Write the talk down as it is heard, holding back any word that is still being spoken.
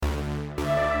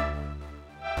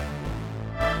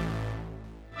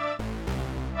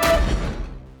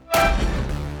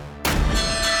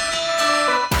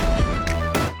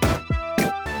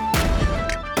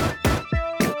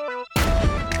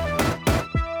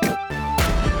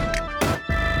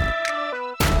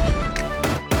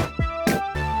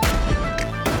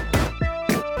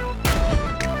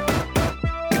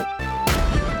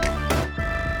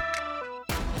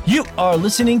are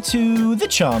listening to the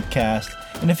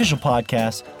Chompcast, an official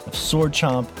podcast of Sword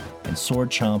Chomp and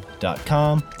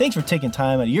SwordChomp.com. Thanks for taking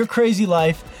time out of your crazy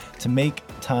life to make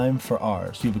time for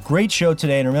ours. We have a great show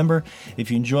today, and remember,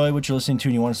 if you enjoy what you're listening to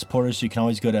and you want to support us, you can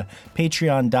always go to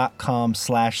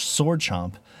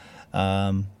patreon.com/SwordChomp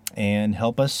and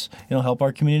help us, help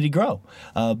our community grow.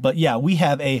 But yeah, we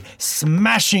have a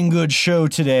smashing good show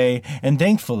today, and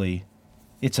thankfully,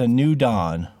 it's a new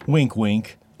dawn. Wink,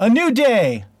 wink. A new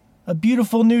day. A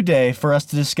beautiful new day for us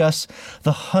to discuss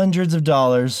the hundreds of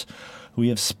dollars we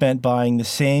have spent buying the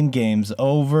same games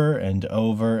over and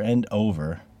over and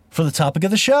over. For the topic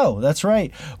of the show, that's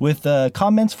right. With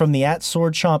comments from the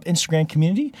 @SwordChomp Instagram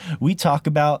community, we talk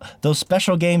about those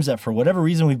special games that for whatever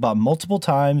reason we've bought multiple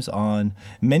times on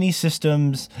many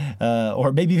systems,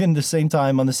 or maybe even the same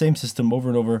time on the same system over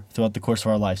and over throughout the course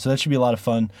of our life. So that should be a lot of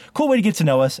fun. Cool way to get to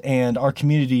know us, and our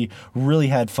community really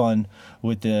had fun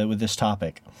with this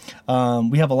topic.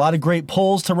 We have a lot of great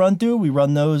polls to run through. We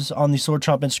run those on the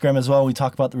SwordChomp Instagram as well. We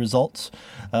talk about the results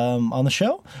on the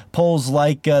show. Polls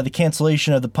like the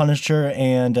cancellation of The Punisher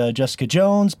and Jessica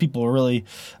Jones. People really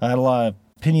had a lot of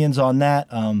opinions on that.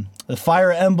 The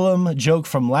Fire Emblem joke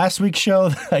from last week's show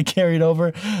that I carried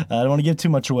over. I don't want to give too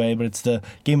much away, but it's the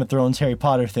Game of Thrones Harry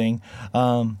Potter thing.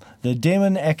 The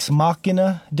Daemon Ex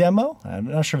Machina demo. I'm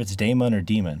not sure if it's Daemon or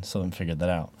Demon, so I haven't figured that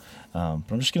out.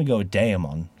 But I'm just going to go with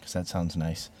Daemon because that sounds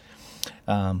nice.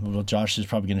 Well, Josh is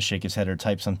probably going to shake his head or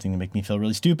type something to make me feel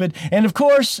really stupid. And of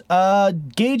course,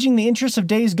 gauging the interest of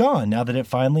Days Gone now that it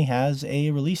finally has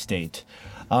a release date.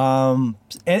 And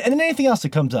then anything else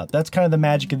that comes up. That's kind of the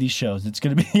magic of these shows. It's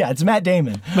going to be, it's Matt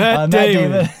Damon. Matt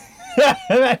Damon.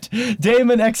 Matt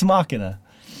Damon Ex Machina.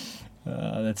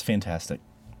 That's fantastic.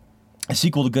 A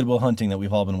sequel to Good Will Hunting that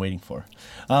we've all been waiting for.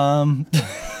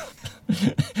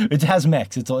 It has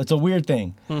mechs. It's a weird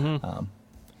thing. Mm-hmm.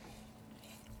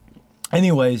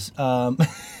 Anyways,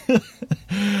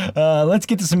 let's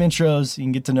get to some intros. You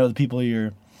can get to know the people you're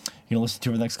going to listen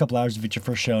to for the next couple hours if it's your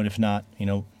first show, and if not,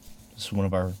 this is one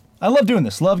of our... I love doing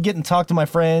this. Love getting to talk to my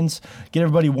friends, get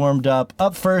everybody warmed up.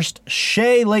 Up first,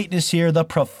 Shay Layton is here, the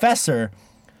professor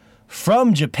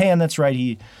from Japan. That's right,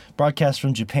 he broadcasts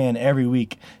from Japan every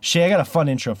week. Shay, I got a fun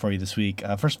intro for you this week.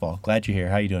 First of all, glad you're here.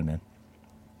 How you doing, man?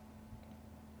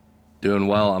 Doing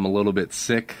well. I'm a little bit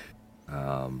sick,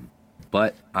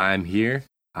 but I'm here,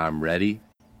 I'm ready,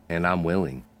 and I'm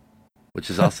willing, which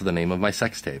is also the name of my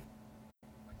sex tape.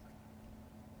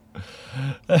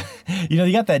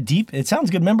 You got that deep, it sounds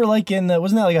good. Remember like wasn't that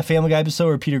like a Family Guy episode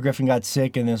where Peter Griffin got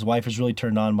sick and his wife was really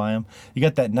turned on by him? You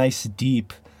got that nice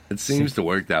deep. It seems to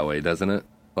work that way, doesn't it?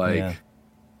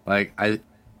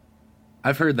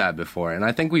 I've heard that before, and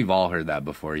I think we've all heard that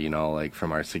before, like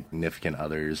from our significant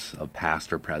others of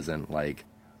past or present, like,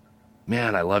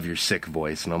 man, I love your sick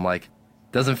voice. And I'm like,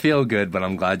 doesn't feel good, but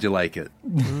I'm glad you like it.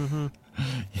 Mm-hmm.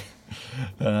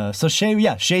 So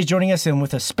Shay's joining us in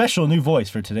with a special new voice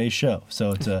for today's show.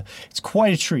 So it's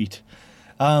quite a treat.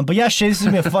 But yeah, Shay, this is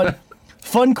going to be a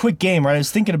fun, quick game, right? I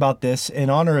was thinking about this in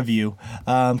honor of you,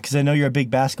 because I know you're a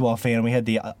big basketball fan. We had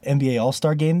the NBA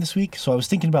All-Star game this week, so I was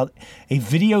thinking about a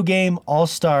video game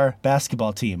All-Star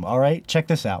basketball team. All right, check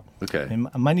this out. Okay. And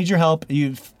I might need your help.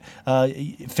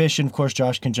 Fish and, of course,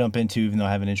 Josh can jump in, too, even though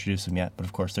I haven't introduced them yet, but,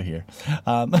 of course, they're here.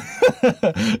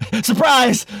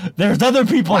 Surprise! There's other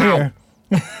people here.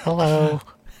 Hello.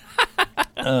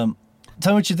 Tell me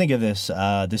what you think of this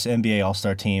NBA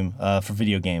All-Star team for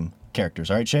video game characters.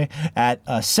 All right, Shay? At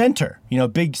center,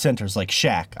 big centers like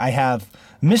Shaq, I have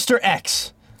Mr.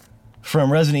 X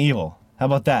from Resident Evil. How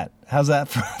about that? How's that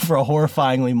for a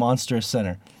horrifyingly monstrous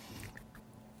center?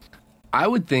 I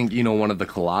would think, one of the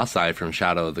Colossi from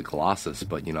Shadow of the Colossus,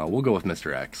 but, we'll go with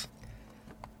Mr. X.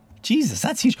 Jesus,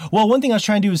 that's huge. Well, one thing I was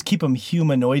trying to do is keep him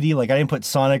humanoidy. Like, I didn't put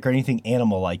Sonic or anything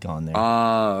animal-like on there.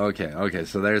 Okay.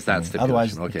 So there's that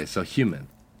stipulation. Otherwise, okay, so human.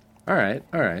 All right.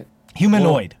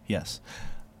 Humanoid, yes.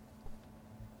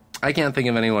 I can't think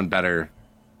of anyone better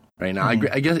right now. I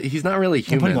guess he's not really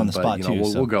human, I'm putting on the spot too,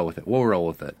 we'll go with it. We'll roll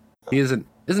with it. He isn't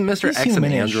Mr. X an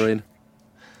android?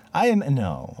 I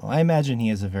imagine he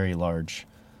is a very large.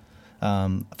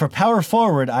 For power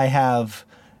forward, I have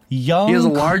young. He has a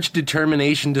large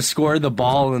determination to score the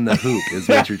ball in the hoop, is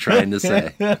what you're trying to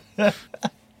say.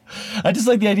 I just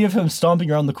like the idea of him stomping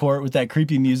around the court with that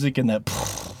creepy music and that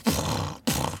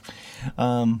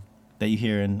that you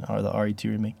hear in the RE2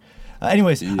 remake.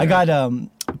 Anyways, yeah. I got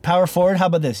power forward. How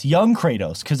about this? Young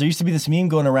Kratos, because there used to be this meme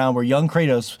going around where young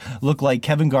Kratos looked like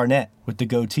Kevin Garnett with the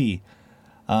goatee,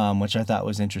 which I thought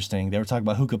was interesting. They were talking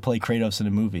about who could play Kratos in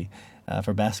a movie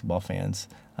for basketball fans.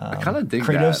 I kind of dig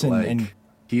Kratos that.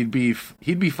 He'd be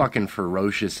fucking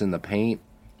ferocious in the paint,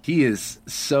 he is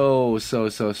so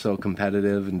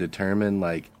competitive and determined.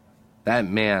 Like that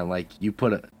man, like you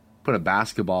put a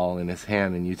basketball in his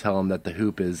hand and you tell him that the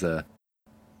hoop is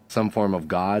some form of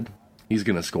god, he's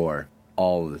gonna score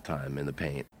all of the time in the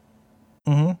paint.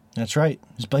 Mm-hmm. That's right.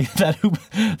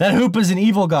 That hoop is an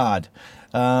evil god.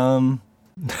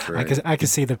 Right. I can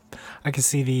see the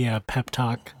pep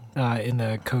talk in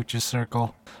the coach's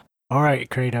circle. All right,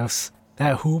 Kratos,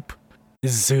 that hoop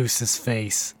is Zeus's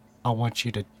face. I want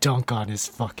you to dunk on his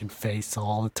fucking face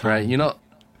all the time. Right. You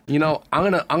know,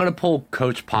 I'm gonna pull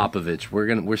Coach Popovich.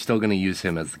 We're still gonna use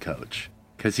him as the coach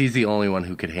because he's the only one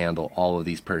who could handle all of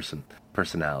these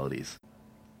personalities.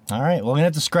 All right. Well, we're gonna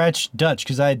have to scratch Dutch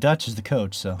because I had Dutch as the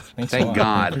coach. So thank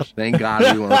God we went with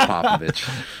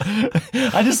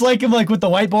Popovich. I just like him like with the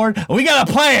whiteboard. We got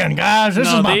a plan, guys. This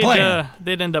is my plan.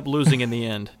 They'd end up losing in the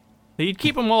end. He'd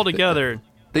keep them all together.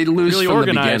 They'd lose really from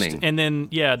organized, the beginning, and then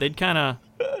they'd kind of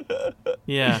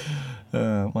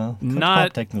Well,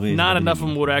 not technically not enough of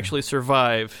them would actually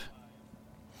survive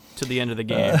to the end of the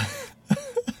game.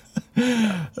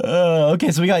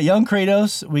 Okay, so we got young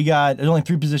Kratos. There's only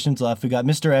 3 positions left. We got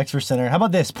Mr. X for center. How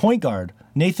about this? Point guard,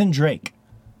 Nathan Drake.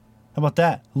 How about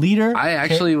that? Leader. I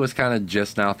actually was kind of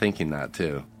just now thinking that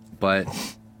too, but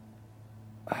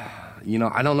I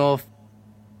don't know if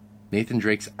Nathan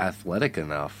Drake's athletic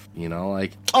enough.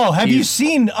 Like have you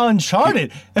seen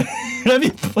Uncharted?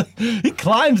 He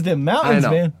climbs them mountains,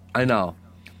 man. I know,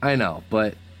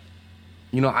 but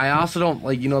I also don't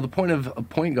the point of a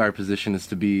point guard position is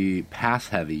to be pass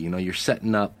heavy. You're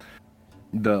setting up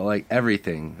the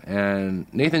everything,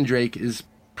 and Nathan Drake is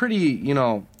pretty.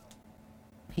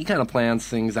 He kind of plans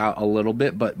things out a little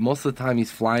bit, but most of the time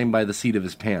he's flying by the seat of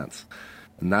his pants,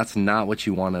 and that's not what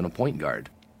you want in a point guard.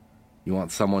 You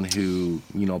want someone who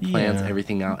plans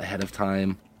everything out ahead of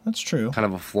time. That's true. Kind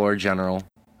of a floor general.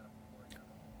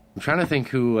 I'm trying to think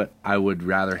who I would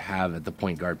rather have at the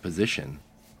point guard position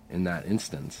in that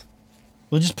instance.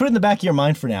 Well, just put it in the back of your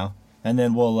mind for now, and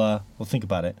then we'll think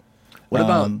about it. What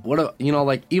about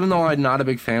even though I'm not a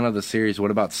big fan of the series,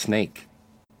 what about Snake?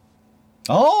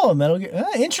 Oh, Metal Gear.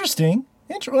 Interesting.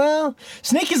 Well,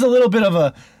 Snake is a little bit of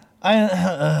a.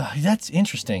 That's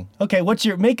interesting. Okay, how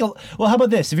about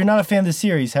this? If you're not a fan of the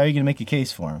series, how are you going to make a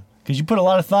case for him? Because you put a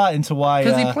lot of thought into why.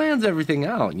 Because he plans everything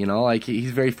out.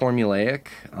 He's very formulaic.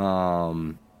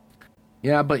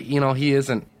 But he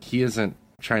isn't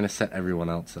trying to set everyone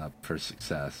else up for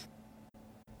success.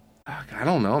 I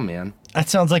don't know, man. That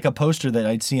sounds like a poster that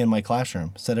I'd see in my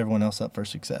classroom. Set everyone else up for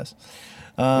success.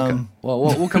 Okay. Well,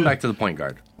 we'll come back to the point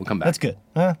guard. We'll come back. That's good.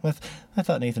 I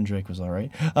thought Nathan Drake was all right.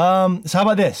 So how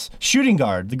about this? Shooting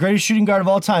guard. The greatest shooting guard of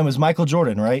all time was Michael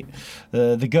Jordan, right?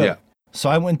 The GOAT. Yeah. So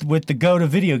I went with the GOAT of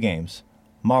video games,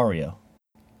 Mario.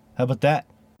 How about that?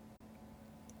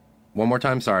 One more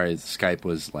time. Sorry, Skype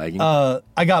was lagging.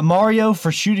 I got Mario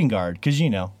for shooting guard because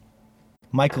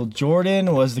Michael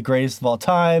Jordan was the greatest of all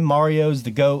time. Mario's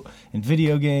the GOAT in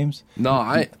video games. No,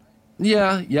 I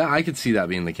could see that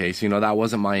being the case. That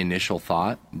wasn't my initial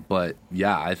thought, but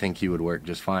yeah, I think he would work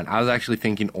just fine. I was actually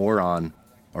thinking Auron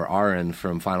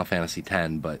from Final Fantasy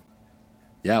X, but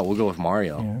yeah, we'll go with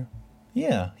Mario.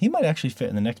 Yeah, he might actually fit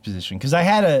in the next position because I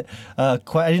had I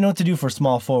didn't know what to do for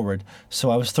small forward, so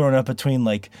I was throwing up between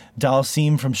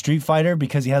Dalsim from Street Fighter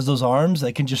because he has those arms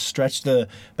that can just stretch the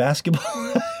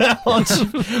basketball out.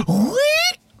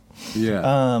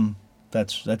 Yeah.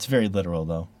 That's very literal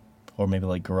though, or maybe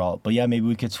like Geralt. But yeah, maybe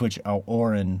we could switch out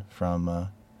Auron from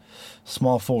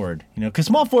small forward. Because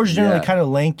small forward is generally kind of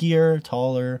lankier,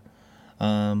 taller.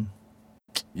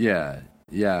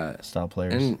 Style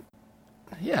players. And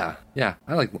yeah,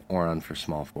 I like Auron for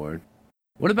small forward.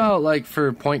 What about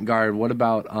for point guard? What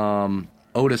about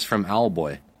Otis from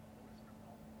Owlboy?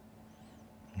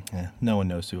 Yeah, no one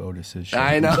knows who Otis is.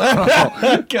 I know.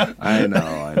 I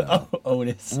know.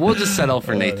 Otis. We'll just settle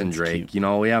for Nathan Drake.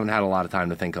 Cute. We haven't had a lot of time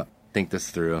to think this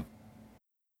through.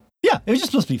 Yeah, it was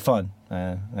just supposed to be fun.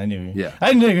 I knew. Yeah. I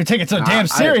didn't know you were taking it so damn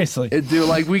seriously.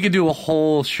 We could do a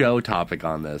whole show topic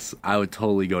on this. I would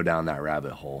totally go down that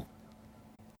rabbit hole.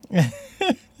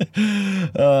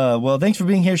 Well, thanks for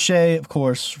being here, Shay, of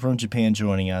course, from Japan,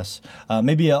 joining us.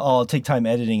 Maybe I'll take time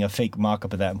editing a fake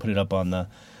mock-up of that and put it up on the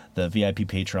VIP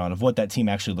Patreon of what that team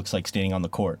actually looks like standing on the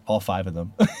court, all 5 of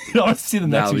them. I want to see them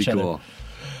next to each other.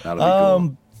 That'll be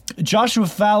cool. Joshua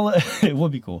Fowler, it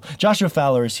would be cool. Joshua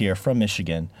Fowler is here from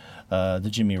Michigan, the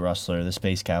Jimmy Rustler, the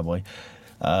Space Cowboy.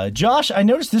 Josh, I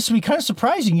noticed this week, kind of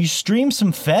surprising, you streamed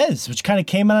some Fez, which kind of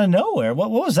came out of nowhere.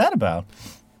 What was that about?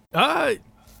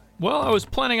 Well, I was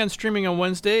planning on streaming on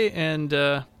Wednesday and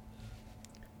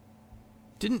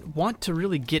didn't want to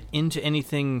really get into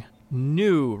anything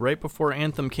new right before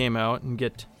Anthem came out and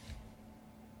get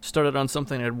started on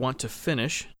something I'd want to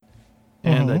finish.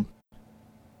 And I'd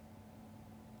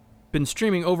been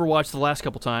streaming Overwatch the last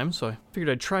couple times, so I figured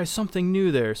I'd try something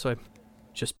new there. So I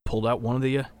just pulled out one of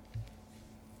the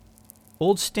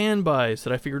old standbys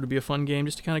that I figured would be a fun game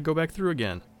just to kind of go back through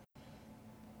again.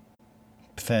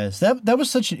 Fez. That was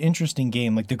such an interesting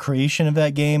game. Like the creation of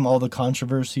that game, all the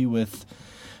controversy with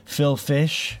Phil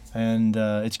Fish and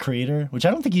its creator, which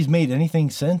I don't think he's made anything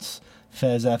since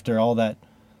Fez after all that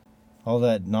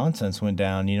nonsense went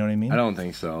down. You know what I mean? I don't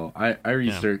think so. I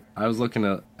researched. Yeah. I was looking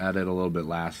at it a little bit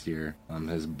last year on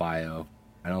his bio.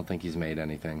 I don't think he's made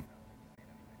anything.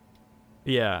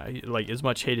 Yeah, like as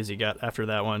much hate as he got after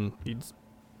that one, he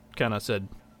kind of said,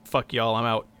 "Fuck y'all, I'm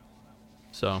out."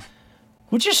 So.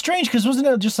 Which is strange, because wasn't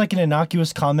it just like an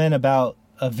innocuous comment about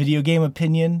a video game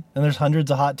opinion? And there's hundreds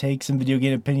of hot takes and video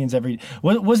game opinions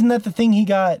Wasn't that the thing he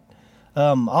got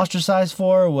ostracized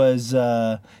for? Was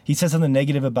he said something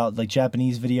negative about like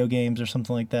Japanese video games or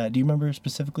something like that? Do you remember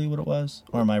specifically what it was?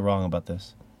 Or am I wrong about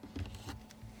this?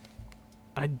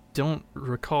 I don't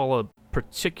recall a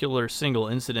particular single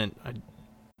incident.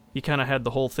 He kind of had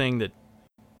the whole thing that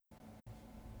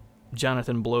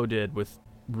Jonathan Blow did with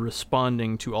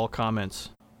responding to all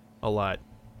comments a lot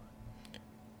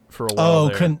for a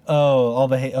while. All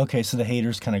the okay, so the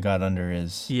haters kind of got under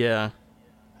his. Yeah.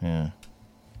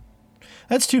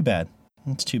 That's too bad.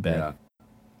 Yeah. That's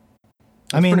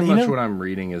pretty much what I'm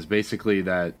reading is basically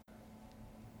that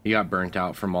he got burnt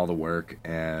out from all the work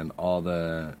and all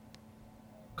the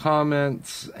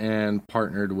comments and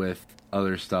partnered with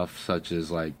other stuff such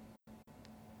as like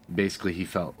basically he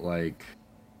felt like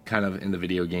kind of in the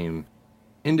video game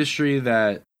industry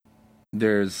that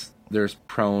there's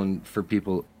prone for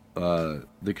people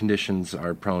the conditions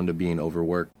are prone to being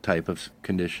overworked type of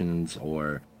conditions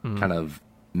or kind of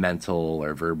mental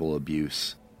or verbal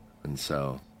abuse, and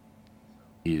so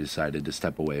he decided to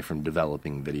step away from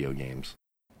developing video games.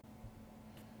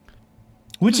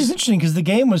 Which is interesting because the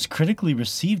game was critically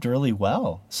received really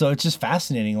well. So it's just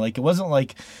fascinating. Like, it wasn't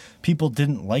like people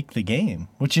didn't like the game,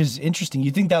 which is interesting.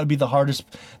 You think that would be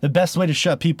the best way to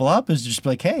shut people up is just be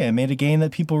like, hey, I made a game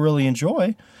that people really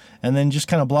enjoy, and then just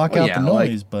kind of block out the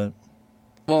noise.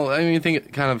 Well, I mean,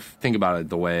 think about it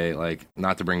the way, like,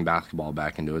 not to bring basketball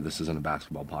back into it. This isn't a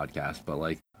basketball podcast, but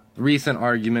like the recent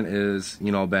argument is,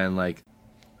 Ben, like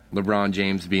LeBron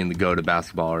James being the GOAT of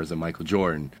basketball, or is it Michael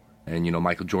Jordan? And,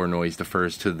 Michael Jordan always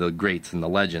defers to the greats and the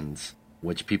legends,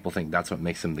 which people think that's what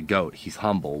makes him the GOAT. He's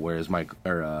humble, whereas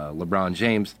LeBron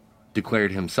James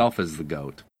declared himself as the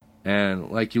GOAT. And,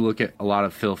 like, you look at a lot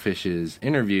of Phil Fish's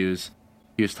interviews,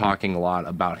 he was talking a lot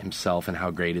about himself and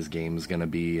how great his game is going to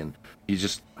be, and he's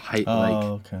just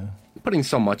putting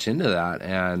so much into that.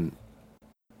 And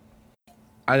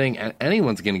I think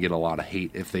anyone's going to get a lot of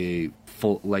hate if they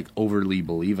overly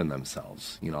believe in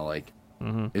themselves,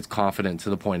 It's confident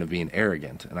to the point of being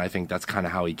arrogant, and I think that's kind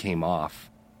of how he came off,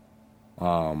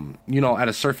 at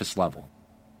a surface level,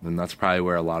 and that's probably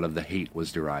where a lot of the hate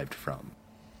was derived from.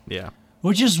 Yeah.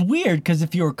 Which is weird, because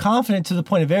if you were confident to the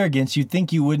point of arrogance, you'd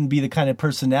think you wouldn't be the kind of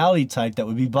personality type that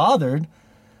would be bothered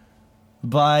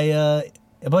by a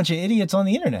bunch of idiots on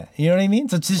the internet. You know what I mean?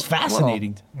 So it's just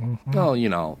fascinating.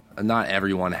 Well, not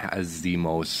everyone has the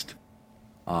most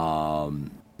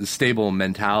stable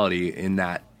mentality in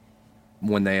that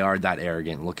when they are that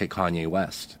arrogant. Look at Kanye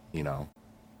West,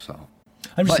 so.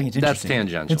 I'm just saying it's interesting. That's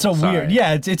tangential.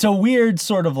 It's it's a weird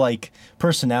sort of like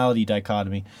personality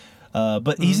dichotomy.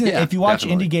 But if you watch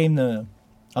definitely. Indie Game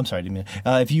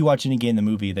if you watch Indie Game the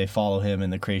movie, they follow him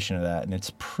in the creation of that, and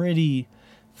it's pretty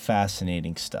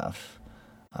fascinating stuff.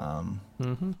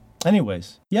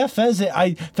 Anyways, yeah, Fez is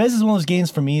one of those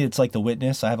games for me. It's like The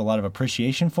Witness. I have a lot of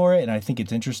appreciation for it, and I think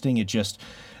it's interesting. It's just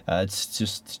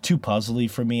too puzzly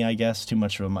for me, I guess. Too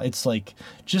much of it's like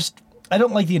just. I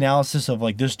don't like the analysis of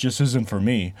like this just isn't for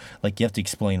me. Like you have to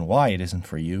explain why it isn't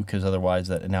for you, because otherwise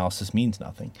that analysis means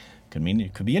nothing.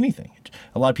 It could be anything.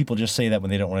 A lot of people just say that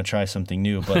when they don't want to try something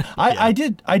new. But I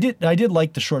did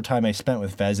like the short time I spent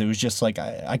with Fez. It was just like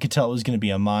I could tell it was going to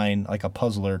be like a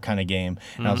puzzler kind of game,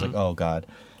 and I was like, oh god,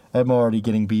 I'm already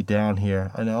getting beat down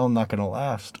here. I know I'm not going to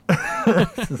last.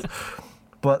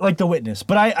 But like The Witness.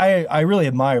 But I really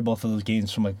admire both of those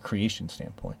games from like a creation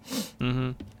standpoint.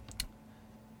 Mm-hmm.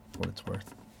 For what it's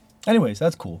worth. Anyways,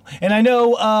 that's cool. And I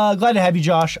know, glad to have you,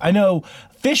 Josh. I know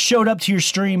Fish showed up to your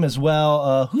stream as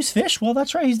well. Who's Fish? Well,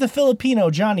 that's right. He's the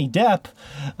Filipino Johnny Depp,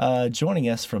 joining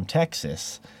us from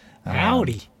Texas.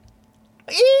 Howdy.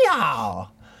 Yeah.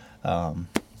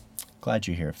 Glad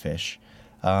you're here, Fish.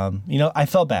 I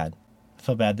felt bad. I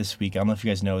felt bad this week. I don't know if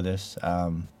you guys know this.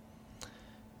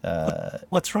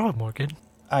 What's wrong, Morgan?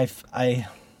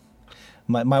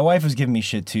 My wife was giving me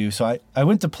shit too, so I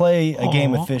went to play a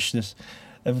game with Fish this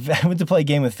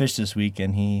week,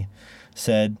 and he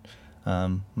said,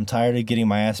 I'm tired of getting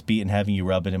my ass beat and having you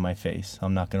rub it in my face.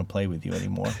 I'm not going to play with you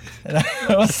anymore. And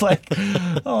I was like,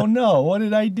 oh no, what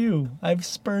did I do? I've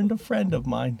spurned a friend of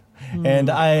mine. And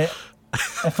at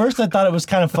first I thought it was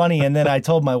kind of funny, and then I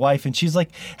told my wife, and she's like,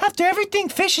 after everything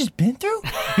Fish has been through,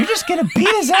 you're just going to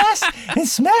beat his ass in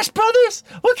Smash Brothers?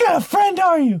 What kind of friend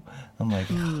are you? I'm like,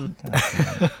 God.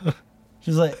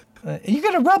 She's like, you're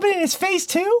going to rub it in his face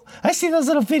too? I see those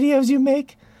little videos you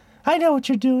make. I know what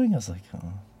you're doing. I was like,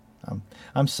 oh,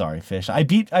 I'm sorry, Fish. I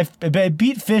beat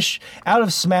Fish out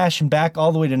of Smash and back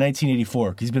all the way to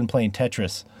 1984 because he's been playing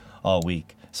Tetris all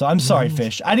week. So I'm sorry,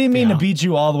 Fish. I didn't mean to beat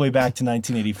you all the way back to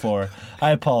 1984.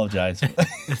 I apologize.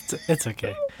 It's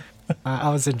okay. I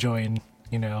was enjoying,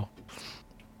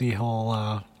 the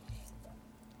whole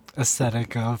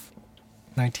aesthetic of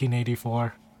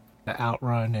 1984, the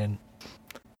Outrun and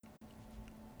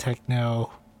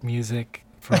techno music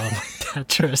from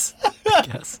Tetris, I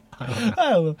guess. I don't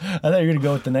know. I thought you were going to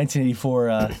go with the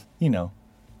 1984,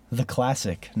 the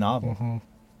classic novel. Mm-hmm.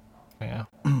 Yeah.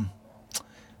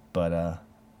 But,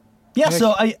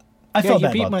 so I felt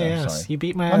bad about that. I'm sorry. You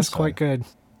beat my I'm ass sorry. quite good.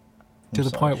 To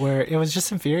the point where it was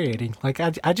just infuriating. Like,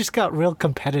 I just got real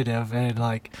competitive, and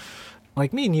like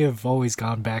me and you have always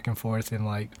gone back and forth in,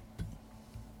 like,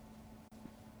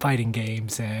 fighting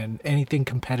games and anything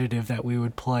competitive that we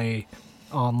would play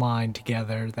online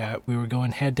together that we were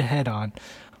going head to head on.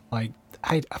 Like,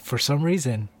 for some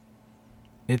reason,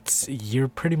 you're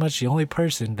pretty much the only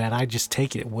person that I just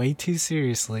take it way too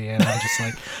seriously, and I'm just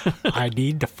like, I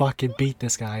need to fucking beat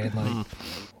this guy, and like,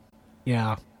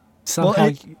 yeah.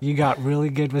 Somehow you got really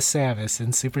good with Samus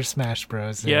in Super Smash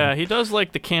Bros. Yeah, he does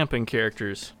like the camping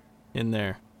characters in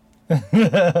there.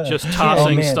 Just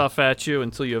tossing stuff at you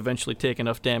until you eventually take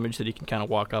enough damage that he can kind of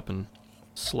walk up and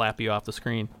slap you off the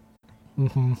screen.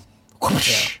 Mm-hmm.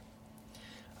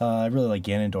 Yeah. I really like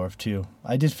Ganondorf too.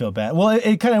 I did feel bad. Well,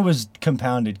 it kind of was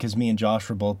compounded because me and Josh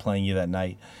were both playing you that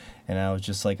night, and I was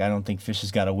just like, I don't think Fish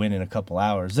has got to win in a couple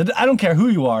hours. I don't care who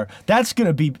you are. That's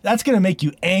gonna make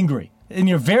you angry in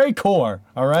your very core.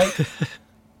 All right.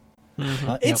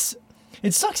 It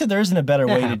sucks that there isn't a better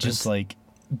way to just like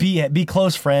be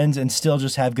close friends and still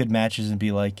just have good matches and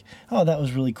be like, oh, that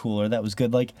was really cool or that was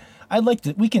good. Like, I'd like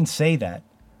to. We can say that.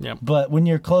 Yeah. But when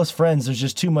you're close friends, there's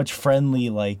just too much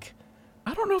friendly like.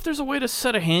 I don't know if there's a way to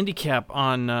set a handicap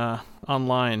on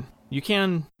online. You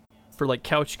can for like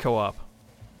couch co-op,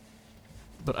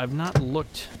 but I've not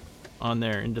looked on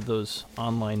there into those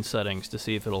online settings to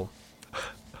see if it'll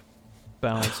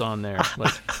balance on there.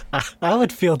 Like, I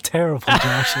would feel terrible,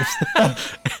 Josh,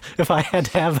 if I had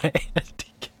to have a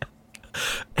handicap.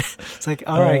 It's like,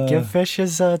 all right, give Fish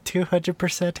his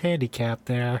 200% handicap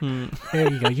there.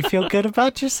 There you go. You feel good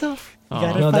about yourself? You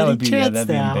got a fighting chance that'd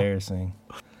be embarrassing.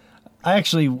 I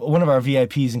actually, one of our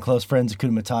VIPs and close friends,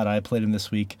 Akuna Matata, I played him this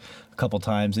week a couple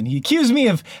times, and he accused me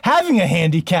of having a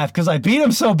handicap because I beat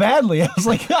him so badly. I was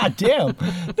like, God damn,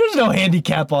 there's no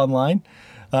handicap online.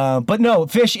 But no,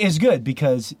 Fish is good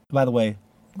because, by the way,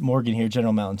 Morgan here,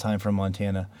 General Mountain Time from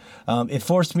Montana. It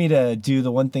forced me to do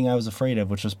the one thing I was afraid of,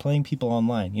 which was playing people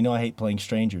online. You know, I hate playing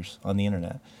strangers on the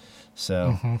internet.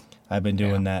 So I've been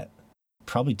doing that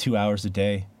probably 2 hours a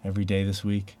day, every day this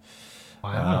week.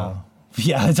 Wow.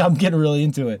 Yeah, I'm getting really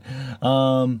into it.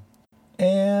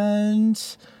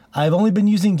 And I've only been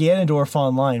using Ganondorf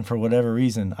online for whatever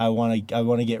reason. I want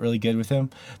to get really good with him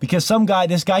because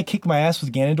this guy kicked my ass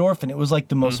with Ganondorf, and it was like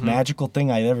the most magical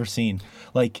thing I'd ever seen.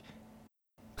 Like,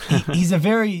 he's a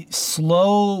very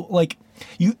slow, like,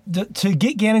 to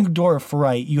get Ganondorf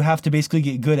right, you have to basically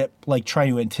get good at like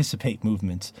trying to anticipate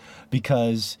movements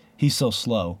because he's so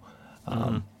slow.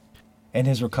 And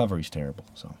his recovery's terrible.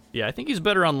 So yeah, I think he's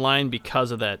better online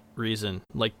because of that reason.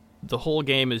 Like, the whole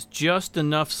game is just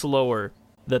enough slower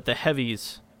that the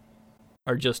heavies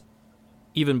are just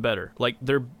even better. Like,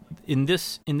 they're in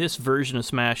this version of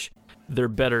Smash, they're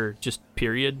better just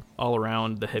period all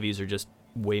around. The heavies are just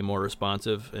way more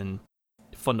responsive and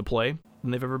fun to play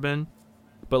than they've ever been.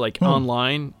 But like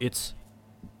online, it's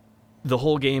the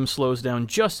whole game slows down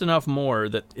just enough more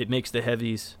that it makes the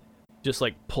heavies just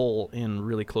like pull in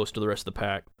really close to the rest of the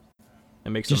pack. It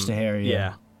makes just them, a hair,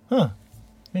 yeah. Huh.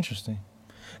 Interesting.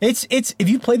 It's if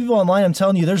you play people online, I'm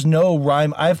telling you, there's no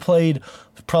rhyme. I've played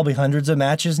probably hundreds of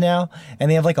matches now,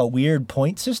 and they have like a weird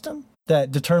point system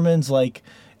that determines like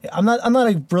I'm not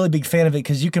a really big fan of it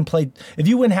because you can play. If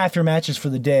you win half your matches for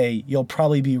the day, you'll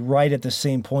probably be right at the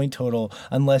same point total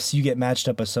unless you get matched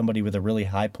up with somebody with a really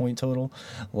high point total.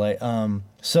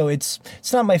 So it's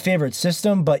not my favorite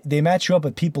system, but they match you up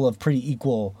with people of pretty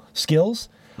equal skills,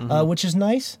 which is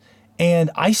nice.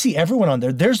 And I see everyone on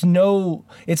there.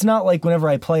 It's not like whenever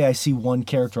I play, I see one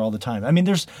character all the time. I mean,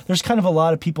 there's kind of a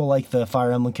lot of people like the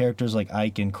Fire Emblem characters like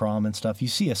Ike and Chrom and stuff. You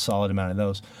see a solid amount of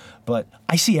those. But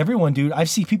I see everyone, dude. I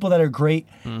see people that are great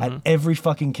at every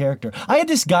fucking character. I had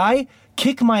this guy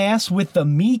kick my ass with the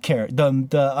Mii character,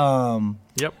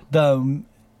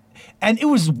 and it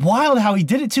was wild how he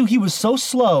did it too. He was so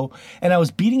slow, and I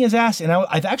was beating his ass, and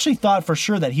I've actually thought for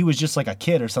sure that he was just like a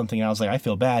kid or something, and I was like, I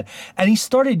feel bad. And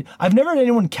I've never had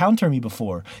anyone counter me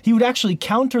before. He would actually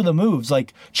counter the moves,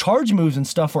 like charge moves and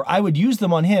stuff, where I would use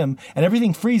them on him, and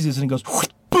everything freezes, and it goes,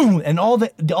 boom, and all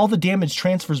the damage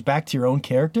transfers back to your own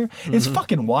character. It's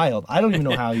fucking wild. I don't even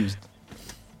know how he was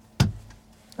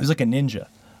like a ninja.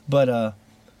 But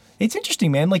it's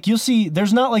interesting, man. Like, you'll see,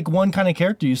 there's not like one kind of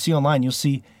character you see online. You'll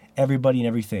see everybody and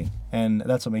everything, and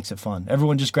that's what makes it fun.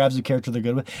 Everyone just grabs the character they're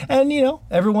good with, and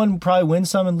everyone probably wins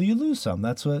some and you lose some.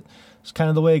 It's kind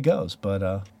of the way it goes. But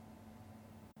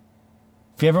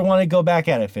if you ever want to go back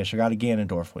at it, Fish, I got a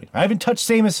Ganondorf for you. I haven't touched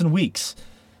Samus in weeks.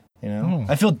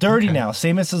 I feel dirty now.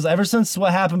 Samus is, ever since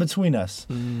what happened between us.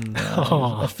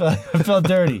 I felt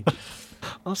dirty.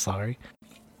 I'm sorry.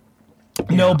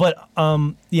 No, but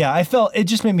I felt it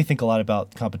just made me think a lot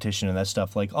about competition and that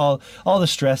stuff. Like all the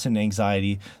stress and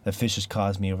anxiety that Fish has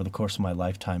caused me over the course of my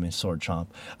lifetime in Sword Chomp,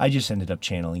 I just ended up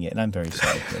channeling it, and I'm very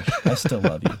sorry, Fish. I still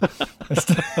love you.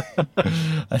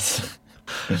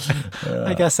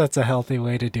 I guess that's a healthy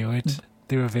way to do it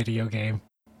through a video game.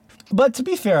 But to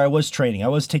be fair, I was training. I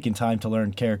was taking time to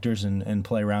learn characters and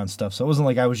play around stuff. So it wasn't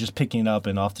like I was just picking it up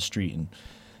and off the street and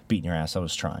beating your ass. I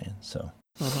was trying. So.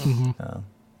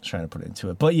 Trying to put it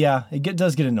into it, but yeah, it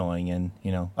does get annoying, and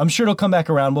I'm sure it'll come back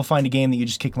around. We'll find a game that you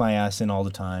just kick my ass in all the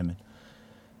time, and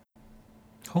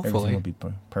hopefully everything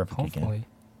will be perfect again.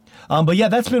 But yeah,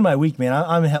 that's been my week, man.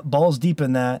 I'm balls deep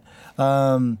in that,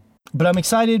 but I'm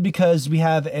excited because we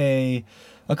have a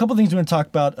couple things we're going to talk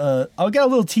about. I'll get a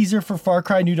little teaser for Far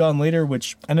Cry New Dawn later,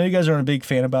 which I know you guys aren't a big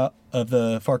fan of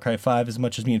the Far Cry 5 as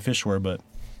much as me and Fish were, but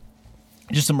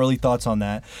just some early thoughts on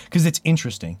that because it's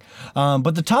interesting.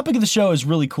 But the topic of the show is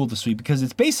really cool this week because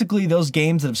it's basically those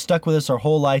games that have stuck with us our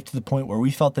whole life to the point where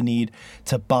we felt the need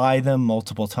to buy them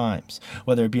multiple times,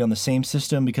 whether it be on the same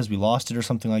system because we lost it or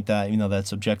something like that, even though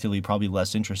that's objectively probably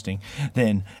less interesting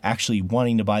than actually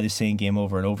wanting to buy the same game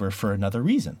over and over for another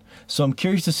reason. So I'm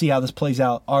curious to see how this plays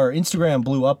out. Our Instagram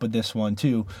blew up with this one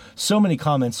too. So many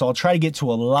comments, so I'll try to get to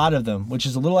a lot of them, which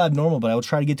is a little abnormal, but I will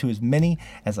try to get to as many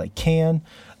as I can.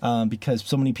 Because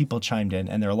so many people chimed in,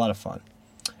 and they're a lot of fun.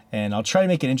 And I'll try to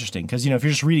make it interesting, because, if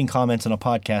you're just reading comments on a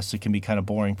podcast, it can be kind of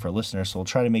boring for a listener, so we'll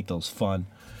try to make those fun.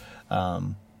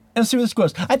 And see where this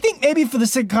goes. I think maybe for the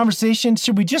sake of conversation,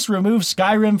 should we just remove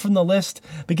Skyrim from the list?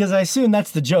 Because I assume that's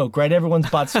the joke, right? Everyone's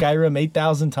bought Skyrim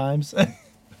 8,000 times.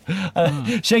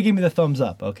 Shay gave me the thumbs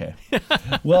up. Okay.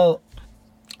 Well,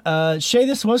 Shay,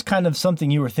 this was kind of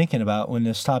something you were thinking about when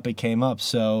this topic came up,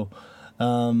 so...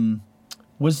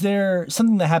 was there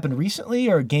something that happened recently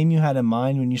or a game you had in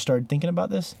mind when you started thinking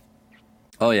about this?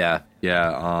 Oh, yeah.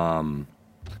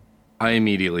 I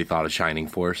immediately thought of Shining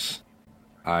Force.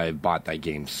 I bought that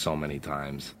game so many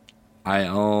times. I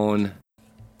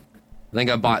think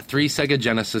I bought 3 Sega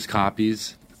Genesis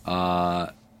copies,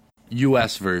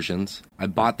 US versions. I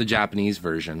bought the Japanese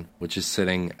version, which is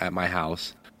sitting at my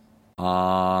house.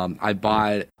 I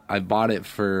bought it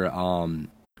for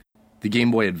the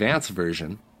Game Boy Advance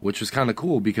version, which was kind of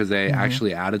cool because they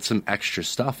actually added some extra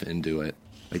stuff into it.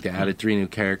 Like, they added 3 new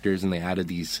characters, and they added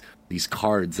these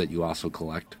cards that you also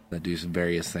collect that do some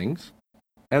various things.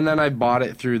 And then I bought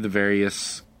it through the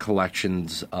various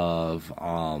collections of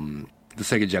the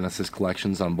Sega Genesis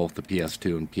collections on both the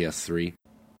PS2 and PS3.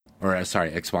 Or,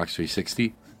 sorry, Xbox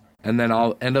 360. And then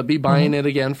I'll end up buying it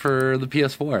again for the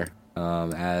PS4,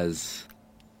 as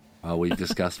we've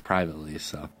discussed privately,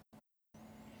 so...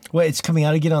 Wait, it's coming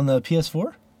out again on the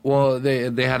PS4? Well,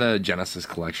 they had a Genesis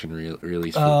collection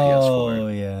release for the PS4. Oh,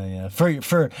 yeah.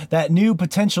 For that new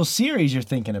potential series you're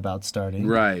thinking about starting.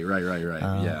 Right.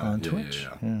 Yeah. On Twitch.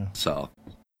 Yeah. So,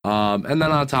 and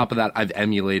then on top of that, I've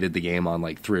emulated the game on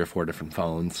like 3 or 4 different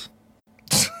phones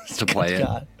to play it.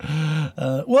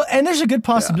 Well, and there's a good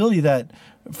possibility that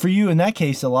for you in that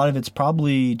case, a lot of it's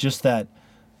probably just that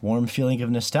warm feeling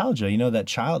of nostalgia, that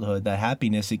childhood, that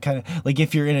happiness. It kind of like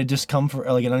if you're in a discomfort,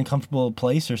 like an uncomfortable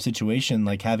place or situation,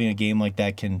 like having a game like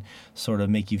that can sort of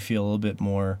make you feel a little bit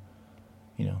more,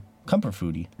 comfort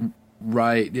foody.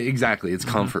 Right, exactly. It's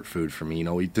comfort food for me. You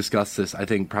know, we discussed this, I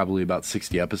think, probably about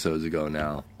 60 episodes ago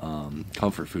now.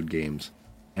 Comfort food games.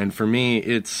 And for me,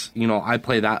 it's, you know, I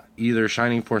play that either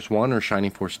Shining Force 1 or Shining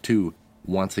Force 2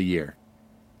 once a year.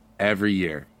 Every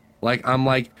year. Like, I'm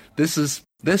like, this is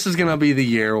gonna be the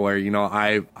year where, you know,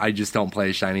 I just don't play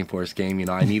a Shining Force game. You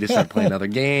know, I need to start playing other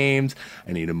games.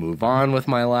 I need to move on with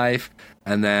my life.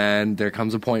 And then there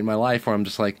comes a point in my life where I'm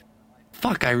just like,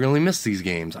 fuck, I really miss these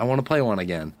games. I want to play one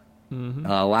again. Mm-hmm.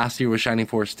 Last year was Shining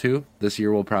Force 2. This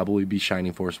year will probably be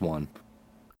Shining Force 1.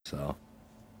 So,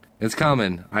 it's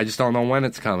coming. I just don't know when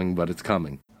it's coming, but it's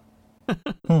coming.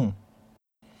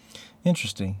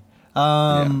 Interesting.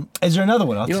 Is there another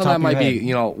one off You the know, top that of might your be, head?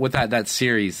 you know, with that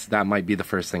series, that might be the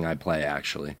first thing I play,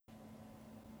 actually.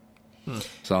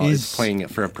 So, it's playing it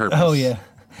for a purpose. Oh, yeah.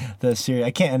 The series.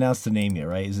 I can't announce the name yet,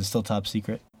 right? Is it still top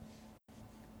secret?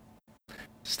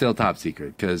 Still top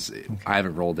secret, because I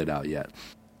haven't rolled it out yet.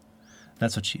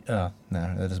 That's what she... no,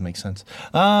 that doesn't make sense.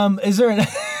 Is there an...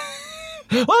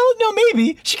 Well, no,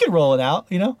 maybe. She could roll it out,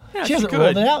 you know? Yeah, she hasn't could.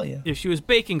 rolled it out yet. If she was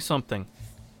baking something.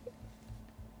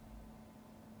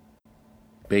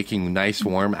 Baking nice,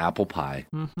 warm apple pie.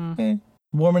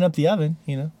 Warming up the oven,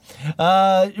 you know?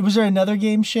 Was there another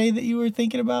game, Shay, that you were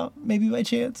thinking about, maybe by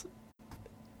chance?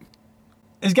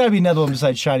 There's got to be another one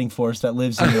besides Shining Force that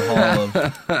lives in your hall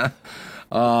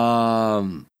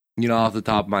of... You know, off the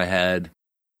top of my head,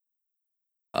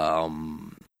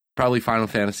 probably Final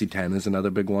Fantasy X is another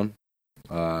big one.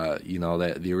 You know,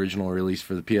 the original release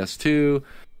for the PS2,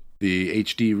 the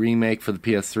HD remake for the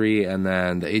PS3, and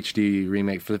then the HD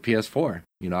remake for the PS4.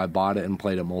 You know, I bought it and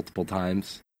played it multiple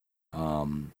times.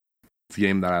 It's a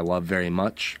game that I love very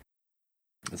much.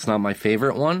 It's not my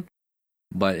favorite one,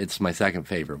 but it's my second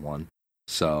favorite one.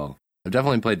 So I've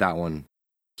definitely played that one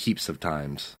heaps of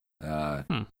times. I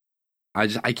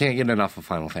can't get enough of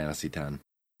Final Fantasy X.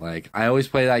 Like, I always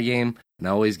play that game, and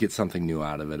I always get something new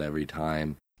out of it every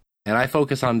time. And I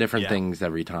focus on different things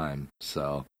every time.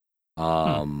 So,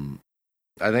 I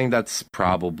think that's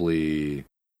probably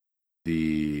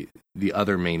the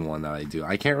other main one that I do.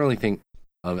 I can't really think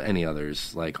of any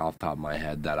others, like, off the top of my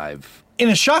head that I've... In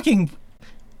a shocking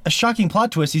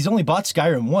plot twist, he's only bought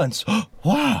Skyrim once.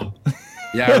 Wow.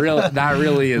 Yeah, that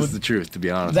really is the truth, to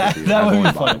be honest with you. That I've would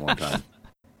only be bought fun. it one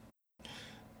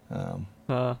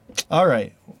time. All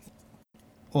right.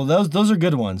 Well, those are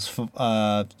good ones.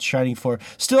 Shining Force.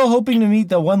 Still hoping to meet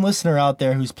the one listener out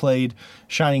there who's played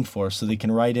Shining Force, so they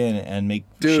can write in and make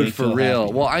Shay Dude, for feel real.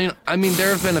 happy. Well, I mean, there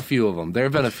have been a few of them.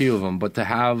 But to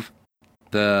have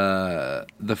the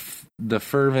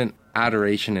fervent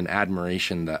adoration and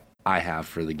admiration that I have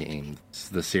for the game,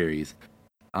 the series,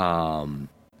 for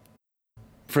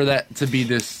that to be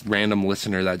this random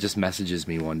listener that just messages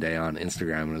me one day on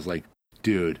Instagram and was like,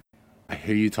 dude, I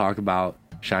hear you talk about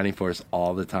Shining Force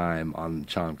all the time on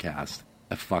Chompcast.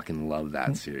 I fucking love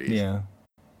that series. Yeah.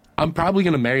 I'm probably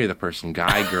going to marry the person,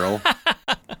 guy, girl.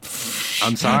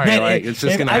 I'm sorry. Man, like, it's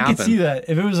just going to I happen. could see that.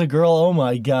 If it was a girl, oh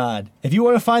my God. If you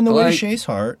want to find the way to Like, Shay's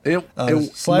heart,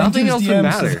 slide nothing into else his would DMs.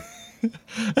 matter.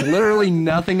 Literally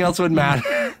nothing else would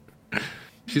matter.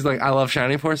 She's like, I love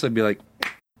Shining Force. I'd be like,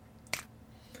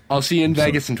 I'll see you in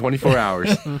Vegas in 24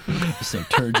 hours. I'm so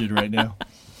turgid right now.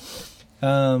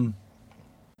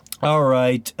 All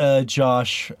right,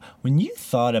 Josh, when you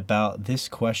thought about this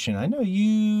question, I know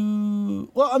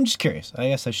you... Well, I'm just curious. I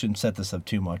guess I shouldn't set this up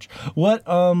too much. Where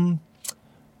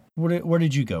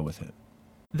did you go with it?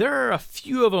 There are a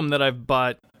few of them that I've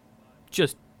bought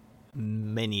just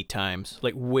many times,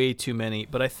 like way too many.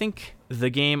 But I think the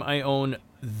game I own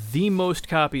the most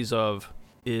copies of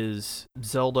is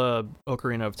Zelda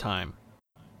Ocarina of Time.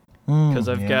 Because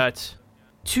I've got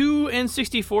two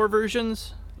N64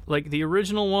 versions, like the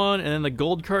original one and then the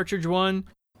gold cartridge one,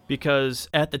 because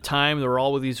at the time there were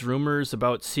all of these rumors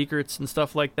about secrets and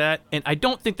stuff like that. And I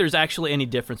don't think there's actually any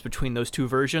difference between those two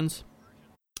versions.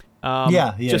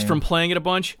 From playing it a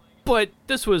bunch. But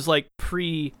this was like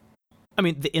the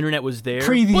internet was there,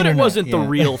 but internet, it wasn't the yeah.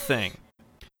 real thing.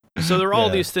 So there are all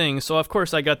Yeah. these things. So of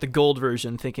course I got the gold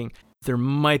version thinking there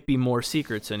might be more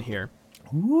secrets in here.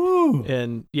 Woo!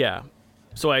 And yeah.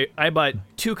 So I bought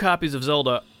two copies of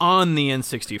Zelda on the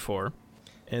N64.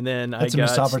 And then That's a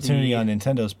missed opportunity on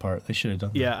Nintendo's part. They should have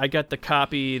done that. Yeah, I got the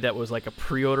copy that was like a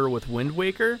pre-order with Wind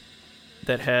Waker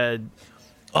that had...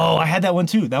 Oh, I had that one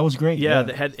too. That was great. Yeah,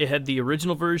 it had the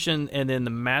original version and then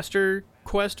the Master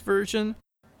Quest version,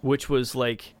 which was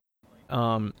like...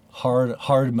 hard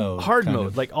mode. Hard kind mode.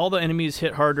 of. Like all the enemies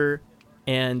hit harder,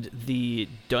 and the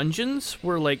dungeons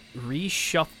were like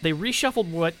reshuffled. They reshuffled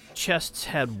what chests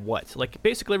had what. Like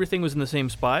basically everything was in the same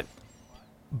spot,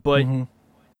 but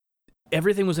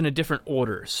everything was in a different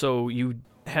order, so you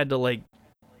had to like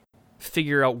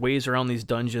figure out ways around these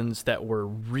dungeons that were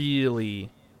really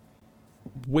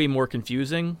way more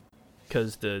confusing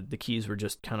because the keys were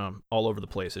just kind of all over the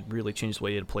place. It really changed the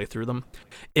way you had to play through them.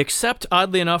 Except,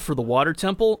 oddly enough, for the water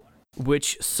temple,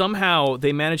 which somehow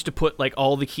they managed to put like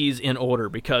all the keys in order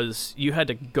because you had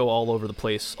to go all over the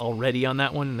place already on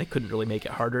that one, and they couldn't really make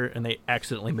it harder, and they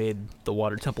accidentally made the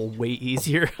water temple way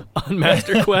easier on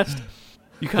Master Quest.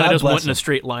 You kind of just went in a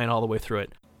straight line all the way through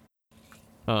it.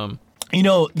 You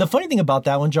know, the funny thing about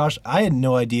that one, Josh, I had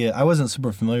no idea. I wasn't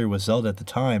super familiar with Zelda at the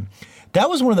time. That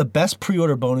was one of the best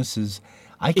pre-order bonuses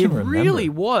I can remember. It really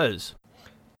was.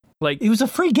 Like, it was a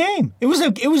free game. It was one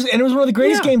of the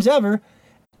greatest games ever.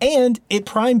 And it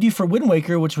primed you for Wind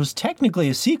Waker, which was technically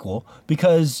a sequel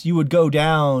because you would go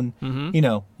down, you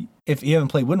know, if you haven't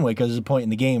played Wind Waker, there's a point in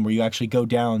the game where you actually go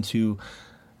down to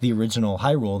the original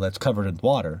Hyrule that's covered in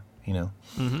water, you know.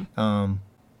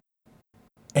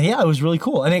 And yeah, it was really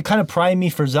cool. And it kind of primed me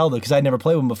for Zelda because I'd never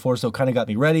played one before, so it kind of got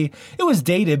me ready. It was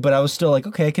dated, but I was still like,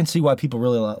 okay, I can see why people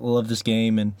really love this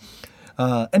game. And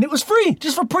it was free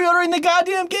just for pre-ordering the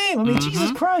goddamn game. I mean,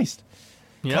 Jesus Christ.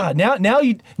 yeah. God, now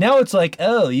it's like,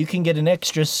 oh, you can get an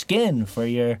extra skin for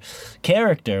your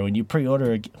character when you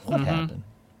pre-order a game. What happened?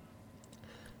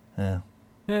 That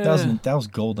was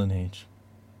golden age.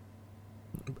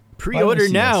 Pre-order see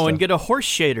that now stuff? and get a horse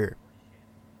shader.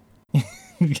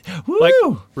 Woo! Like,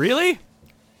 really?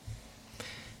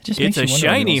 Just It's makes you a wonder what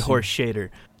shiny else- horse shader.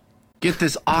 Get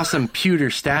this awesome pewter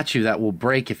statue that will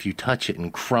break if you touch it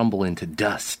and crumble into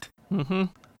dust. My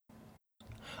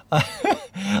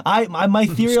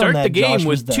theory Start on that, the game Josh,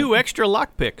 was with that, 2 extra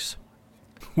lockpicks.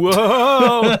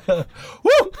 Whoa!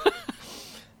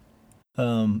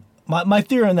 My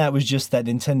theory on that was just that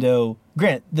Nintendo,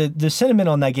 the sentiment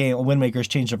on that game, Wind Waker, has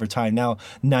changed over time. Now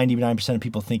 99% of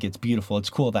people think it's beautiful. It's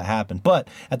cool that happened. But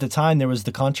at the time, there was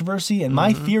the controversy. And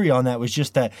my theory on that was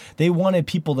just that they wanted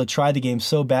people to try the game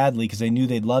so badly because they knew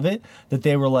they'd love it, that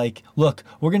they were like, look,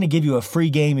 we're going to give you a free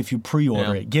game if you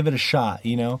pre-order it. Give it a shot,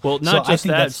 you know? Well, not So I just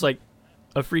think that. that's- It's like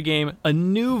a free game, a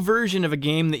new version of a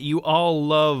game that you all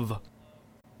love.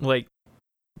 Like,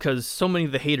 because so many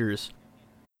of the haters,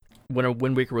 when a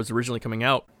Wind Waker was originally coming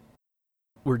out,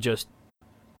 were just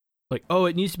like, oh,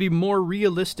 it needs to be more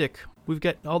realistic. We've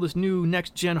got all this new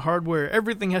next-gen hardware.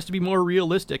 Everything has to be more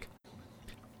realistic.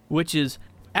 Which is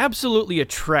absolutely a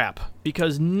trap,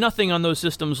 because nothing on those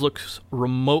systems looks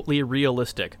remotely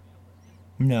realistic.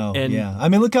 No, And- yeah. I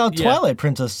mean, look how yeah. Twilight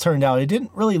Princess turned out. It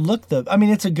didn't really look I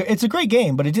mean, it's a great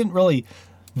game, but it didn't really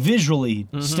visually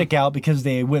stick out because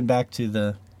they went back to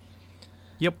the...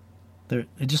 Yep.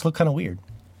 It just looked kind of weird.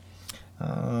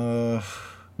 That's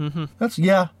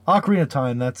Ocarina of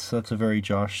Time. That's a very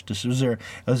Josh. Was there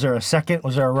a second?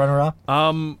 Was there a runner up?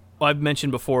 I've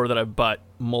mentioned before that I've bought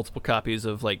multiple copies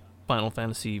of like Final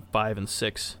Fantasy 5 and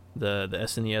 6, the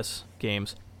SNES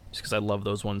games, just because I love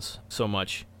those ones so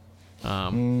much.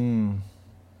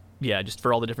 Yeah, just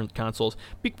for all the different consoles.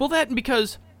 Well, that and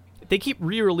because they keep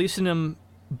re-releasing them,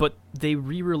 but they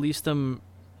re-release them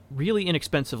really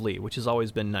inexpensively, which has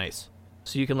always been nice.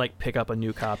 So you can like pick up a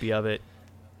new copy of it,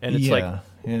 and it's like,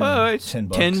 oh, it's $10.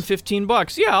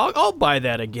 $10-15. Yeah, I'll buy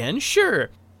that again, sure.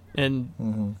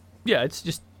 And yeah, it's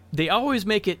just they always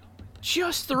make it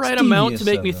just the right amount to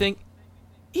devious make me of them. think,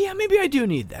 yeah, maybe I do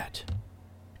need that.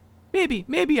 Maybe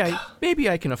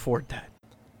I can afford that.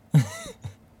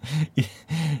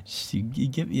 You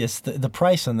give the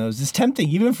price on those is tempting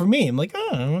even for me. I'm like, oh,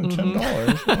 I want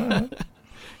 $10.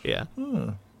 Yeah.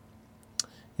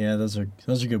 Yeah, those are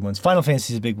good ones. Final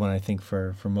Fantasy is a big one, I think,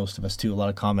 for most of us too. A lot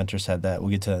of commenters had that.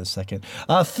 We'll get to that in a second.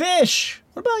 Fish.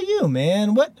 What about you,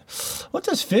 man? What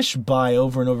does Fish buy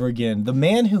over and over again? The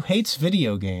man who hates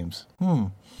video games.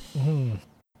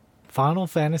 Final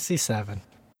Fantasy VII.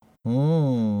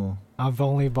 I've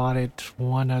only bought it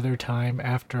one other time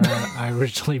after I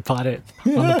originally bought it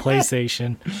on the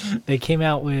PlayStation. They came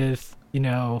out with,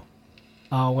 when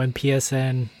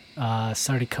PSN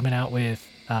started coming out with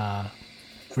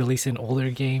releasing older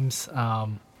games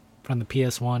from the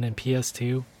PS1 and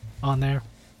PS2 on there.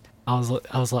 I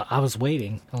was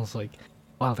waiting. I was like,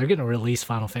 wow, they're gonna release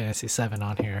Final Fantasy VII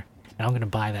on here, and I'm gonna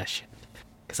buy that shit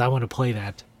because I want to play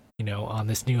that, on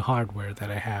this new hardware that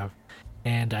I have.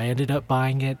 And I ended up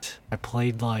buying it. I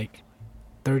played like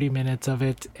 30 minutes of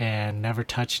it and never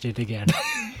touched it again.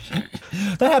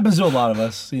 That happens to a lot of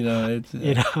us, It's,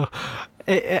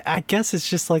 I guess it's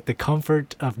just like the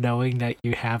comfort of knowing that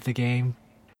you have the game,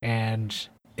 and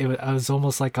it was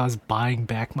almost like I was buying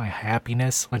back my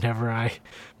happiness whenever I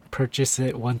purchased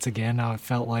it once again. I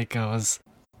felt like I was,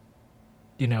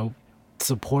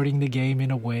 supporting the game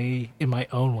in a way, in my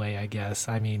own way, I guess.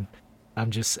 I mean,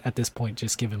 I'm just at this point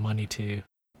just giving money to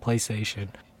PlayStation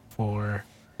for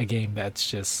a game that's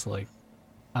just like,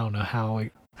 I don't know how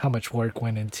much work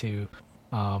went into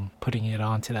putting it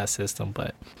onto that system,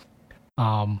 but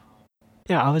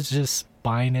yeah, I was just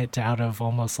buying it out of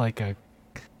almost like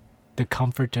the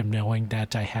comfort of knowing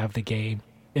that I have the game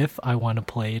if I want to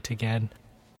play it again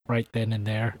right then and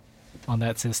there on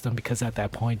that system, because at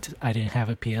that point I didn't have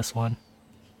a PS1.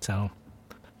 So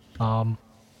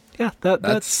yeah,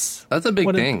 that's a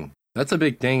big thing. That's a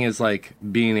big thing, is like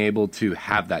being able to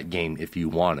have that game if you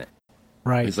want it.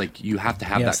 right. It's like you have to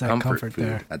have Yes, that that comfort food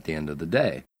there. at the end of the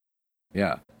day.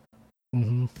 Yeah.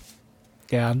 Mm-hmm.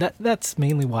 Yeah, that's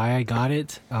mainly why I got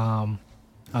it.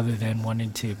 Other than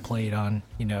wanting to play it on,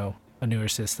 a newer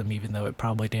system, even though it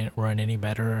probably didn't run any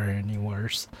better or any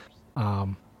worse.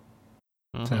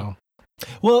 So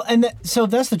Well, and so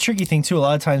that's the tricky thing too. A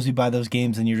lot of times we buy those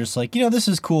games and you're just like, this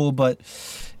is cool, but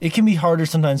it can be harder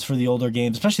sometimes for the older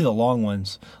games, especially the long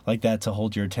ones like that, to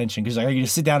hold your attention. Because are you going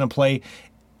to sit down and play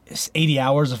 80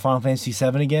 hours of Final Fantasy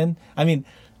VII again? I mean,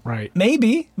 right.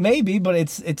 maybe, but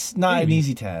it's not an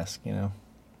easy task, Yeah,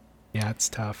 it's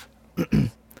tough.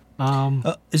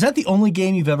 Is that the only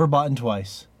game you've ever bought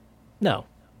twice? No,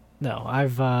 I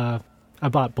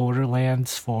bought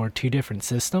Borderlands for 2 different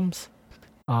systems.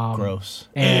 Gross.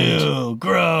 And Ew,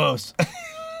 gross.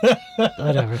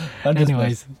 whatever. I'm just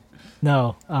Anyways,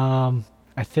 no.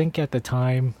 I think at the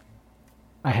time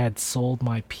I had sold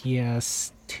my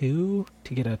PS2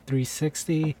 to get a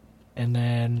 360, and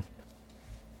then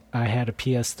I had a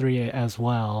PS3 as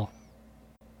well.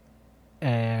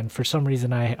 And for some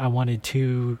reason, I wanted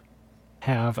to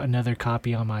have another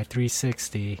copy on my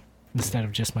 360 instead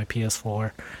of just my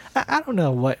PS4. I don't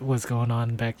know what was going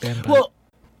on back then. But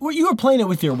Well, you were playing it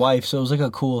with your wife, so it was like a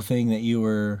cool thing that you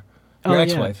were... Your Oh,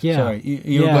 ex-wife. yeah. Sorry.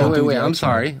 You Yeah. were Wait. I'm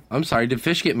sorry. Did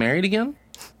Fish get married again?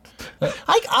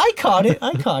 I caught it.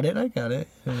 I got it.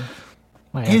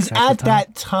 my His ex at the time.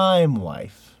 that time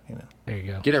wife. There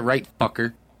you go. Get it right,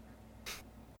 fucker.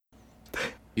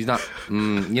 He's not.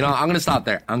 I'm gonna stop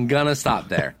there.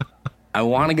 I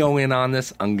want to go in on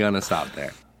this. I'm gonna stop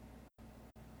there.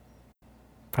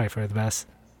 Probably for the best.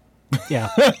 Yeah,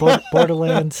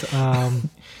 Borderlands.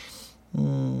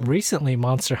 Recently,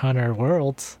 Monster Hunter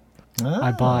Worlds.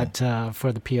 I bought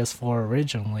for the PS4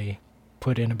 originally.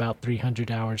 Put in about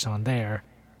 300 hours on there,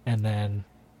 and then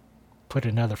put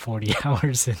another 40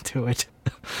 hours into it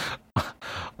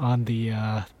on the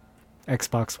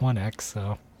Xbox One X.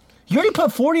 So You already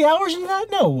put 40 hours into that?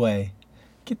 No way.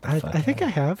 Get the I fuck think out.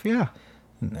 I have. Yeah.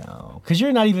 No, because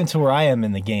you're not even to where I am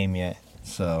in the game yet.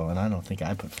 So, and I don't think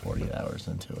I put 40 hours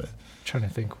into it. Trying to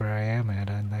think where I am at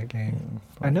in that game.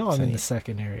 I fuck, know I'm in same. the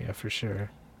second area for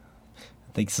sure.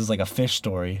 I think this is like a Fish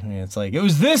story. I mean, it's like, it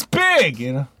was this big,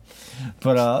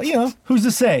 But, who's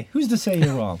to say? Who's to say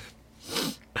you're wrong?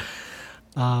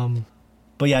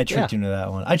 But yeah, I tricked you into that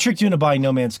one. I tricked you into buying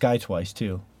No Man's Sky twice,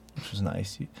 too, which was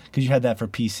nice. Because you had that for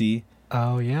PC.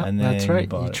 Oh yeah, And that's then you right.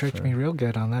 bought You it tricked for- me real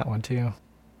good on that one too.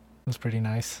 It was pretty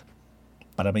nice.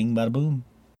 Bada bing, bada boom.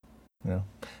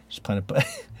 Just playing it.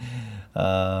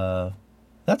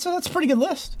 That's a pretty good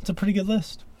list. It's a pretty good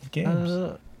list of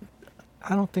games.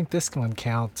 I don't think this one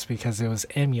counts because it was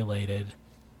emulated.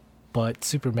 But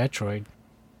Super Metroid,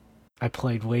 I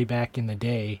played way back in the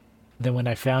day. Then when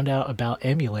I found out about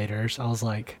emulators, I was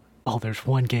like, oh, there's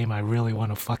one game I really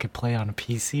want to fucking play on a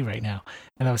PC right now.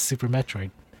 And that was Super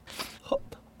Metroid.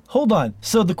 Hold on.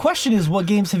 So the question is, what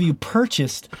games have you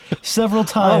purchased several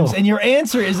times? Oh. And your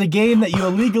answer is a game that you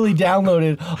illegally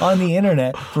downloaded on the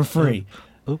internet for free.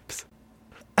 Oops.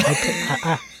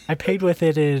 I paid with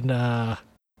it in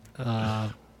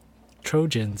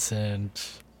Trojans and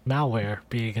malware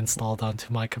being installed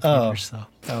onto my computer, so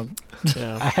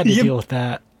Yeah. I had to You- deal with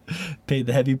that. Paid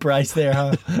the heavy price there,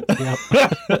 huh? Yep.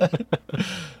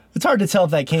 It's hard to tell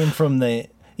if that came from the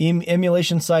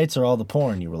emulation sites or all the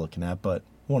porn you were looking at, but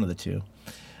one of the two.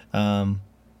 God,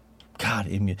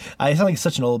 I sound like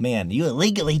such an old man. You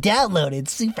illegally downloaded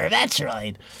Super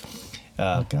Metroid.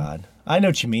 Oh, God. I know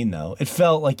what you mean, though. It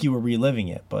felt like you were reliving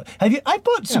it. But I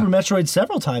bought Super Metroid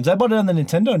several times. I bought it on the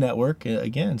Nintendo Network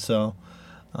again, so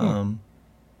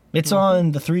it's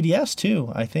on the 3DS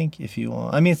too. I think if you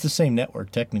want. I mean, it's the same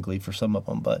network technically for some of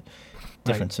them, but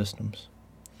different systems.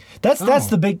 That's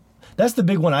the big. That's the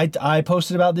big one I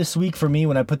posted about this week for me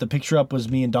when I put the picture up was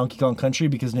me in Donkey Kong Country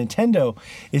because Nintendo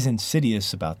is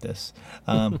insidious about this.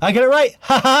 I got it right.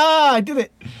 Ha ha! I did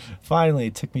it. Finally,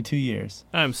 it took me 2 years.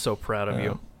 I'm so proud of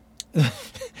you.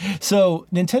 So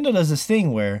Nintendo does this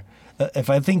thing where if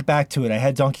I think back to it, I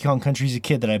had Donkey Kong Country as a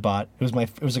kid that I bought. It was like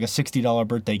a $60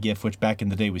 birthday gift, which back in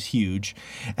the day was huge.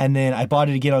 And then I bought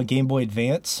it again on Game Boy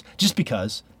Advance just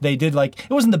because they did like, it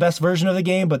wasn't the best version of the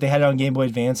game, but they had it on Game Boy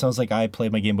Advance. And I was like, I play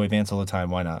my Game Boy Advance all the time.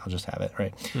 Why not? I'll just have it,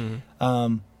 right?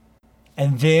 Mm-hmm.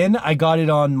 And then I got it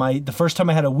on the first time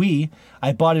I had a Wii,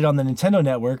 I bought it on the Nintendo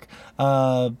Network,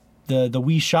 the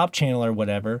Wii Shop channel or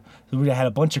whatever. We had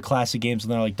a bunch of classic games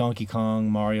in there like Donkey Kong,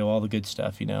 Mario, all the good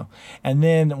stuff, And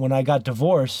then when I got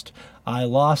divorced, I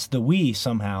lost the Wii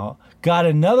somehow. Got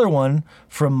another one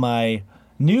from my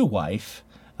new wife.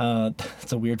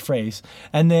 That's a weird phrase.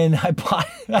 And then I bought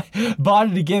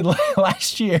it again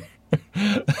last year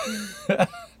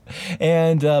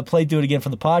and played through it again for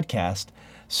the podcast.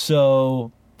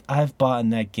 So I've bought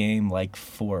in that game like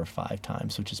 4 or 5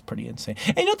 times, which is pretty insane.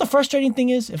 And you know what the frustrating thing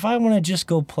is? If I want to just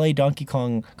go play Donkey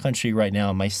Kong Country right now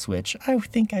on my Switch, I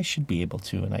think I should be able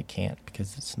to, and I can't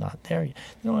because it's not there yet.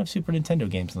 They don't have Super Nintendo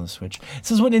games on the Switch.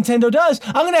 This is what Nintendo does.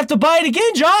 I'm going to have to buy it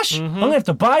again, Josh. I'm going to have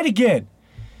to buy it again.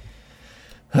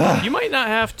 You might not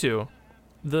have to.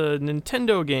 The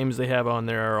Nintendo games they have on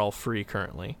there are all free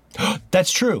currently.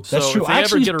 That's true. That's so true. If they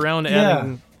ever get around to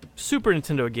adding Super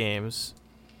Nintendo games,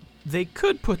 they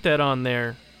could put that on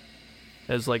there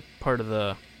as like part of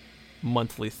the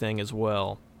monthly thing as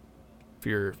well for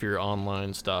your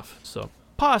online stuff. So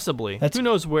possibly, who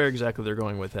knows where exactly they're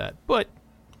going with that, but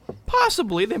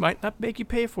possibly they might not make you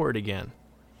pay for it again.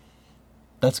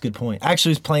 It's a good point. I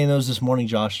actually was playing those this morning,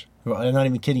 Josh. I'm not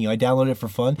even kidding you. I downloaded it for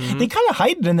fun. Mm-hmm. They kind of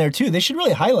hide it in there too. They should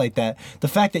really highlight that. The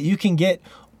fact that you can get.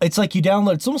 It's like you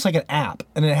download. It's almost like an app,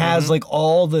 and it has like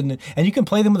all the, and you can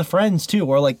play them with friends too,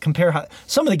 or like compare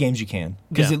some of the games you can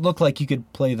because it looked like you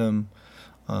could play them.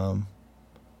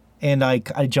 And I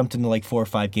jumped into like 4 or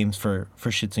 5 games for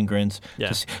shits and grins.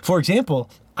 Yeah. For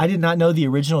example, I did not know the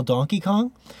original Donkey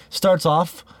Kong starts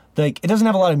off like it doesn't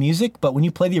have a lot of music, but when you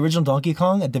play the original Donkey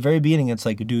Kong at the very beginning, it's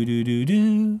like do do do do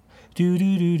do do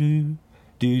do do do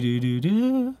do do do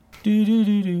do do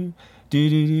do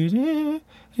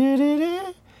do do do.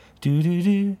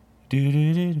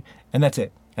 Do-do-do, and that's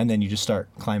it. And then you just start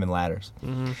climbing ladders.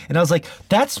 Mm-hmm. And I was like,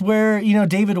 that's where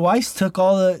David Weiss took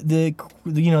all the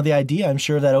idea. I'm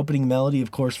sure that opening melody, of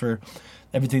course, for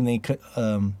everything they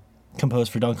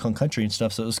composed for Donkey Kong Country and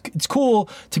stuff. So it's cool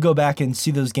to go back and see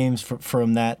those games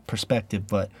from that perspective.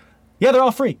 But yeah, they're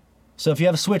all free. So if you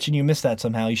have a Switch and you missed that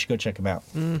somehow, you should go check them out.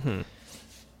 Mm-hmm.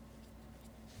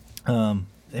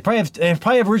 They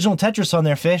probably have original Tetris on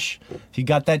their Fish. If you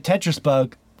got that Tetris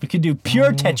bug, we could do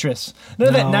pure Tetris. None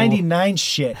of that 99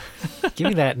 shit. Give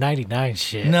me that 99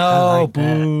 shit. No, like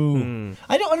boo.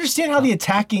 I don't understand how the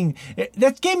attacking.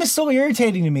 That game is so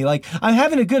irritating to me. Like, I'm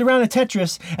having a good round of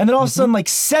Tetris, and then all of a sudden, like,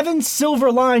 7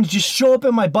 silver lines just show up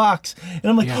in my box. And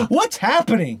I'm like, what's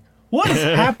happening? What is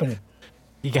happening?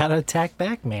 You gotta attack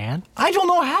back, man. I don't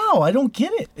know how. I don't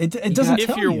get it. It doesn't tell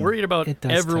you. If you're worried about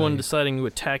everyone deciding to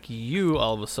attack you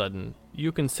all of a sudden,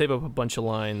 you can save up a bunch of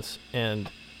lines and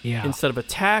instead of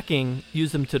attacking,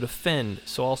 use them to defend.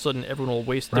 So all of a sudden, everyone will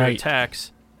waste their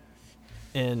attacks.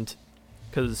 And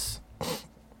because,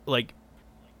 like,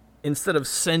 instead of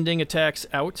sending attacks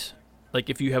out, like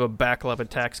if you have a backlog of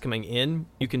attacks coming in,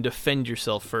 you can defend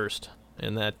yourself first.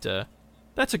 And that's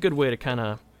a good way to kind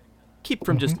of keep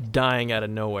from just dying out of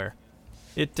nowhere.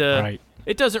 It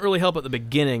doesn't really help at the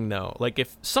beginning though. Like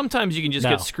if sometimes you can just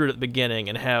get screwed at the beginning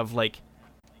and have like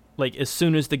as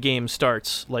soon as the game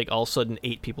starts, like all of a sudden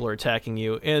 8 people are attacking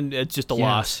you and it's just a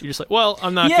loss. You're just like, well,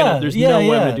 I'm not gonna. There's no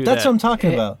way I'm gonna do that. That's what I'm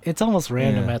talking about. It's almost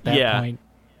random at that point.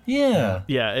 Yeah.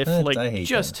 Yeah.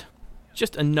 If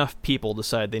just enough people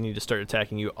decide they need to start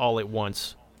attacking you all at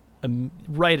once,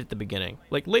 right at the beginning.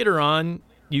 Like later on,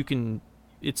 you can.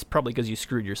 It's probably because you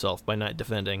screwed yourself by not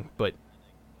defending, but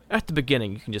at the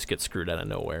beginning, you can just get screwed out of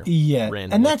nowhere. Yeah,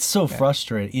 randomly. And that's so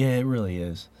frustrating. Yeah, it really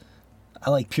is. I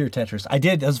like pure Tetris. I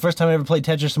did. That was the first time I ever played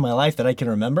Tetris in my life that I can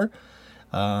remember.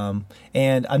 And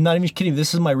I'm not even kidding.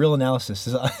 This is my real analysis.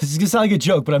 This is going to sound like a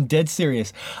joke, but I'm dead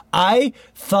serious. I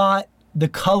thought the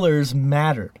colors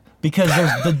mattered because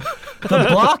there's the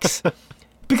blocks...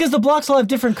 Because the blocks all have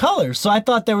different colors. So I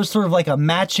thought there was sort of like a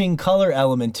matching color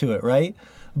element to it, right?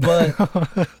 But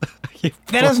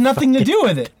that has nothing to do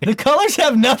with it. The colors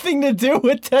have nothing to do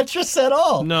with Tetris at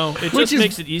all. No, it just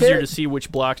makes it easier to see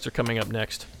which blocks are coming up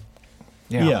next.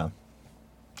 Yeah.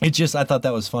 I thought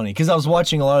that was funny because I was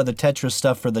watching a lot of the Tetris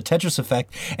stuff for the Tetris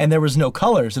Effect, and there was no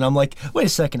colors, and I'm like, wait a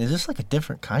second, is this like a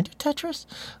different kind of Tetris?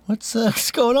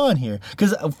 What's going on here?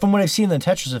 Because from what I've seen in the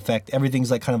Tetris Effect,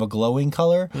 everything's like kind of a glowing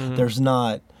color.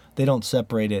 Mm-hmm. They don't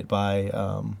separate it by,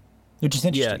 which is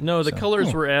interesting. Yeah, no, the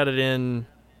colors were added in.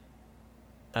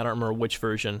 I don't remember which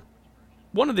version,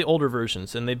 one of the older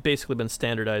versions, and they've basically been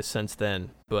standardized since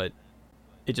then. But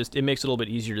it makes it a little bit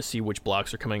easier to see which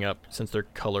blocks are coming up since they're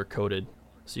color coded,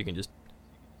 so you can just,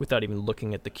 without even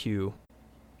looking at the cue,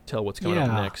 tell what's coming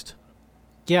up next.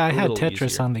 Yeah, I A had little Tetris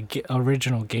easier. on the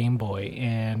original Game Boy,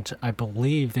 and I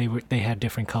believe they had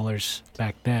different colors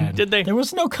back then. Did they? There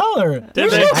was no color. There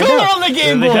was they? no I color know. on the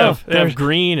Game They Boy. have There's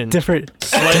green and different,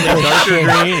 slightly darker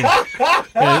green.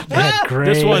 And they had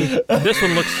gray. this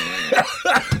one looks,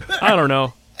 I don't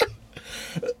know,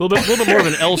 a little bit more of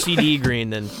an LCD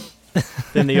green than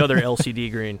the other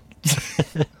LCD green.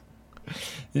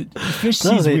 Fish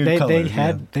No, sees weird they colors,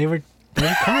 had they were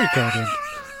color coded.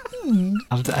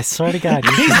 I swear to God,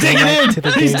 you He's should go digging back in. to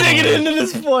the He's Game digging Boy. into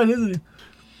this point, isn't he?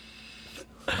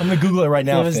 I'm gonna Google it right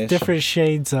now. There was Fish. different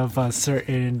shades of a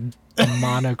certain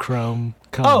monochrome Oh,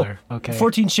 color. Okay.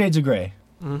 14 Shades of Grey.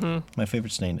 Mm-hmm. My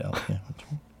favorite stained elf. Yeah.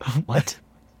 What?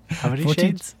 How many 14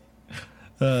 shades?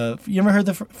 You ever heard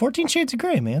the 14 Shades of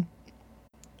Grey, man?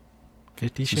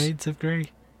 50 Shades of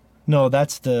Grey? No,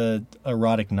 that's the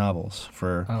erotic novels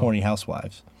for horny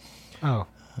housewives. Oh.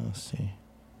 Let's see.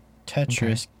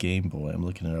 Tetris Game Boy. I'm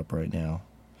looking it up right now.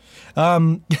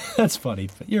 That's funny.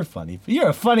 You're funny. You're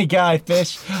a funny guy,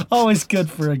 Fish. Always good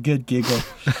for a good giggle.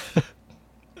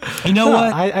 You know No,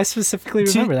 what? I specifically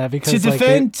remember that because to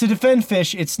like, defend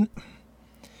Fish,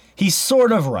 he's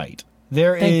sort of right.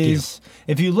 There Thank is,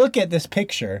 if you look at this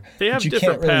picture, They have which you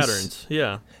different can't really patterns.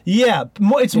 Yeah. Yeah,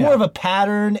 it's more Yeah. of a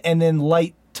pattern and then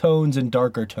light tones and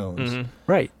darker tones. Mm-hmm.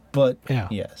 right. But Yeah.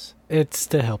 yes. It's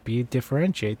to help you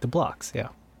differentiate the blocks. Yeah.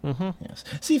 Yes.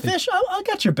 See, Fish, I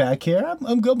got your back here.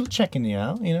 I'm checking you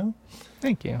out. You know,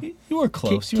 Thank you. you were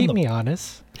close. Keep, You were keep me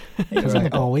honest, because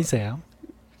Right. I always am.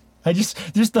 I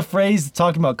just the phrase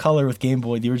talking about color with Game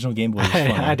Boy, the original Game Boy. Is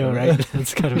funny. I know, right?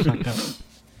 It's kind of fucked up.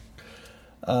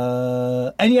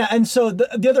 And so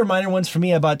the other minor ones for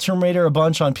me, I bought Tomb Raider a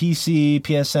bunch on PC,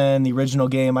 PSN, the original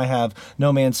game. I have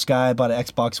No Man's Sky. I bought an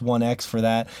Xbox One X for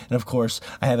that, and of course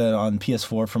I have it on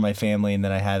PS4 for my family, and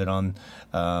then I had it on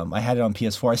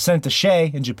PS4. I sent it to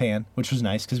Shay in Japan, which was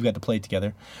nice because we got to play it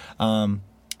together.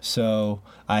 So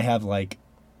I have like.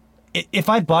 If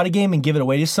I bought a game and give it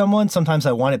away to someone, sometimes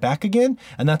I want it back again,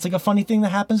 and that's like a funny thing that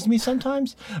happens to me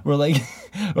sometimes. Where like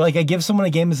I give someone a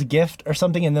game as a gift or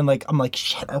something, and then like I'm like,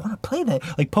 shit, I want to play that,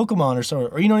 like Pokemon or so,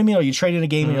 or you know what I mean? Or you trade in a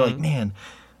game and you're like, man,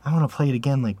 I want to play it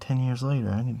again like 10 years later.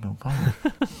 I need to go buy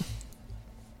it.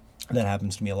 That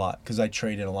happens to me a lot because I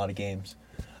trade in a lot of games.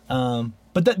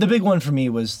 But the big one for me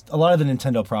was a lot of the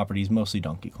Nintendo properties, mostly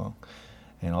Donkey Kong.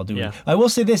 And I'll do Yeah. it. I will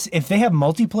say this: if they have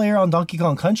multiplayer on Donkey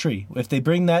Kong Country, if they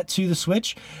bring that to the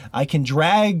Switch, I can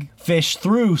drag Fish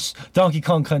through Donkey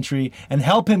Kong Country and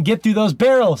help him get through those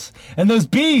barrels and those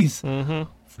bees.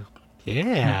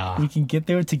 Yeah. We can get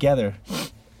there together.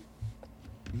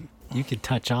 You could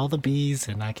touch all the bees,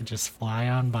 and I could just fly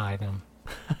on by them.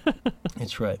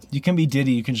 That's right. You can be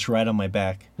Diddy. You can just ride on my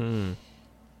back. Oh, And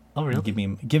really? give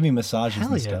me massages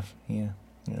Hell and yeah. stuff. Yeah.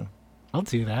 I'll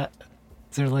do that.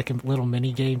 Is there like a little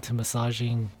mini game to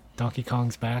massaging Donkey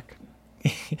Kong's back?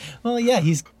 Well, yeah,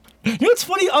 he's. You know what's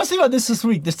funny? I was thinking about this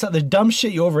week. The dumb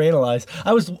shit you overanalyze.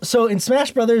 I was so in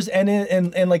Smash Brothers and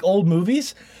in like old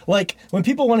movies, like when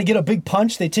people want to get a big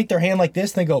punch, they take their hand like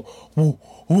this and they go woo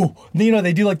woo. You know,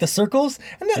 they do like the circles.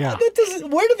 And that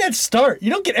doesn't. Where did that start? You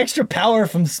don't get extra power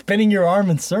from spinning your arm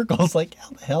in circles. Like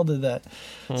how the hell did that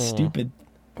stupid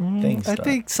thing I start?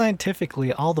 think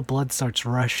scientifically, all the blood starts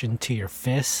rushing to your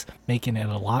fists, making it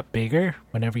a lot bigger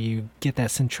whenever you get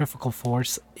that centrifugal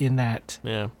force in that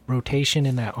Yeah. rotation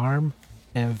in that arm.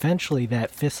 And eventually that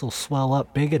fist will swell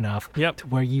up big enough Yep. to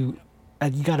where you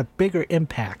got a bigger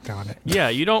impact on it. Yeah,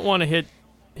 you don't want to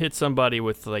hit somebody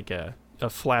with like a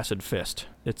flaccid fist.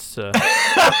 It's I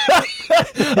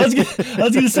was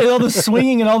gonna say all the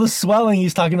swinging and all the swelling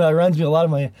he's talking about reminds me a lot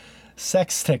of my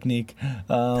sex technique.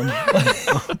 Oh,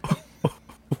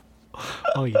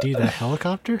 you do that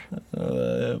helicopter?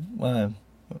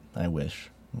 I wish.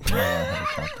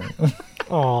 Helicopter.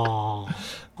 Oh,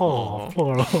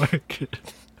 poor orchid.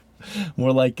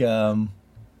 More like I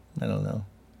don't know,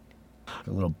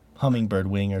 a little hummingbird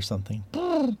wing or something.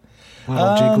 Little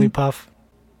Jigglypuff.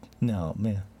 No,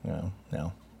 man,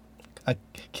 no. I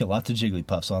kill lots of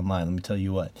Jigglypuffs online. Let me tell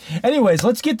you what. Anyways,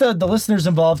 let's get the listeners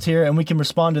involved here, and we can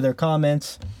respond to their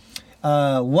comments.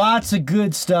 Lots of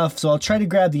good stuff. So I'll try to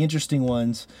grab the interesting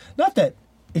ones. Not that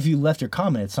if you left your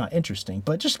comment, it's not interesting,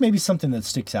 but just maybe something that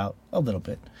sticks out a little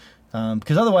bit.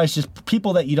 Because otherwise, just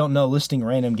people that you don't know listing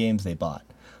random games they bought.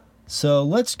 So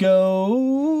let's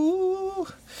go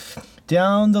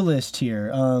down the list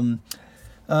here.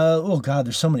 Oh God,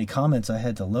 there's so many comments. I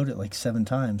had to load it like 7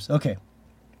 times. Okay.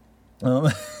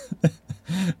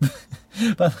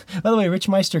 By the way, Rich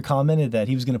Meister commented that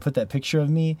he was going to put that picture of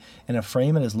me in a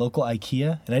frame at his local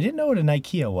IKEA, and I didn't know what an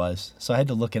IKEA was, so I had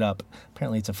to look it up.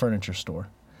 Apparently, it's a furniture store.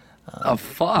 Oh,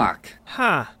 fuck.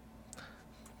 Huh.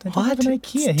 They don't have an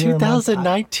IKEA It's here in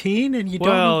 2019 and you don't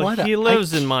know Well, what he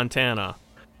lives in Montana.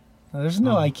 There's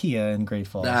no IKEA in Great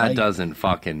Falls. That doesn't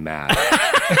fucking matter.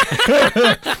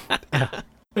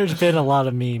 There's been a lot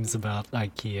of memes about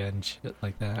IKEA and shit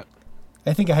like that.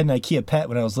 I think I had an IKEA pet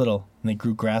when I was little, and they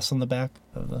grew grass on the back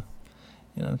of the,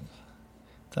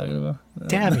 talking about.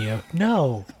 Damn you.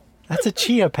 No. That's a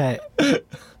chia pet. Yeah,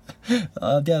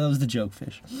 that was the joke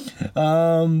fish.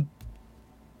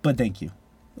 But thank you.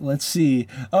 Let's see.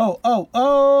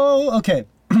 Okay.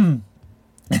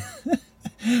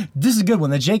 This is a good one.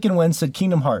 The Jake and Wen said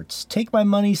Kingdom Hearts. Take my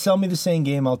money, sell me the same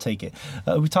game, I'll take it.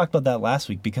 We talked about that last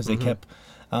week because they kept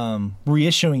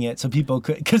reissuing it so people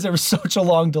could, because there was such a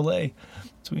long delay.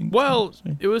 Well,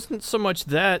 it wasn't so much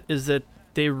that, is that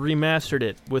they remastered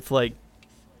it with like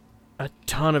a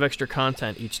ton of extra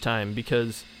content each time,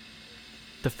 because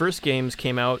the first games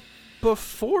came out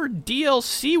before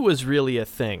DLC was really a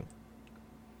thing.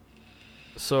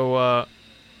 So,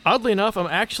 oddly enough, I'm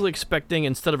actually expecting,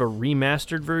 instead of a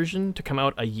remastered version to come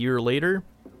out a year later,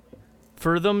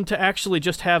 for them to actually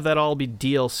just have that all be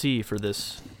DLC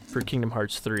for Kingdom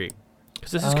Hearts 3.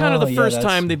 Because this is kind of the first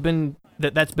time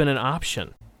that's been an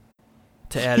option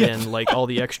to add in like all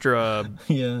the extra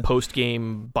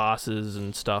post-game bosses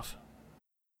and stuff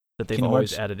that they've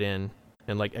always added in,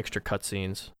 and like extra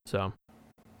cutscenes. So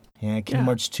yeah, Kingdom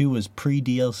Hearts 2 was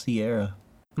pre-DLC era.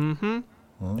 Mm-hmm.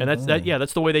 And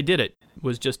that's the way they did it,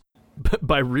 was just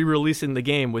by re-releasing the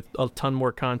game with a ton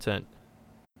more content.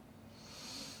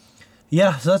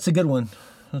 Yeah, so that's a good one.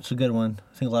 I think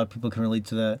a lot of people can relate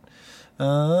to that.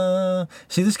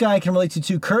 See, this guy I can relate to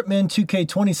too. Kurtman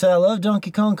 2K20 said, I love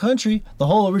Donkey Kong Country. The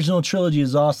whole original trilogy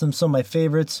is awesome. Some of my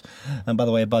favorites. And by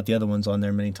the way, I bought the other ones on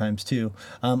there many times too.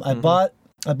 I bought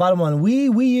them on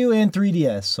Wii U, and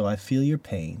 3DS, so I feel your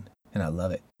pain. And I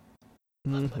love it.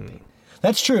 Mm-hmm.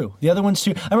 That's true. The other ones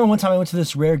too. I remember one time I went to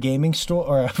this Rare gaming store,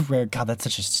 or Rare. God, that's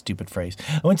such a stupid phrase.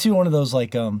 I went to one of those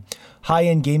like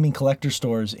high-end gaming collector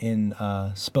stores in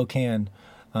Spokane,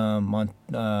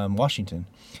 Washington,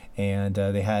 and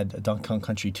they had Donkey Kong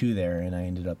Country 2 there, and I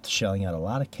ended up shelling out a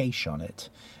lot of cash on it,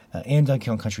 and Donkey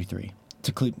Kong Country 3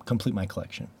 to complete my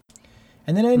collection.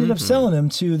 And then I ended up selling them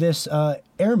to this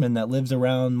airman that lives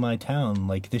around my town,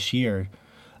 like this year,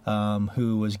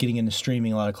 who was getting into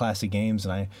streaming a lot of classic games,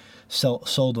 and I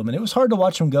sold them. And it was hard to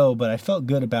watch them go, but I felt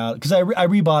good about it, because I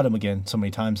rebought them again so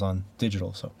many times on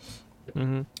digital. So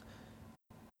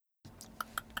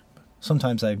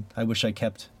sometimes I wish I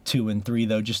kept 2 and 3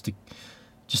 though, just to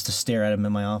stare at them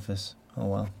in my office. Oh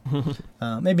well.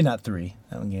 Maybe not 3.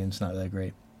 That one game's not that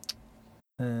great.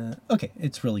 Okay,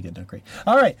 it's really good, not great.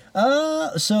 All right.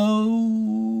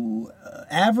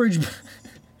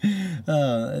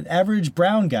 Average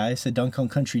brown guy said Donkey Kong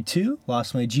Country 2.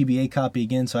 Lost my GBA copy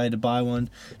again, so I had to buy one.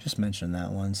 Just mentioned that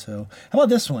one. So how about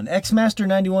this one?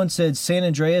 Xmaster91 said San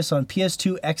Andreas on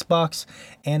PS2, Xbox,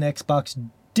 and Xbox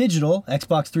Digital,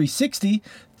 Xbox 360,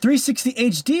 360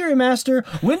 HD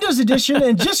remaster, Windows Edition,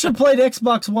 and just replayed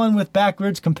Xbox One with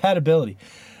backwards compatibility.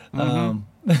 Man.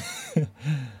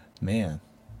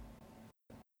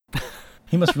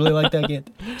 He must really like that game.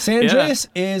 San Andreas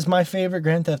is my favorite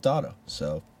Grand Theft Auto.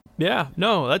 So yeah,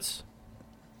 no,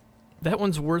 that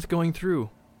one's worth going through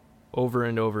over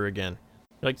and over again.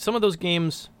 Like some of those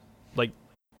games, like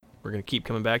we're gonna keep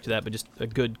coming back to that, but just a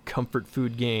good comfort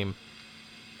food game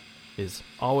is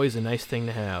always a nice thing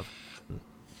to have.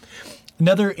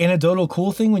 Another anecdotal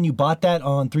cool thing, when you bought that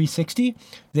on 360,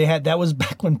 that was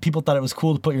back when people thought it was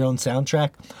cool to put your own soundtrack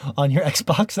on your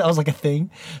Xbox. That was like a thing.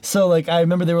 So like I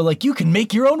remember they were like, you can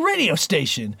make your own radio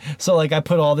station. So like I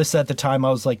put all this at the time.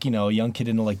 I was like, a young kid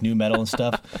into like new metal and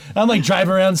stuff. I'm like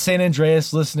driving around San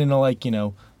Andreas listening to like,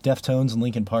 Deftones and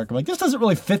Linkin Park. I'm like, this doesn't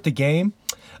really fit the game.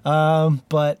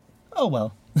 But oh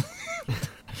well.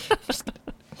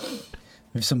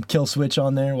 There's some Kill Switch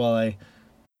on there while I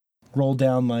roll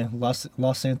down my Los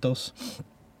Santos.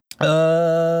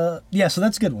 So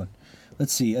that's a good one.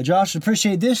 Let's see. Josh,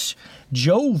 appreciate this.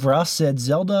 Jovra said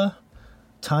Zelda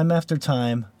Time After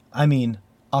Time. I mean,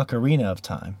 Ocarina of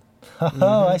Time.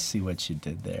 Oh, I see what you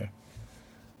did there.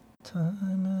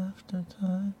 Time After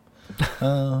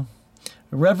Time.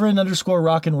 Reverend _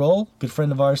 rock and roll, good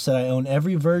friend of ours, said I own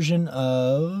every version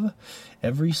of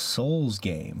every Souls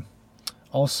game.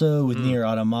 Also with Nier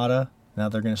Automata. Now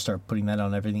they're going to start putting that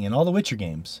on everything, and all the Witcher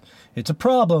games. It's a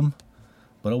problem,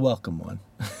 but a welcome one.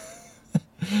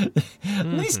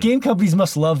 These game companies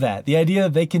must love that. The idea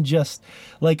that they can just,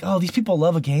 like, oh, these people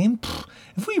love a game? Pfft,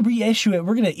 if we reissue it,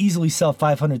 we're going to easily sell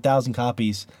 500,000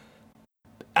 copies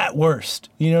at worst.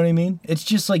 You know what I mean? It's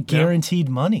just like guaranteed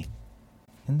money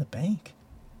in the bank.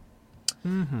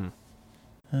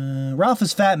 Ralph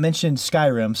is Fat mentioned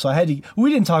Skyrim, so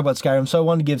we didn't talk about Skyrim, so I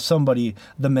wanted to give somebody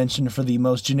the mention for the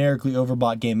most generically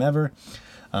overbought game ever.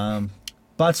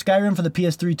 Bought Skyrim for the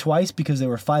PS3 twice because they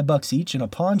were $5 each in a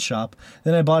pawn shop.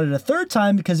 Then I bought it a third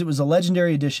time because it was a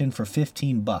legendary edition for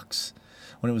 $15.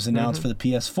 When it was announced for the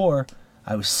PS4,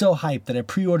 I was so hyped that I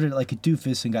pre-ordered it like a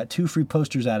doofus and got 2 free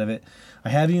posters out of it. I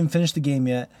haven't even finished the game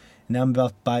yet, and now I'm about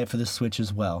to buy it for the Switch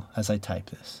as well as I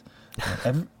type this.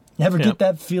 Ever get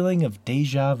that feeling of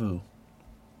deja vu?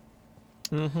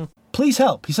 Please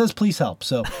help. He says, please help.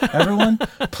 So everyone,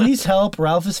 please help.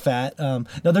 Ralph is Fat. Now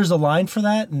there's a line for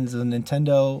that, and it's a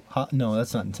Nintendo. No,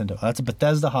 that's not Nintendo. That's a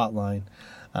Bethesda hotline.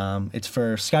 It's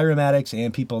for Skyrim addicts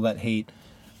and people that hate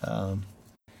the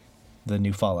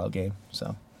new Fallout game.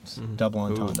 So it's double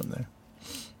entendre there.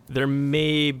 There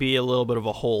may be a little bit of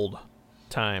a hold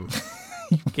time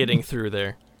getting through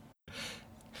there.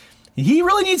 He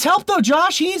really needs help, though,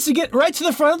 Josh. He needs to get right to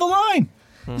the front of the line.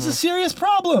 It's a serious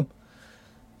problem.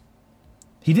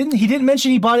 He didn't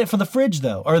mention he bought it for the fridge,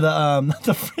 though, or the not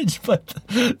the fridge, but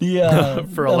the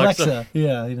for Alexa.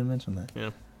 Yeah, he didn't mention that. Yeah.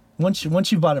 Once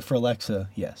you bought it for Alexa,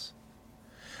 yes.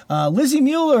 Lizzie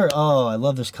Mueller. Oh, I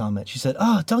love this comment. She said,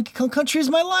 "Oh, Donkey Kong Country is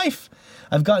my life.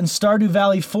 I've gotten Stardew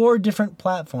Valley 4 different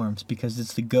platforms because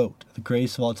it's the GOAT, the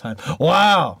greatest of all time."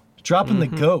 Wow, dropping the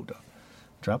GOAT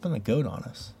on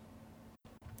us.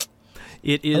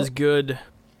 It is good.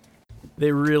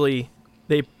 They really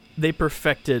they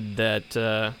perfected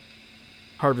that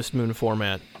Harvest Moon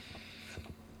format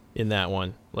in that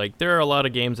one. Like, there are a lot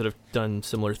of games that have done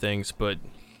similar things, but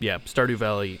yeah, Stardew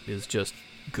Valley is just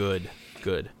good.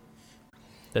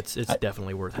 It's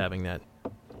definitely worth having that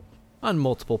on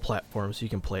multiple platforms. You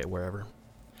can play it wherever.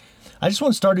 I just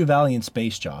want Stardew Valley in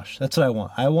space, Josh. That's what I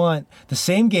want. I want the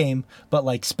same game, but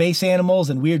like space animals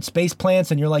and weird space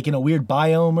plants, and you're like in a weird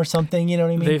biome or something. You know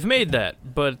what I mean? They've made that,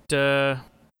 but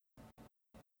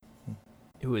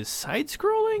it was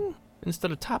side-scrolling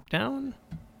instead of top-down,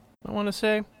 I want to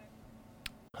say.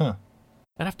 Huh.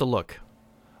 I'd have to look.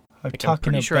 I'm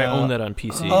pretty sure I own that on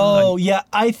PC. Oh, yeah.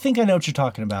 I think I know what you're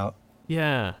talking about.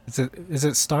 Yeah. Is it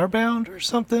Starbound or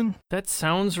something? That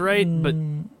sounds right, but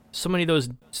so many of those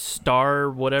Star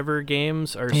whatever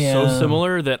games are so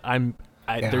similar that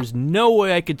there's no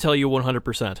way I could tell you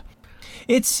 100%.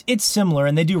 It's similar,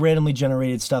 and they do randomly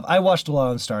generated stuff. I watched a lot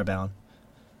on Starbound.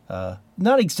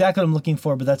 Not exactly what I'm looking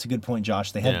for, but that's a good point,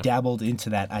 Josh. They have dabbled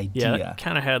into that idea. Yeah, it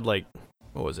kind of had like,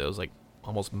 what was it? It was like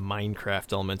almost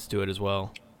Minecraft elements to it as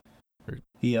well.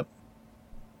 Yep.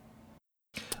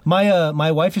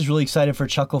 My wife is really excited for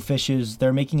Chucklefishes.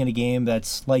 They're making it a game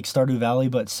that's like Stardew Valley,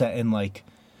 but set in like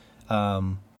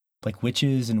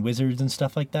witches and wizards and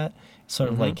stuff like that. Sort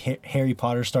of like Harry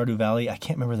Potter Stardew Valley. I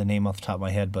can't remember the name off the top of my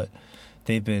head, but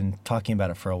they've been talking about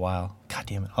it for a while. God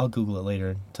damn it. I'll Google it later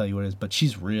and tell you what it is. But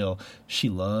she's real. She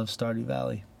loves Stardew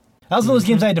Valley. That was one of those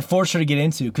games I had to force her to get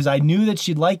into because I knew that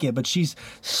she'd like it, but she's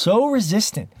so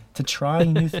resistant to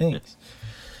trying new things.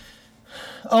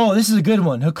 Oh, this is a good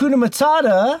one. Hakuna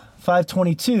Matata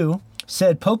 522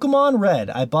 said, Pokemon Red.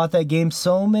 I bought that game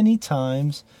so many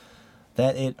times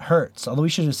that it hurts. Although we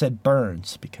should have said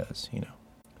burns because,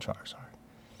 Charizard.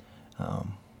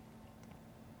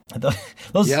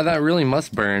 Yeah, that really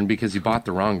must burn because you bought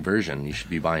the wrong version. You should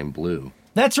be buying blue.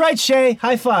 That's right, Shay.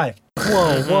 High five.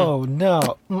 Whoa,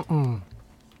 no.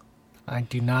 I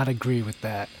do not agree with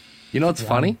that. You know what's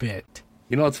funny? Bit.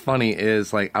 You know what's funny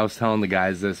is, like, I was telling the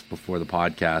guys this before the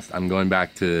podcast. I'm going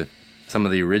back to some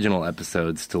of the original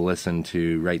episodes to listen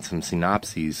to write some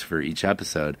synopses for each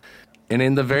episode. And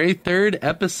in the very third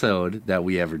episode that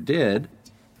we ever did,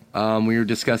 we were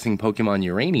discussing Pokemon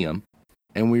Uranium,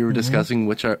 and we were discussing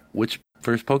which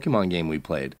first Pokemon game we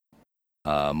played.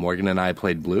 Morgan and I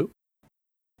played Blue.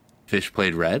 Fish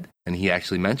played Red, and he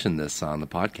actually mentioned this on the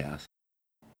podcast.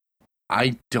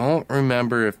 I don't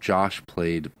remember if Josh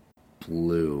played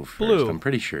Blue first. Blue. I'm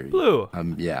pretty sure. Blue.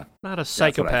 Yeah. Not a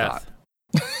psychopath.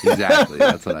 Exactly.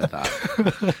 That's what I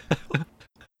thought.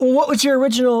 What was your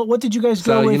original? What did you guys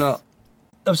go with?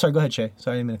 I'm sorry. Go ahead, Shay.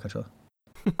 Sorry, I didn't mean to cut you off.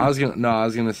 I was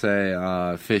gonna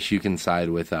say, Fish, you can side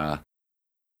with, the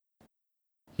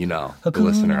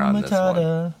listener on this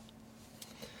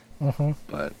one.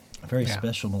 But very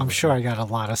special. I'm sure I got a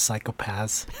lot of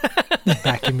psychopaths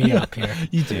backing me up here.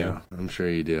 You do. Yeah, I'm sure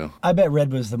you do. I bet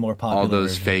Red was the more popular. All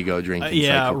those version. Faygo drinking.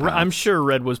 Yeah, psychopaths. I'm sure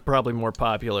Red was probably more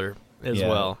popular as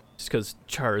well. just because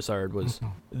Charizard was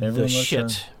Everyone the loves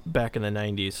shit back in the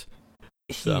 90s.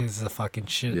 He is the fucking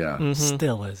shit. Yeah. Mhm.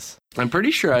 Still is. I'm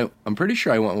pretty sure I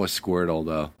went with Squirtle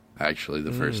though. Actually,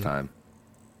 the first time.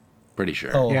 Pretty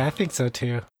sure. Oh. Yeah, I think so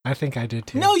too. I think I did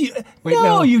too. No, you. Wait,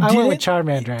 no, you I didn't. went with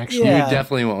Charmander actually. Yeah. You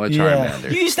definitely went with Yeah.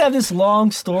 Charmander. You used to have this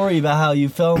long story about how you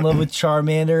fell in love with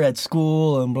Charmander at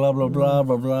school and blah blah blah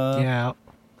blah blah. Yeah.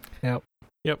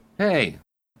 Yep. Hey,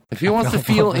 if he wants to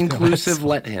feel inclusive, Nice.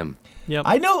 let him. Yep.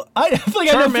 I know. I feel like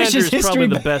I know Fish's Charmander's history. probably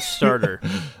the but- best starter,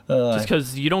 just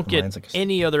because you don't mine's get like a-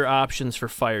 any other options for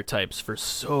fire types for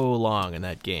so long in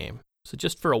that game. So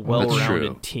just for a That's well-rounded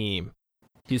true. team,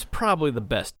 he's probably the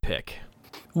best pick.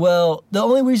 Well, the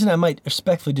only reason I might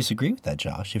respectfully disagree with that,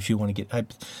 Josh, if you want to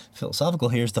get philosophical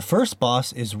here, is the first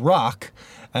boss is rock,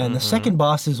 and the second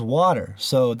boss is water.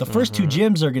 So the first two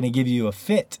gyms are going to give you a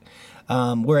fit.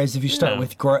 Whereas if you start Yeah.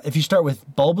 with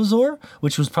Bulbasaur,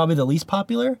 which was probably the least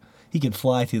popular, he could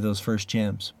fly through those first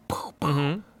gyms.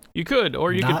 You could,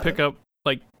 or you Not- could pick up,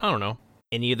 like, I don't know,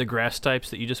 any of the grass types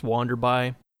that you just wander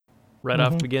by right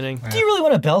off the beginning. Do you really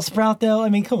want a Bellsprout though? I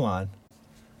mean, come on.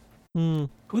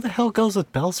 Who the hell goes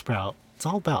with Bellsprout? It's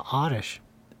all about Oddish.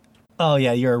 Oh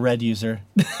yeah, you're a red user.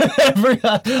 I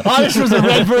forgot. Oddish was a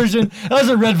red version. That was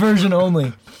a red version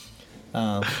only.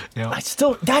 Yeah.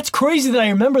 That's crazy that I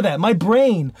remember that. My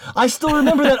brain. I still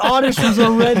remember that Oddish was a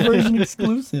red version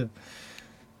exclusive.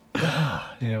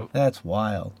 Yeah. That's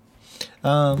wild.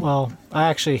 Well, I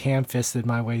actually ham-fisted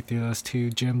my way through those two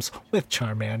gyms with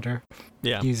Charmander,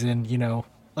 Yeah. using,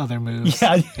 other moves.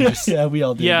 Yeah, Just- yeah, we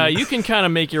all do. Yeah, you can kind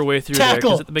of make your way through there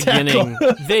because at the beginning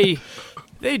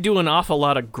they do an awful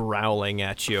lot of growling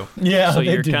at you. Yeah, so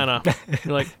they you're do. kind of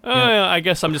like, oh, yeah, I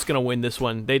guess I'm just gonna win this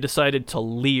one. They decided to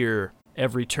leer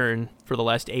every turn for the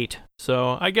last 8,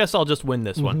 so I guess I'll just win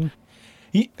this one.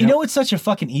 You know what's such a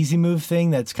fucking easy move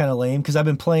thing that's kind of lame? Because I've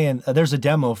been playing, there's a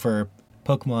demo for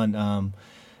Pokemon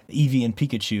Eevee and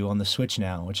Pikachu on the Switch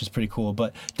now, which is pretty cool.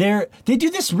 But they do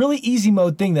this really easy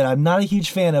mode thing that I'm not a huge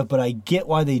fan of, but I get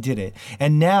why they did it.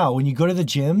 And now when you go to the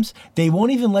gyms, they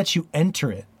won't even let you enter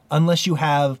it unless you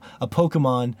have a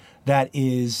Pokemon that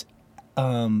is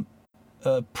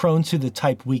prone to the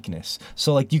type weakness.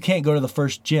 So like you can't go to the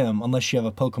first gym unless you have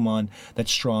a Pokemon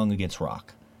that's strong against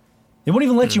rock. They won't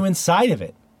even let you inside of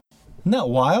it. Isn't that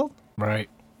wild? Right.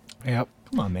 Yep.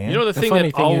 Come on, man. You know, the thing funny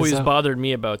that thing is, always bothered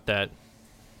me about that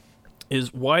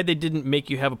is why they didn't make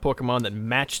you have a Pokemon that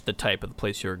matched the type of the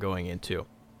place you were going into.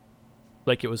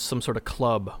 Like it was some sort of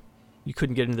club. You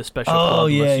couldn't get into the special club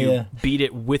unless you beat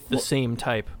it with the same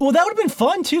type. Well, that would have been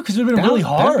fun too, because it would have been really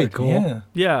That'd hard. be cool. Yeah.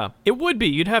 Yeah, it would be.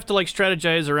 You'd have to like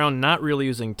strategize around not really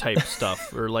using type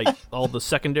stuff or like all the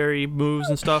secondary moves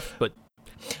and stuff. But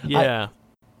yeah,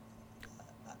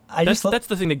 that's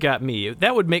the thing that got me.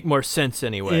 That would make more sense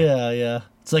anyway. Yeah.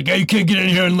 It's like, hey, you can't get in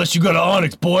here unless you got an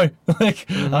Onyx, boy. Like,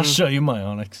 I'll show you my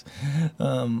Onyx.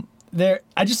 I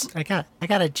I got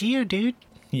a Geodude.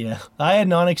 Yeah, I had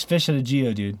an Onyx fish at a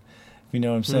Geodude. If you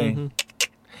know what I'm saying.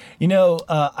 You know,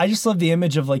 I just love the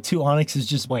image of like two Onyxes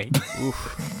just Wait.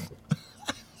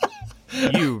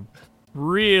 You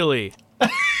really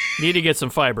need to get some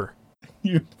fiber.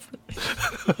 you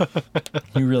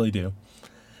really do.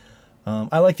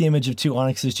 I like the image of two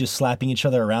Onyxes just slapping each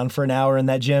other around for an hour in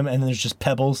that gym, and then there's just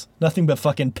pebbles. Nothing but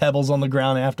fucking pebbles on the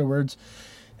ground afterwards.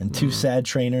 And two sad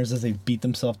trainers as they beat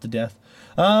themselves to death.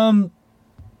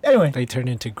 Anyway. They turn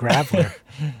into Graveler.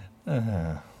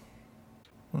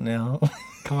 No.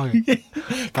 Come on.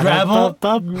 Gravel.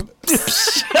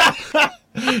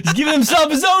 He's giving himself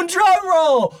his own drum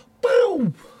roll.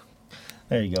 Boom.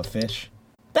 There you go, fish.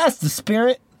 That's the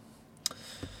spirit.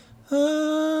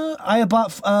 I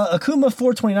bought Akuma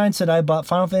 429 said I bought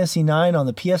Final Fantasy 9 on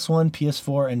the PS1,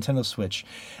 PS4, and Nintendo Switch,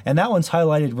 and that one's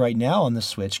highlighted right now on the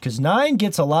Switch because 9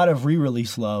 gets a lot of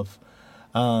re-release love.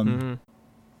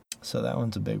 So that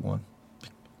one's a big one.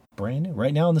 Brand new,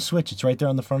 right now on the Switch. It's right there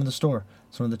on the front of the store.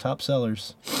 It's one of the top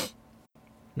sellers.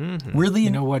 Really, You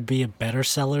know what'd be a better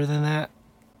seller than that?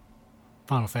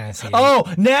 Final Fantasy. Oh,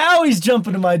 now he's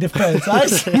jumping to my defense. I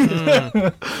see.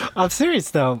 I'm serious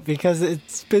though, because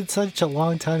it's been such a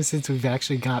long time since we've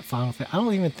actually got Final Fantasy. I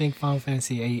don't even think Final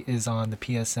Fantasy VIII is on the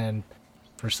PSN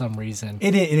for some reason.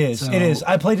 It is. So- It is.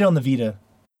 I played it on the Vita.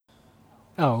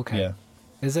 Oh, okay. Yeah.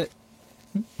 Is it?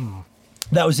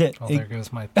 That was it. Oh, there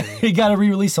goes my theory. It got a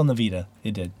re-release on the Vita.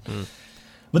 It did.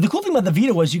 But the cool thing about the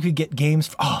Vita was you could get games.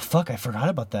 Oh fuck! I forgot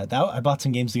about that. I bought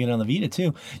some games to get on the Vita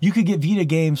too. You could get Vita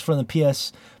games from the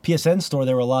PSN store.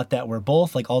 There were a lot that were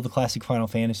both like all the classic Final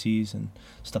Fantasies and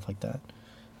stuff like that.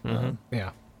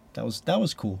 Yeah. That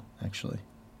was cool actually.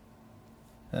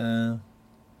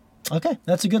 Okay,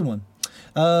 that's a good one.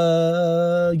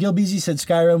 Gil Beasy said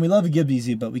Skyrim. We love Gil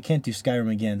Beasy, but we can't do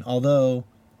Skyrim again. Although,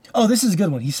 this is a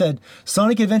good one. He said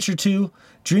Sonic Adventure 2,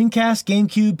 Dreamcast,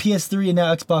 GameCube, PS3, and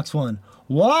now Xbox One.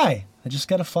 Why? I just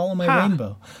got to follow my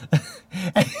rainbow.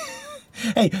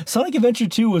 Hey, Sonic Adventure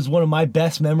 2 was one of my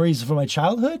best memories from my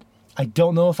childhood. I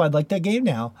don't know if I'd like that game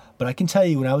now, but I can tell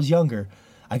you when I was younger,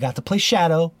 I got to play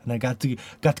Shadow, and I got to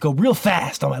go real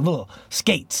fast on my little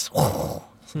skates.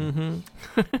 Mm-hmm.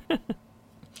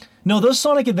 No, those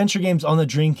Sonic Adventure games on the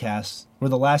Dreamcast were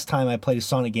the last time I played a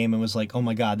Sonic game and was like, oh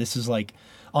my god, this is like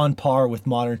on par with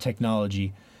modern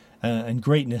technology and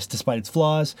greatness despite its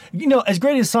flaws. You know, as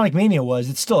great as Sonic Mania was,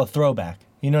 it's still a throwback.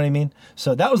 You know what I mean?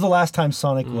 So that was the last time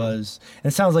Sonic was.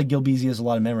 And it sounds like Gil Beasy has a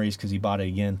lot of memories because he bought it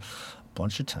again a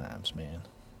bunch of times, man.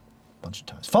 A bunch of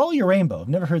times. Follow your rainbow. I've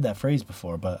never heard that phrase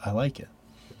before, but I like it.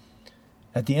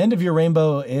 At the end of your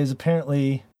rainbow is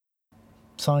apparently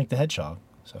Sonic the Hedgehog.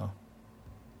 So,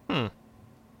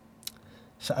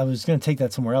 so I was going to take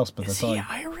that somewhere else, but that's all. Is he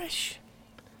Irish?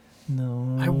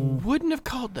 No. I wouldn't have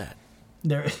called that.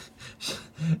 There.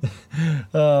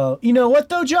 You know what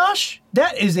though, Josh?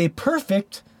 That is a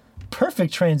perfect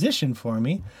transition for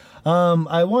me.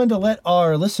 I wanted to let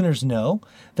our listeners know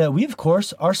that we, of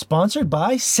course, are sponsored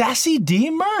by Sassy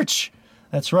D Merch.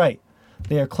 That's right.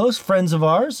 They are close friends of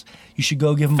ours. You should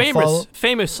go give them a follow.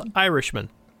 Famous Irishman,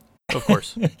 of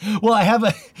course.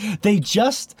 Well, they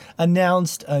just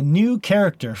announced a new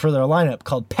character for their lineup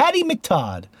called Patty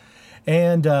McTodd.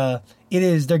 And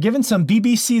they're giving some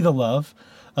BBC the love.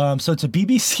 So it's a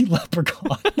BBC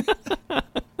leprechaun.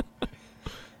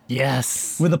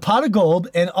 Yes. With a pot of gold,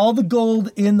 and all the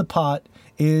gold in the pot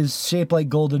is shaped like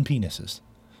golden penises.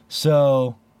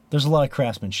 So there's a lot of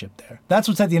craftsmanship there. That's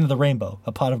what's at the end of the rainbow,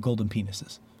 a pot of golden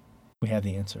penises. We have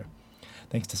the answer.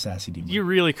 Thanks to Sassy D. You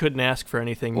really couldn't ask for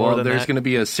anything more than that. Well, there's going to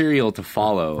be a cereal to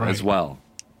follow as well.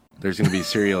 There's going to be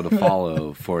cereal to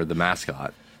follow for the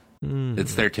mascot.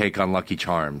 It's their take on Lucky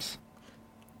Charms.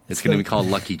 It's going to be called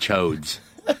Lucky Chodes.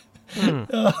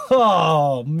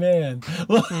 Oh, man.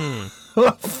 Little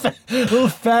fat They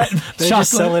chocolate.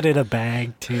 just sell it in a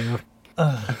bag, too.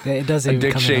 It doesn't A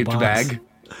even come in a dick-shaped box. bag.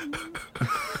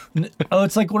 Oh,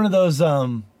 it's like one of those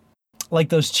like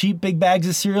those cheap big bags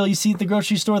of cereal you see at the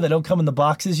grocery store that don't come in the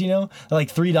boxes, you know? They're like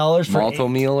 $3 for Malto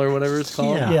meal or whatever it's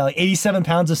called. Yeah. yeah, like 87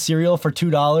 pounds of cereal for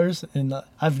 $2. And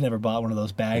I've never bought one of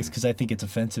those bags because I think it's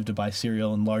offensive to buy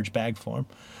cereal in large bag form.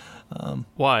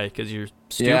 Why? Because you're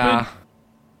stupid? Yeah.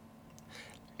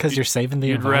 Because you're saving the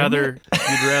You'd environment?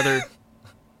 rather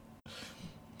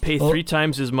pay 3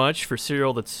 times as much for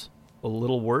cereal that's a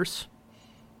little worse?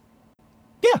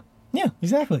 Yeah,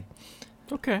 exactly.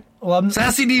 Okay. Well,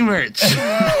 Sassy D merch.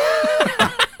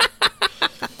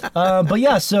 but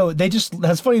yeah, so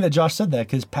that's funny that Josh said that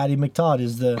because Patty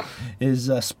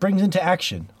McTodd springs into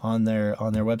action on their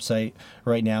website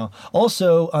right now.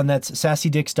 Also, that's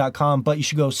sassydicks.com, but you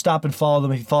should go stop and follow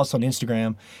them if you follow us on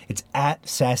Instagram. It's at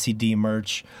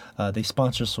SassyDMerch. They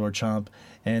sponsor Sword Chomp,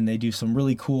 and they do some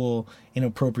really cool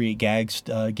inappropriate gags,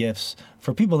 gifts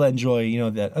for people that enjoy,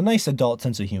 a nice adult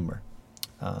sense of humor.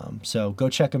 So go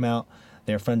check them out.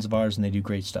 They're friends of ours, and they do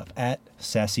great stuff at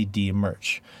Sassy D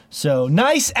Merch. So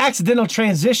nice accidental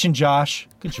transition, Josh.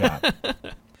 Good job.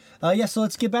 So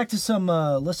let's get back to some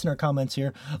listener comments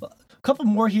here. A couple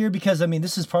more here because,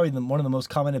 this is probably one of the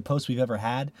most commented posts we've ever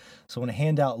had. So I want to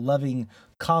hand out loving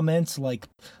comments like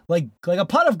a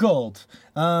pot of gold.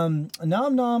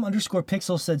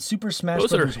 Nom_pixel said Super Smash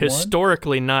Those are Bros. 1.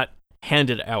 historically not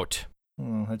handed out.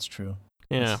 Oh, that's true.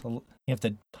 Yeah. You have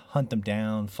to hunt them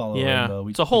down, follow Yeah. Rainbow.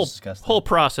 It's a whole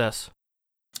process.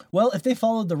 Well, if they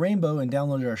followed the Rainbow and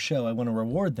downloaded our show, I want to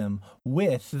reward them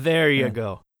with... There you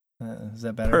go. is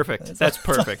that better? Perfect. That's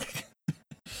perfect.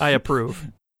 I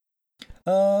approve.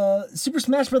 Super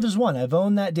Smash Bros. 1. I've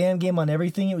owned that damn game on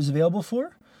everything it was available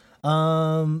for.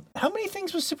 How many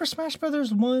things was Super Smash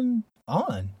Bros. 1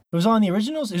 on? It was on the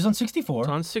originals? It was on 64. It's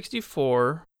on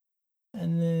 64.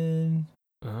 And then...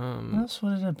 what else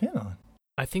would it have been on?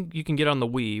 I think you can get on the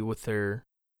Wii with their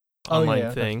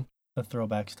online thing. The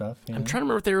throwback stuff. Yeah. I'm trying to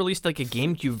remember if they released like a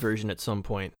GameCube version at some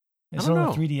point. Is I it don't on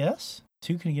know. the 3DS?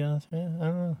 2 can you get on the 3DS? I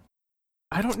don't know.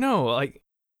 I don't know. Like,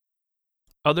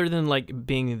 other than like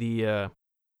being the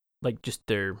like just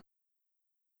their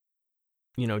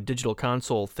digital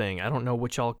console thing. I don't know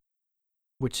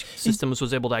which systems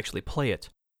was able to actually play it.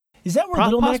 Is that where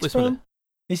Little Mac's possibly from?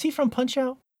 Is he from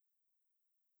Punch-Out?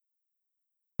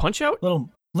 Punch-Out?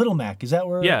 Little Mac, is that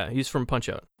where? Yeah, he's from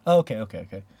Punch-Out. Oh, okay.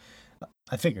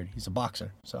 I figured he's a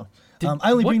boxer, so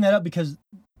I only bring that up because.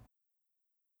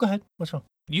 Go ahead. What's wrong?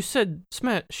 You said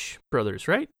Smash Brothers,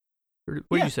 right? Or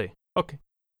what did you say? Okay.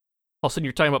 All of a sudden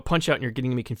you're talking about Punch-Out and you're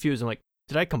getting me confused. I'm like,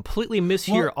 Did I completely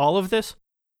mishear all of this?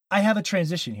 I have a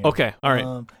transition here. Okay, all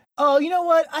right. Oh, you know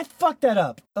what? I fucked that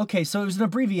up. Okay, so it was an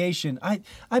abbreviation.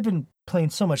 I've been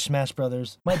playing so much Smash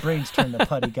Brothers. My brain's turned to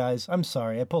putty, guys. I'm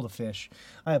sorry. I pulled a fish.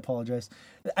 I apologize.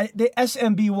 The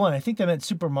SMB1, I think they meant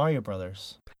Super Mario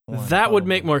Brothers. That would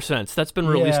make more sense. That's been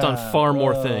released on far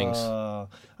more things.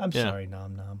 I'm sorry,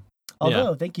 Nom Nom.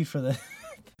 Although, thank you for the...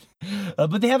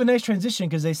 but they have a nice transition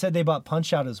because they said they bought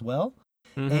Punch-Out as well.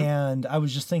 Mm-hmm. And I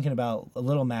was just thinking about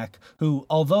Little Mac, who,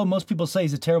 although most people say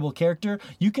he's a terrible character,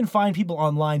 you can find people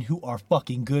online who are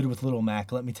fucking good with Little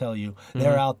Mac. Let me tell you,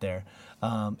 they're out there.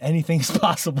 Anything's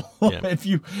possible if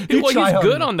you try. He's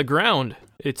good on the ground.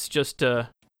 It's just,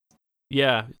 just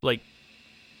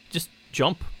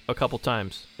jump a couple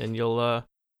times, and you'll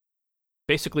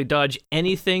basically dodge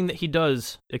anything that he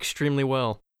does extremely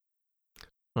well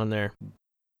on there.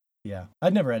 Yeah,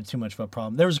 I'd never had too much of a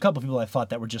problem. There was a couple people I fought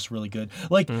that were just really good.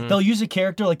 Like, they'll use a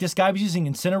character, like this guy was using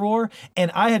Incineroar, and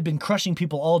I had been crushing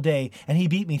people all day, and he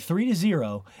beat me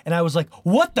 3-0, and I was like,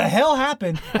 what the hell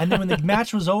happened? And then when the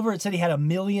match was over, it said he had 1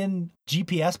 million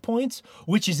GPS points,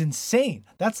 which is insane.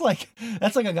 That's like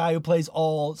a guy who plays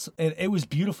all, and it was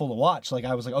beautiful to watch. Like,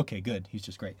 I was like, okay, good. He's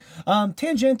just great.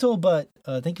 Tangential, but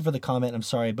thank you for the comment. I'm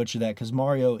sorry I butchered that, because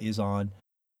Mario is on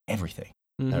everything.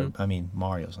 I mean,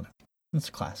 Mario's on it. It's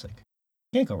a classic.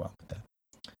 Can't go wrong with that.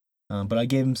 But I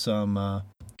gave him some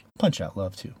Punch-Out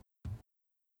love, too.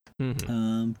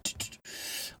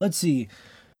 Let's see.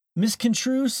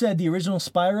 Miscontrue said the original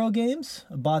Spyro games.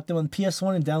 I bought them on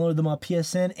PS1 and downloaded them on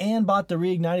PSN and bought the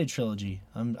Reignited trilogy.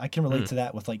 I can relate to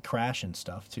that with like Crash and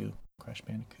stuff, too. Crash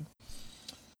Bandicoot.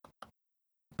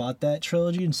 Bought that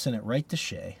trilogy and sent it right to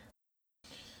Shay.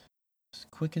 As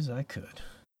quick as I could.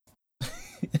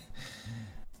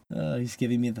 He's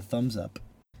giving me the thumbs up.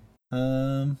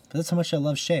 That's how much I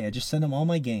love Shay. I just send him all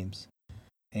my games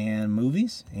and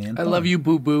movies. And I love you,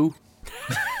 Boo Boo.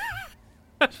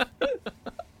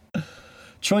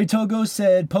 Troy Togo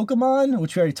said Pokemon,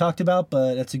 which we already talked about,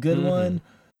 but that's a good one.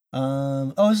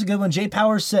 This is a good one. Jay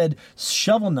Powers said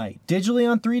Shovel Knight, digitally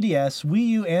on 3DS, Wii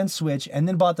U, and Switch, and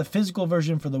then bought the physical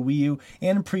version for the Wii U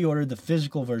and pre-ordered the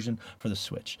physical version for the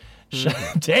Switch.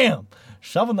 Damn,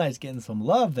 Shovel Knight's getting some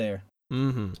love there.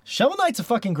 Shovel Knight's a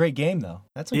fucking great game, though.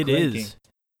 That's a great game.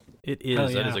 It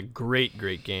is. That is a great,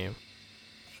 great game.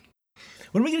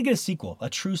 When are we going to get a sequel? A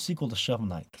true sequel to Shovel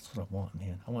Knight? That's what I want,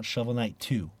 man. I want Shovel Knight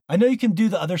 2. I know you can do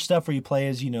the other stuff where you play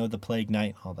as, the Plague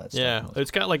Knight and all that stuff. Yeah,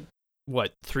 it's got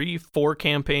 3-4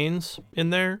 campaigns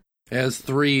in there? It has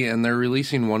 3, and they're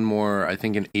releasing one more, I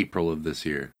think, in April of this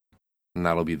year. And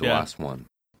that'll be the last one.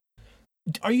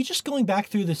 Are you just going back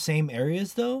through the same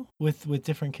areas, though, with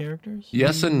different characters?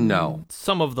 Yes and no.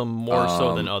 Some of them more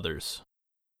so than others.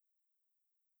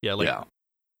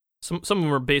 Some of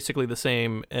them are basically the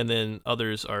same, and then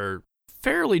others are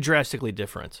fairly drastically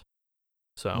different.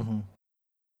 So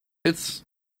it's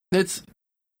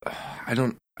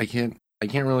I can't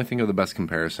really think of the best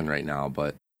comparison right now,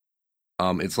 but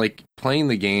it's like playing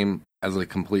the game as a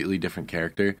completely different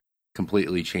character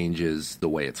completely changes the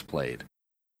way it's played.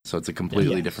 So it's a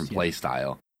completely different play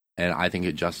style. And I think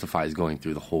it justifies going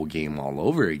through the whole game all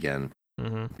over again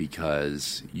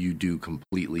because you do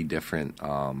completely different,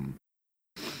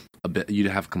 you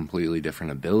have completely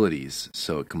different abilities.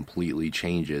 So it completely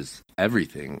changes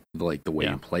everything, like the way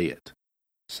you play it.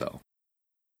 So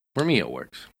for me, it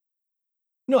works.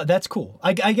 No, that's cool.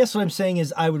 I guess what I'm saying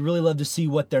is I would really love to see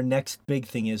what their next big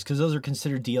thing is because those are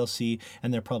considered DLC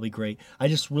and they're probably great. I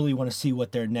just really want to see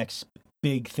what their next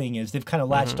big thing is. They've kind of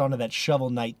latched onto that Shovel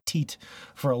Knight teat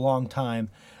for a long time,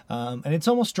 and it's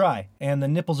almost dry, and the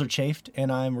nipples are chafed,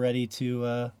 and I'm ready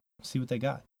to see what they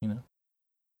got. That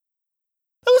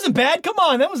wasn't bad. Come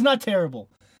on, that was not terrible.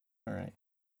 All right.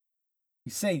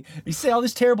 You say all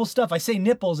this terrible stuff. I say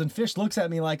nipples, and Fish looks at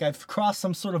me like I've crossed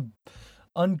some sort of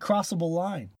uncrossable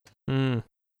line. I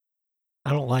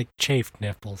don't like chafed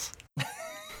nipples.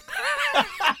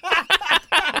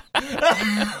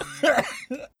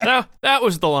 No, that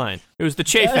was the line. It was the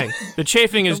chafing. The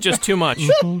chafing is just too much.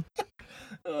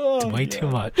 Way too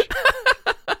much.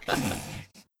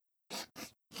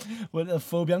 What a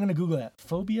phobia? I'm going to Google that.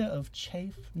 Phobia of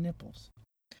chafe nipples.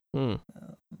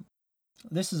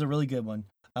 This is a really good one.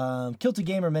 Kilted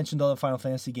Gamer mentioned all the Final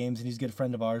Fantasy games, and he's a good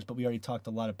friend of ours, but we already talked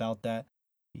a lot about that.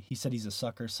 He said he's a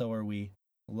sucker, so are we.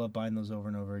 Love buying those over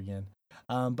and over again.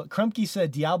 But Crumpkey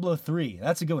said Diablo 3.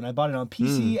 That's a good one. I bought it on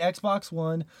PC, Xbox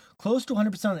One, close to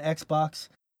 100% on Xbox.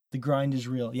 The grind is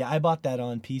real. Yeah, I bought that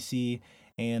on PC,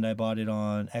 and I bought it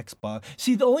on Xbox.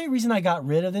 See, the only reason I got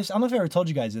rid of this, I don't know if I ever told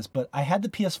you guys this, but I had the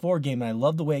PS4 game, and I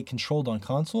loved the way it controlled on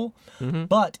console,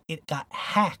 but it got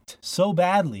hacked so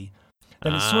badly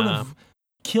that it sort of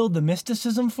killed the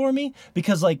mysticism for me,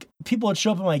 because like people would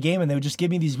show up in my game and they would just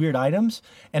give me these weird items,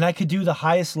 and I could do the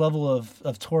highest level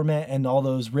of torment and all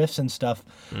those rifts and stuff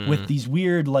with these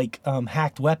weird like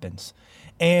hacked weapons.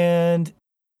 And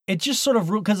it just sort of,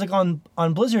 because like on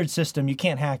Blizzard's system you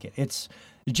can't hack it. It's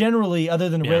generally, other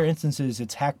than rare instances,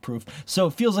 it's hack proof. So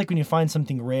it feels like when you find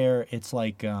something rare, it's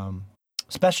like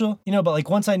special, you know. But like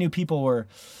once I knew people were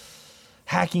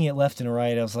hacking it left and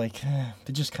right, I was like,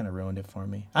 it just kind of ruined it for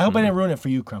me. I hope I didn't ruin it for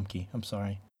you, Krumke. I'm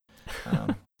sorry.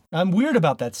 I'm weird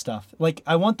about that stuff. Like,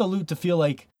 I want the loot to feel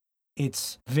like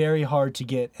it's very hard to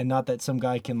get, and not that some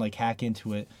guy can like hack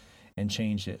into it and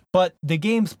change it. But the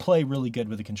games play really good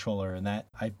with a controller, and that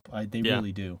they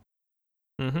really do.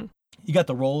 Mm-hmm. You got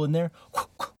the roll in there.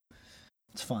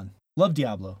 It's fun. Love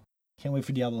Diablo. Can't wait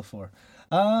for Diablo 4.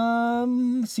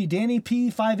 Let's see. Danny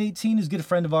P518 is a good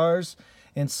friend of ours,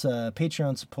 and it's a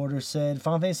Patreon supporter, said,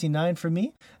 Final Fantasy 9 for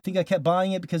me. I think I kept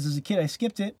buying it because as a kid I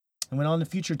skipped it and went on to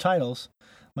future titles.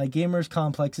 My gamers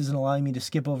complex isn't allowing me to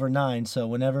skip over 9, so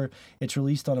whenever it's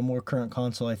released on a more current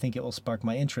console, I think it will spark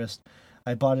my interest.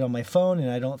 I bought it on my phone,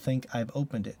 and I don't think I've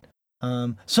opened it.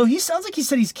 So he sounds like he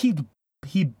said he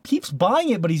keeps buying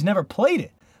it, but he's never played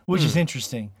it, which is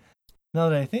interesting. Now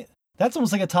that I think, that's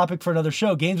almost like a topic for another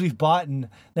show. Games we've bought and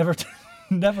never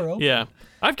never opened. Yeah,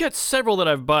 I've got several that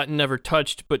I've bought and never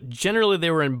touched, but generally they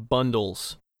were in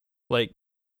bundles. Like,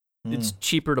 it's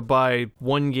cheaper to buy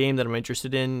one game that I'm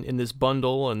interested in this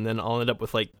bundle, and then I'll end up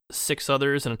with like 6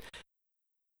 others, and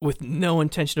with no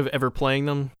intention of ever playing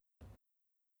them.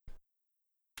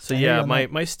 So yeah,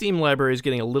 my Steam library is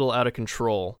getting a little out of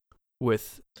control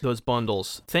with those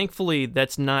bundles. Thankfully,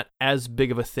 that's not as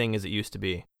big of a thing as it used to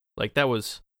be. Like, that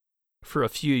was, for a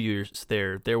few years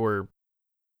there were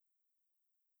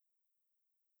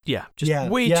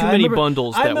way too many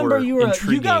bundles that were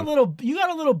intriguing. You got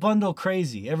a little bundle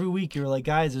crazy. Every week you were like,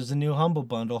 guys, there's a new Humble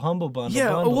Bundle.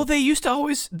 Yeah, well, they used to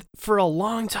always, for a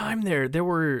long time there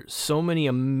were so many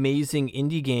amazing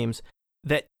indie games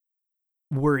that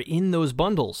were in those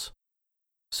bundles.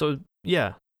 So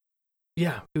yeah,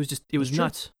 it was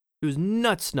nuts. It was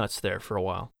nuts there for a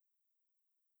while.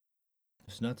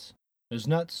 There's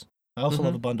nuts. I also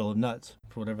love a bundle of nuts,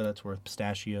 for whatever that's worth.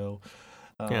 Pistachio,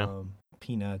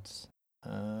 peanuts.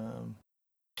 That's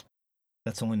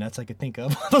the only nuts I could think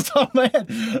of off the top of my head.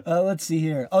 Let's see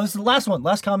here. Oh, this is the last one.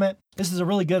 Last comment. This is a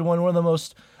really good one. One of the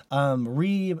most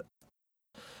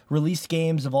re-released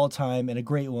games of all time, and a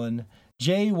great one.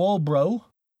 Jay Wolbro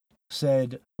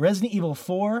said, Resident Evil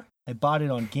 4, I bought it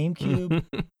on GameCube,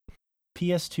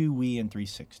 PS2, Wii, and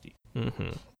 360. Mm-hmm.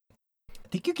 I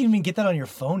think you can even get that on your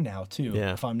phone now, too,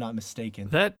 if I'm not mistaken.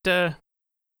 That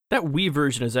Wii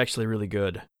version is actually really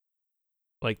good.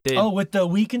 Like with the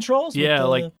Wii controls? Yeah,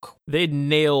 like they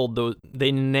nailed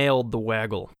the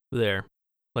waggle there.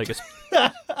 Like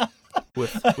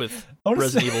with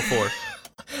Resident Evil 4.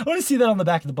 I want to see that on the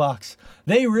back of the box.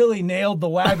 They really nailed the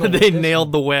waggle. They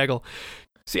nailed the waggle.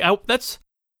 See,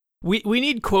 we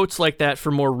need quotes like that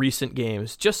for more recent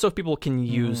games, just so people can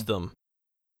use them.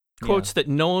 Quotes that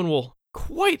no one will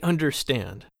quite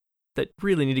understand, that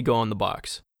really need to go on the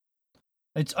box.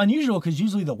 It's unusual because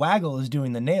usually the waggle is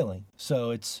doing the nailing,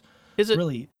 so it's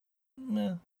really, you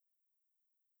know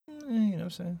what I'm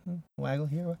saying? Waggle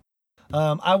here.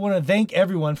 I want to thank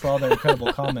everyone for all their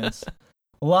incredible comments.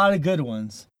 A lot of good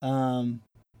ones. It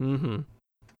was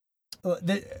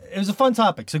a fun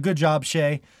topic, so good job,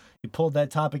 Shay. You pulled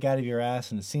that topic out of your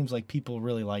ass, and it seems like people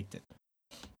really liked it.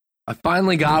 I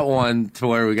finally got one to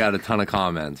where we got a ton of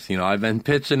comments. You know, I've been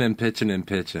pitching.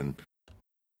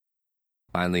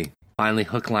 Finally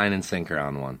hook, line, and sinker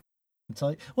on one.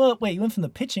 Well, wait, you went from the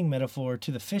pitching metaphor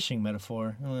to the fishing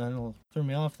metaphor. It threw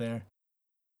me off there.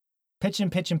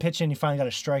 Pitching, you finally got a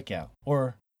strikeout.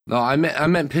 Or no, I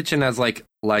meant pitching as like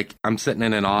I'm sitting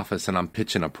in an office and I'm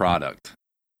pitching a product.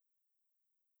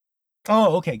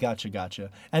 Oh, okay,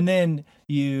 gotcha. And then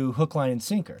you hook, line, and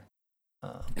sinker.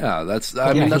 That's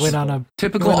that's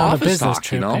typical office talk,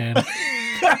 trip, you know?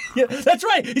 Yeah, that's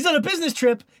right. He's on a business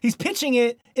trip. He's pitching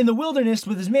it in the wilderness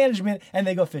with his management, and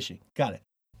they go fishing. Got it.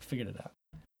 Figured it out.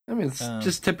 I mean, it's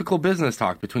just typical business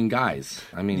talk between guys.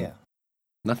 I mean,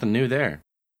 nothing new there.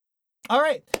 All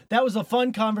right. That was a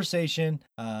fun conversation.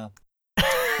 And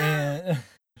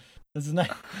this is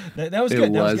not, that was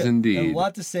good. It was indeed. A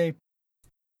lot to say.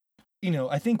 You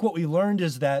know, I think what we learned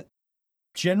is that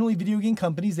generally video game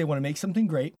companies, they want to make something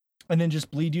great and then just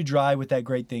bleed you dry with that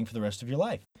great thing for the rest of your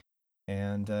life.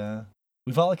 And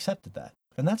we've all accepted that,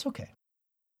 and that's okay.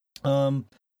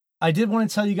 I did want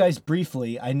to tell you guys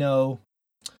briefly, I know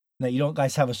that you don't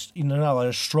guys have not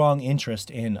a strong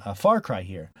interest in Far Cry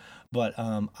here, But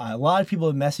a lot of people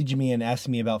have messaged me and asked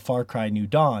me about Far Cry New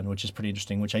Dawn, which is pretty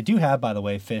interesting, which I do have, by the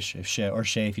way, Fish if Shay,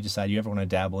 if you decide you ever want to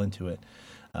dabble into it.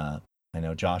 I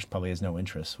know Josh probably has no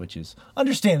interest, which is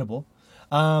understandable.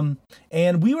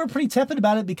 And we were pretty tepid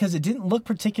about it because it didn't look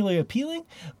particularly appealing.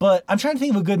 But I'm trying to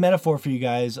think of a good metaphor for you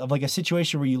guys of like a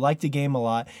situation where you liked the game a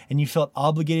lot and you felt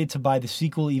obligated to buy the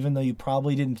sequel even though you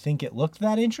probably didn't think it looked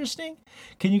that interesting.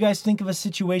 Can you guys think of a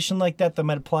situation like that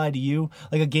might apply to you?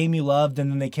 Like a game you loved and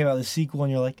then they came out with a sequel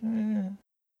and you're like,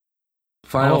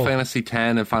 Final Fantasy X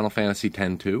and Final Fantasy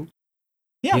X-2.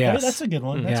 Yeah, Yes. that's a good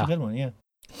one. That's a good one, yeah.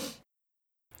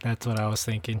 That's what I was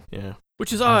thinking. Yeah.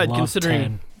 Which is I odd love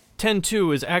considering 10.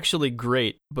 10-2 is actually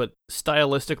great, but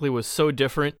stylistically was so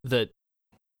different that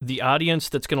the audience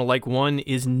that's going to like one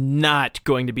is not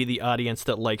going to be the audience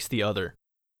that likes the other.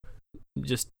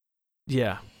 Just,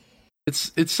 yeah.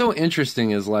 It's so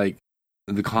interesting is like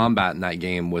the combat in that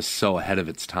game was so ahead of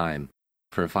its time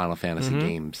for a Final Fantasy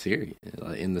game series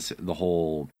in the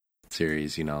whole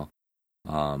series, you know.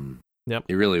 Yep.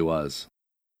 It really was.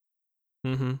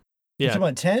 Mm-hmm. You Yeah. talking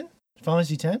about 10? Final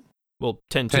Fantasy 10? Well,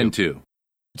 10-2. 10-2.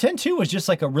 10-2 was just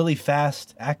like a really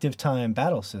fast active time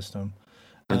battle system.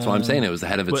 That's what I'm saying. It was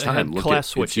ahead of its But it had time. Look class at it's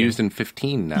switching. used in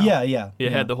 15 now. Yeah.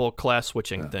 It had the whole class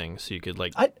switching thing, so you could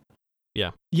like...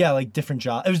 Yeah, like different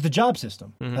job. It was the job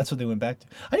system. Mhm. That's what they went back to.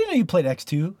 I didn't know you played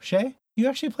X2, Shay. You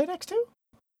actually played X2?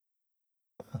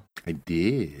 I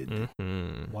did.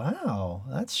 Mhm. Wow,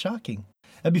 that's shocking.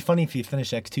 That'd be funny if you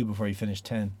finished X2 before you finished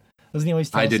 10. Doesn't he always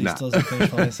tell I us did he not. still hasn't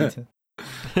finished Final Fantasy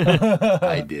 10?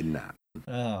 I did not.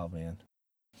 Oh, man.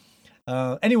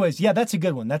 Anyways, yeah, that's a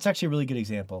good one. That's actually a really good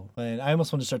example. And I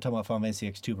almost want to start talking about Final Fantasy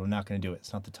X2, but I'm not going to do it.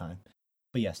 It's not the time.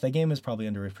 But yes, that game is probably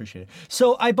underappreciated.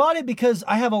 So I bought it because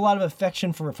I have a lot of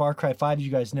affection for Far Cry 5, as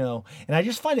you guys know. And I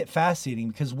just find it fascinating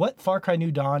because what Far Cry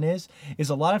New Dawn is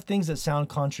a lot of things that sound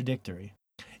contradictory.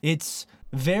 It's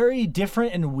very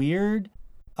different and weird,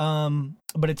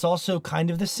 but it's also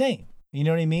kind of the same. You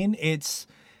know what I mean? It's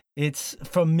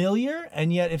familiar,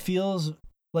 and yet it feels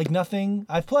like nothing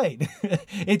I've played.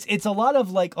 It's a lot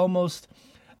of like almost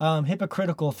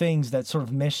hypocritical things that sort of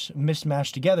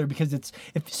mishmash together because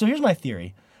so here's my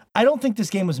theory. I don't think this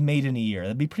game was made in a year.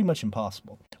 That'd be pretty much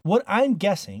impossible. What I'm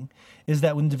guessing is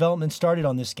that when development started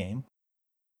on this game,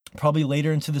 probably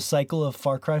later into the cycle of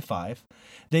Far Cry 5,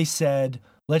 they said,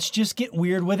 let's just get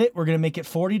weird with it. We're going to make it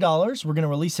 $40. We're going to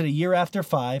release it a year after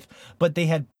 5, but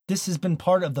this has been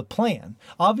part of the plan.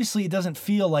 Obviously, it doesn't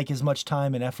feel like as much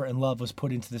time and effort and love was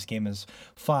put into this game as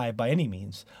 5 by any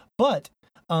means. But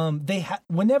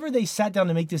whenever they sat down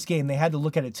to make this game, they had to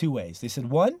look at it two ways. They said,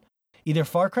 one, either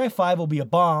Far Cry 5 will be a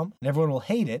bomb and everyone will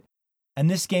hate it, and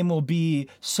this game will be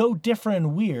so different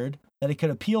and weird that it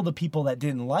could appeal to people that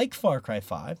didn't like Far Cry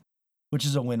 5, which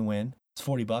is a win-win. It's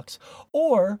 $40.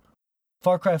 Or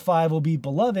Far Cry 5 will be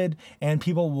beloved and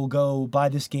people will go buy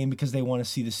this game because they want to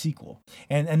see the sequel.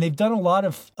 And they've done a lot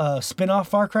of spin-off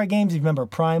Far Cry games. You remember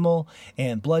Primal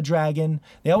and Blood Dragon.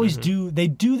 They always do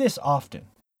this often.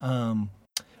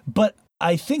 But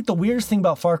I think the weirdest thing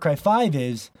about Far Cry 5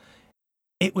 is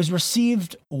it was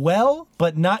received well,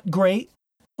 but not great.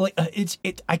 Like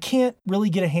I can't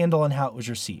really get a handle on how it was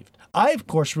received. I, of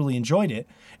course, really enjoyed it,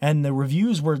 and the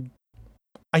reviews were,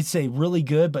 I'd say, really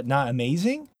good, but not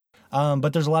amazing.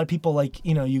 But there's a lot of people like,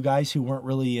 you guys who weren't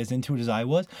really as into it as I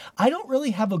was. I don't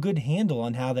really have a good handle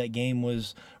on how that game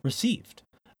was received.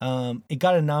 It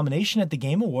got a nomination at the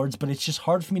Game Awards, but it's just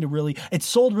hard for me to really... It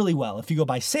sold really well if you go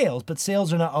by sales, but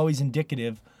sales are not always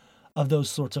indicative of those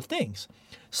sorts of things.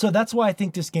 So that's why I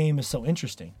think this game is so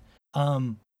interesting.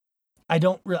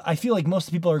 I feel like most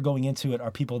of the people who are going into it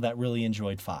are people that really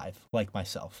enjoyed 5, like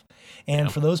myself.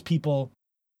 And for those people,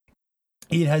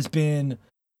 it has been,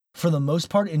 for the most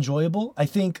part, enjoyable. I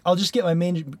think I'll just get my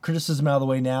main criticism out of the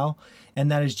way now,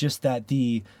 and that is just that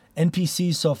the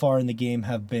NPCs so far in the game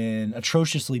have been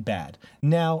atrociously bad.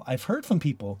 Now, I've heard from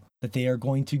people that they are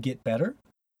going to get better.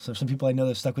 So some people I know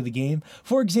that have stuck with the game.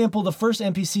 For example, the first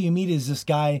NPC you meet is this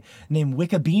guy named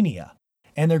Wikibeania.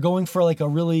 And they're going for like a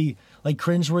really like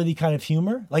cringeworthy kind of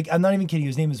humor. Like, I'm not even kidding.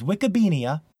 His name is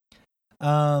Wikibeania.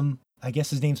 I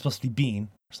guess his name's supposed to be Bean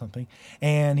or something.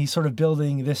 And he's sort of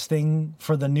building this thing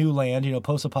for the new land,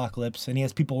 post-apocalypse. And he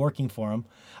has people working for him,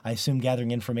 I assume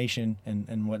gathering information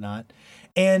and whatnot.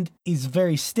 And he's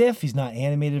very stiff. He's not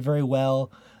animated very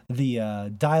well. The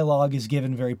dialogue is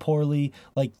given very poorly.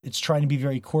 Like, it's trying to be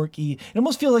very quirky. It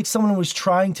almost feels like someone was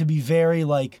trying to be very,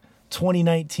 like,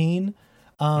 2019.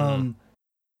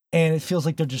 And it feels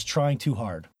like they're just trying too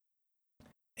hard.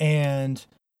 And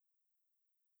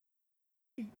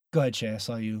go ahead, Shay. I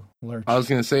saw you lurch. I was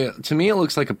going to say, to me, it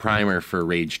looks like a primer for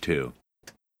Rage 2.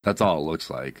 That's all it looks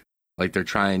like. Like they're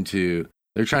trying to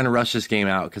rush this game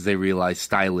out because they realize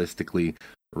stylistically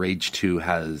Rage 2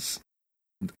 has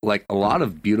like a lot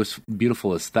of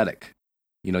beautiful aesthetic.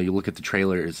 You know, you look at the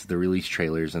trailers, the release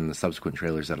trailers and the subsequent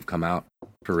trailers that have come out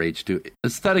for Rage 2.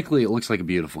 Aesthetically, it looks like a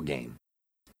beautiful game.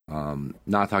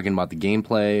 Not talking about the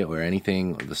gameplay or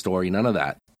anything, or the story, none of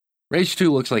that. Rage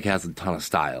 2 looks like it has a ton of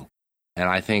style. And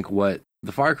I think what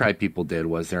the Far Cry people did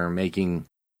was they were making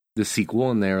the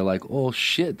sequel and they were like, oh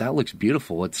shit, that looks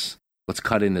beautiful. Let's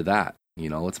cut into that. You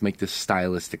know, let's make this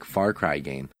stylistic Far Cry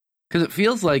game. Because it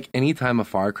feels like anytime a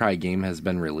Far Cry game has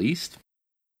been released,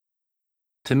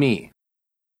 to me,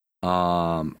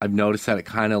 I've noticed that it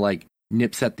kind of like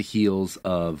nips at the heels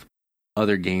of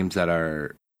other games that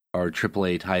are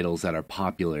AAA titles that are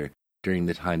popular during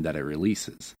the time that it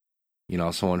releases. You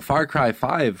know, so when Far Cry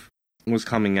 5 was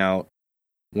coming out,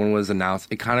 when it was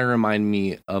announced, it kind of reminded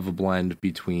me of a blend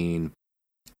between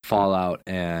Fallout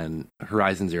and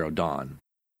Horizon Zero Dawn.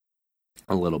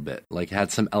 A little bit. Like, it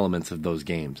had some elements of those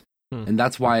games. And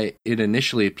that's why it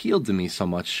initially appealed to me so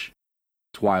much,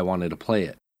 to why I wanted to play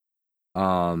it.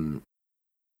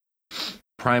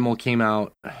 Primal came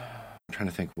out. I'm trying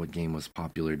to think what game was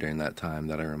popular during that time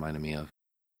that it reminded me of.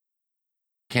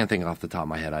 Can't think off the top of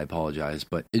my head, I apologize.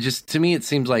 But it just, to me, it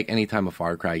seems like anytime a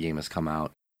Far Cry game has come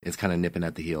out, it's kind of nipping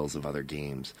at the heels of other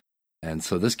games. And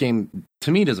so this game,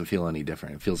 to me, doesn't feel any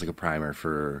different. It feels like a primer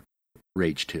for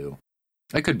Rage 2.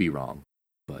 I could be wrong,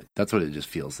 but that's what it just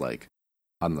feels like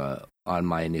on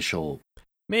my initial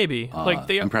maybe. Like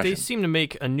they impression. seem to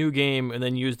make a new game and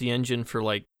then use the engine for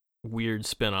like weird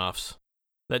spin-offs.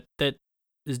 That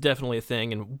is definitely a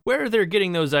thing. And where they're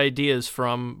getting those ideas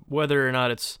from, whether or not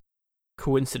it's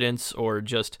coincidence or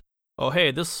just, oh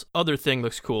hey, this other thing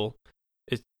looks cool,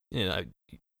 it, you know,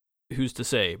 who's to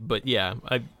say? But yeah,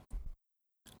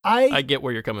 I get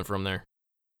where you're coming from there.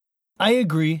 I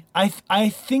agree. I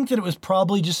think that it was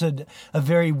probably just a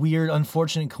very weird,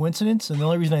 unfortunate coincidence. And the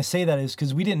only reason I say that is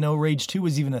because we didn't know Rage 2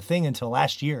 was even a thing until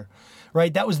last year,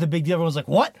 right? That was the big deal. Everyone was like,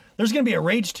 what? There's going to be a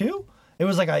Rage 2? It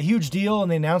was like a huge deal,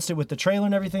 and they announced it with the trailer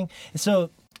and everything. And so,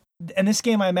 and this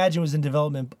game, I imagine, was in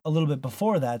development a little bit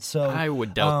before that. So I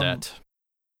would doubt that.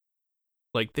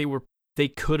 Like, they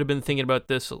could have been thinking about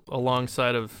this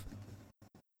alongside of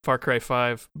Far Cry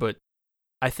 5, but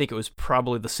I think it was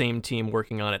probably the same team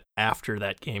working on it after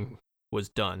that game was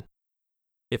done,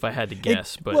 if I had to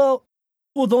guess. Well,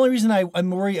 the only reason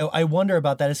I'm worried, I wonder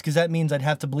about that is because that means I'd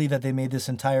have to believe that they made this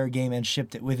entire game and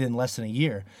shipped it within less than a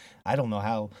year. I don't know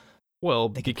how. Well,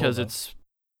 because it's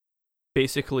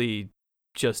basically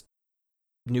just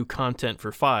new content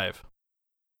for 5.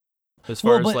 As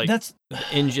far as like the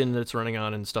engine that's running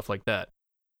on and stuff like that.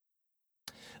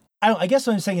 I guess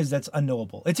what I'm saying is that's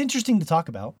unknowable. It's interesting to talk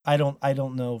about. I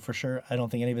don't know for sure. I don't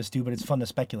think any of us do, but it's fun to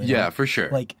speculate. Yeah, on. for sure.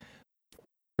 Like,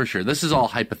 for sure. This is all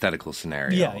hypothetical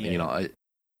scenario. Yeah. You know,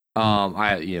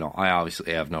 I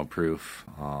obviously have no proof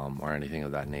or anything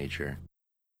of that nature.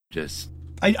 Just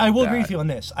I will agree with you on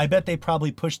this. I bet they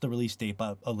probably pushed the release date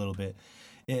up a little bit.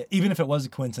 Even if it was a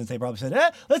coincidence, they probably said,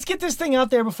 let's get this thing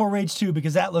out there before Rage 2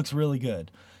 because that looks really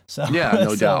good. So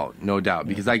yeah, no doubt,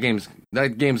 because that game's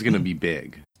going to be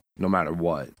big no matter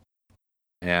what.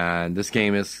 And this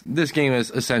game is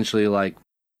essentially like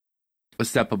a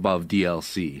step above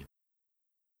DLC.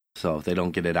 So if they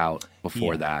don't get it out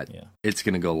before it's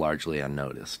going to go largely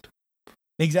unnoticed.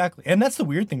 Exactly. And that's the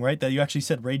weird thing, right? That you actually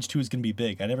said Rage 2 is going to be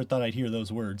big. I never thought I'd hear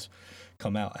those words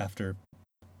come out after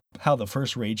how the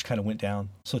first Rage kind of went down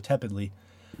so tepidly.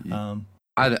 Like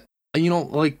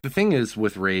the thing is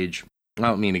with Rage, I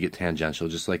don't mean to get tangential,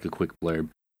 just like a quick blurb.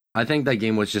 I think that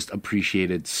game was just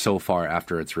appreciated so far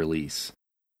after its release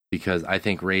because I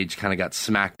think Rage kind of got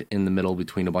smacked in the middle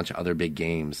between a bunch of other big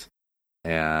games.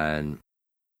 And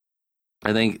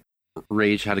I think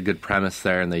Rage had a good premise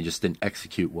there and they just didn't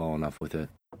execute well enough with it.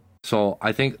 So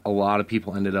I think a lot of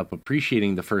people ended up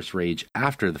appreciating the first Rage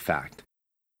after the fact.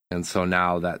 And so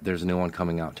now that there's a new one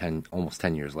coming out almost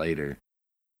 10 years later,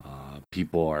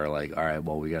 people are like, all right,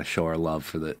 well, we got to show our love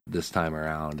for this time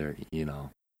around, or, you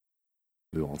know,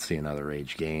 we won't see another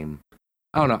Rage game.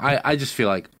 I don't know. I just feel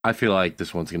like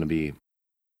this one's going to be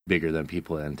bigger than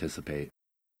people anticipate.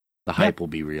 The hype will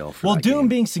be real. For Doom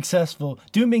being successful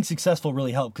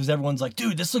really helped because everyone's like,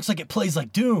 dude, this looks like it plays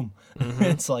like Doom. Mm-hmm.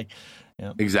 It's like,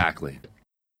 yeah. Exactly.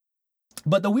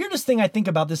 But the weirdest thing I think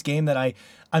about this game that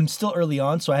I'm still early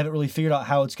on, so I haven't really figured out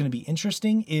how it's going to be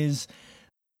interesting is,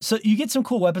 so you get some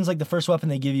cool weapons. Like the first weapon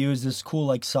they give you is this cool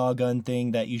like saw gun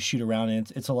thing that you shoot around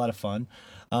and it's a lot of fun.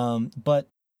 But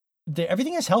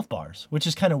everything has health bars, which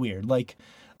is kind of weird. Like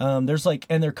There's like,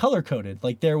 and they're color coded.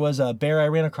 Like there was a bear I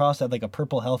ran across that had like a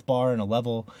purple health bar and a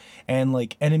level, and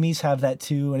like enemies have that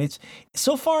too. And it's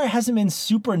so far it hasn't been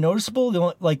super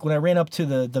noticeable. Like when I ran up to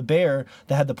the bear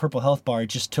that had the purple health bar, it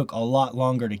just took a lot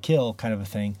longer to kill, kind of a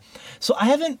thing. So I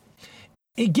haven't.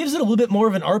 It gives it a little bit more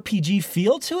of an RPG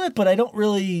feel to it, but I don't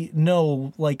really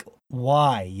know like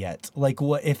why yet. Like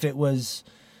what if it was.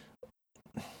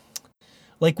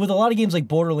 Like with a lot of games like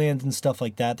Borderlands and stuff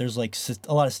like that, there's like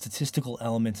a lot of statistical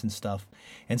elements and stuff.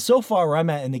 And so far where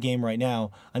I'm at in the game right now,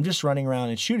 I'm just running around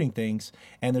and shooting things,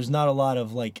 and there's not a lot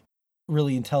of like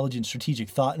really intelligent strategic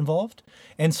thought involved.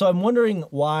 And so I'm wondering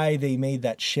why they made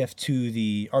that shift to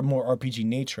the more RPG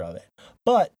nature of it.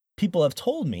 But people have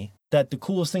told me that the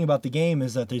coolest thing about the game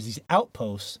is that there's these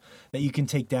outposts that you can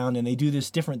take down, and they do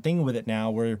this different thing with it now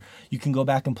where you can go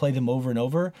back and play them over and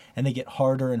over, and they get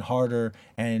harder and harder,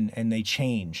 and they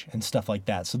change and stuff like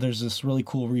that. So there's this really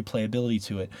cool replayability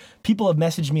to it. People have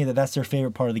messaged me that that's their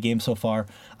favorite part of the game so far.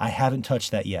 I haven't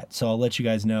touched that yet, so I'll let you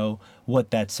guys know what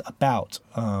that's about.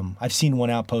 I've seen one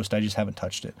outpost, I just haven't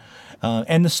touched it.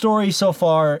 And the story so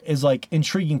far is like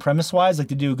intriguing premise-wise, like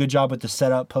they do a good job with the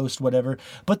setup, post, whatever.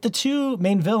 But the two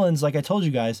main villains, like I told you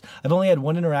guys, I've only had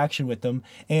one interaction with them,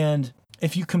 and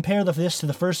if you compare this to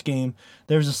the first game,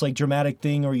 there's this like dramatic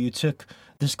thing where you took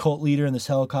this cult leader in this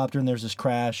helicopter and there's this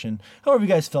crash, and however you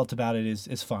guys felt about it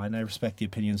is fine. I respect the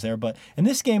opinions there, but in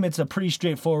this game it's a pretty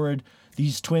straightforward.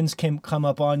 These twins come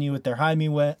up on you with their God,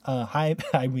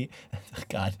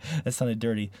 that sounded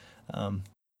dirty.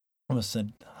 Almost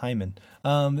said Hyman.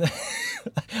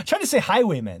 Trying to say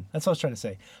highwaymen. That's what I was trying to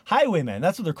say. Highwaymen.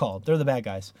 That's what they're called. They're the bad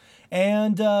guys.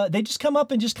 And they just come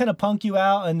up and just kind of punk you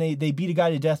out, and they beat a guy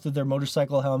to death with their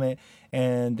motorcycle helmet.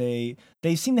 And they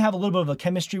seem to have a little bit of a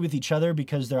chemistry with each other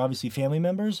because they're obviously family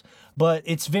members. But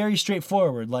it's very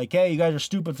straightforward. Like, hey, you guys are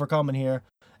stupid for coming here,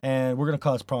 and we're going to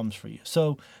cause problems for you.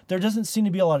 So there doesn't seem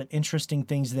to be a lot of interesting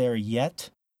things there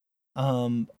yet.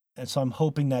 And so I'm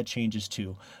hoping that changes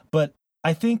too. But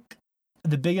I think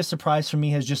the biggest surprise for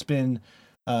me has just been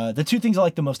the two things I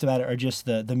like the most about it are just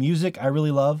the music I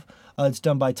really love. It's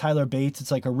done by Tyler Bates.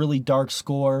 It's like a really dark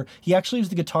score. He actually was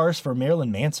the guitarist for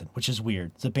Marilyn Manson, which is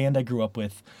weird. It's a band I grew up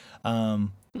with,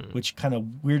 which kind of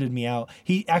weirded me out.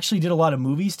 He actually did a lot of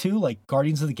movies too, like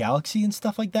Guardians of the Galaxy and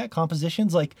stuff like that,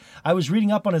 compositions. Like I was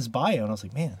reading up on his bio and I was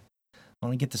like, man, I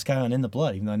want to get this guy on In the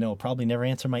Blood, even though I know he'll probably never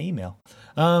answer my email.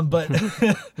 But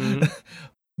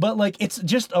But like it's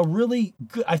just a really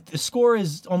good. The score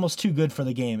is almost too good for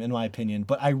the game, in my opinion.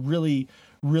 But I really,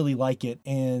 really like it,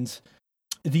 and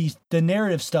the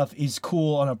narrative stuff is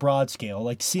cool on a broad scale.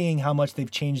 Like seeing how much they've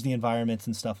changed the environments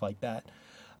and stuff like that.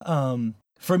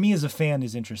 For me as a fan,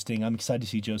 is interesting. I'm excited to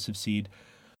see Joseph Seed.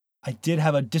 I did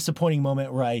have a disappointing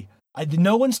moment where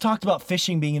no one's talked about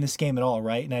fishing being in this game at all,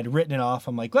 right? And I'd written it off.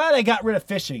 I'm like, glad I got rid of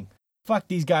fishing. Fuck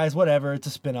these guys, whatever. It's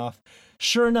a spinoff.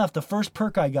 Sure enough, the first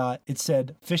perk I got, it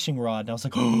said fishing rod. And I was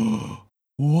like, oh,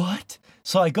 what?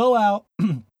 So I go out,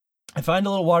 I find a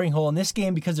little watering hole in this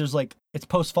game because there's like, it's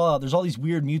post Fallout. There's all these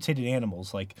weird mutated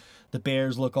animals. Like the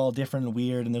bears look all different and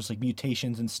weird, and there's like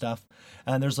mutations and stuff.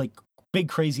 And there's like big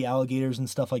crazy alligators and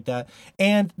stuff like that.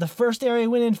 And the first area I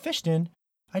went in and fished in,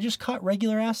 I just caught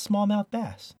regular ass smallmouth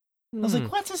bass. I was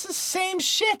like, what? This is the same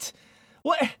shit.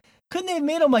 What? Couldn't they have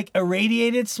made them like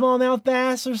irradiated smallmouth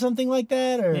bass or something like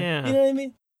that? Or yeah. You know what I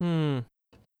mean?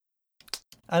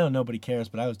 I don't know, nobody cares,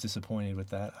 but I was disappointed with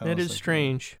that. It is like,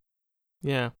 strange.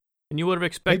 Yeah. And you would have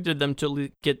expected them to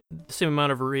get the same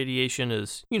amount of irradiation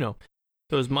as,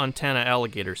 those Montana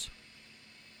alligators.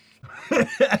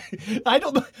 I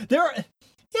don't know.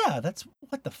 That's,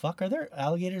 what the fuck? Are there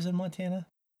alligators in Montana?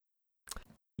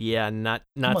 Yeah, not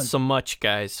so much,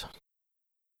 guys.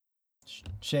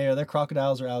 Shay, are there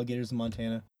crocodiles or alligators in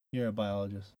Montana? You're a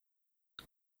biologist.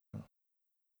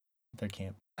 There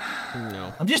can't.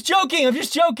 No. I'm just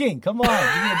joking. Come on.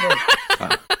 Give me a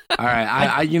break. All right.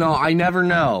 I never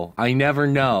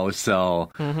know.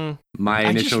 So my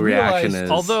initial reaction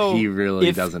is he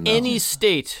really doesn't know. If any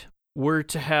state were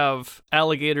to have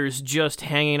alligators just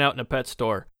hanging out in a pet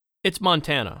store, it's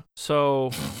Montana.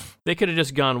 So they could have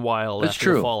just gone wild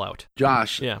after the fallout.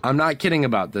 Josh, yeah. I'm not kidding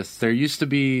about this. There used to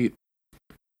be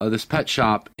this pet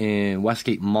shop in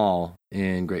Westgate Mall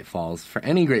in Great Falls. For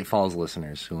any Great Falls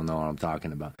listeners who will know what I'm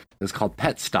talking about, it's called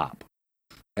Pet Stop.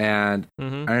 And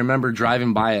I remember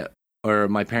driving by it, or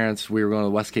my parents, we were going to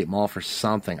Westgate Mall for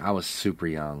something. I was super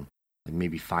young, like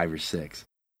maybe 5 or 6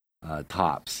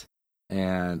 tops.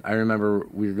 And I remember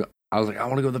I was like, I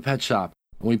want to go to the pet shop.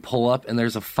 And we pull up, and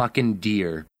there's a fucking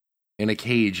deer in a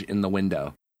cage in the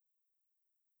window.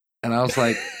 And I was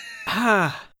like,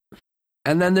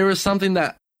 And then there was something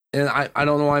that And I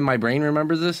don't know why my brain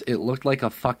remembers this. It looked like a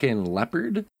fucking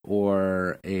leopard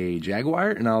or a jaguar.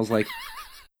 And I was like,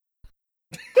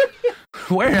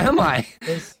 where am I?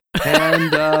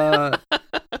 And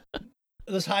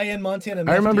those high-end Montana.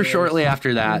 I remember dealers. shortly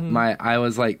after that, I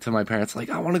was like to my parents, like,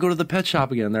 I want to go to the pet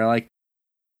shop again. They're like,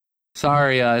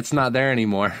 sorry, it's not there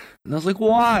anymore. And I was like,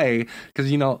 why?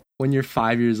 Because, you know, when you're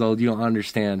 5 years old, you don't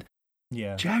understand.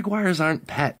 Yeah. Jaguars aren't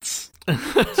pets.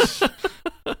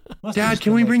 Must Dad, just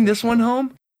can been we like bring that. this one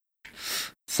home?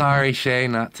 Sorry, Shay,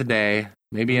 not today.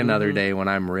 Maybe another day when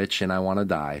I'm rich and I want to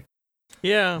die.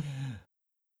 Yeah.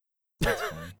 That's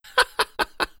funny.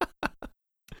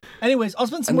 Anyways, I'll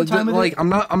spend some And more time with like it.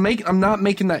 I'm not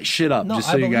making that shit up. No, just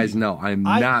I so you believe guys you. know, I'm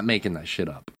not making that shit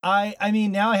up. I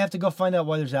mean, now I have to go find out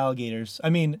why there's alligators. I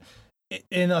mean,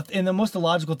 in the most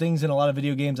illogical things in a lot of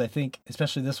video games, I think,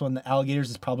 especially this one, the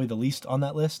alligators is probably the least on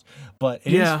that list. But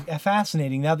it is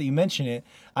fascinating now that you mention it.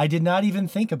 I did not even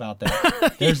think about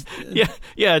that. There's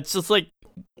Yeah. It's just like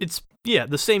it's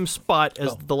the same spot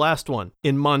as the last one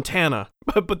in Montana,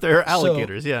 but there are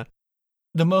alligators. Yeah.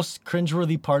 the most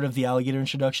cringeworthy part of the alligator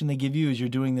introduction they give you is you're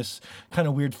doing this kind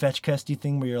of weird fetch questy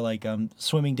thing where you're like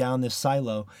swimming down this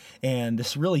silo, and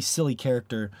this really silly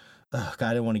character. Oh, God,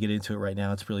 I don't want to get into it right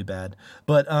now. It's really bad.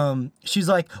 But she's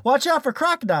like, watch out for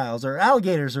crocodiles or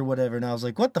alligators or whatever. And I was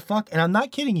like, what the fuck? And I'm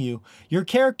not kidding you. Your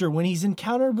character, when he's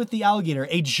encountered with the alligator,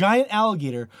 a giant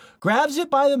alligator, grabs it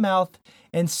by the mouth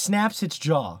and snaps its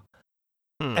jaw.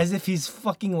 As if he's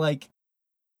fucking like,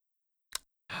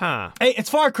 hey,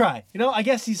 it's Far Cry. You know, I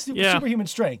guess he's superhuman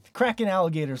strength. Cracking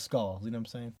alligator skulls. You know what I'm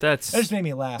saying? That just made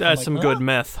me laugh. That's some good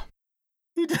meth.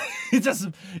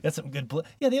 That's some good bliss.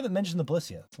 Yeah, they haven't mentioned the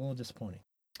bliss yet. It's a little disappointing.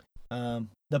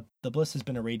 The bliss has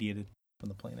been irradiated from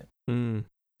the planet.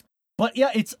 But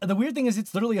yeah, it's the weird thing is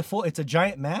it's literally it's a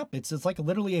giant map. It's like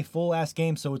literally a full ass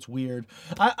game, so it's weird.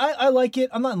 I like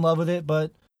it. I'm not in love with it, but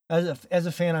as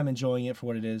a fan, I'm enjoying it for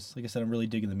what it is. Like I said, I'm really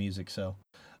digging the music. So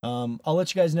I'll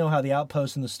let you guys know how the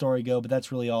outpost and the story go, but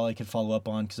that's really all I could follow up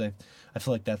on because I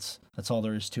feel like that's all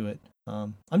there is to it.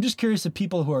 I'm just curious if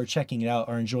people who are checking it out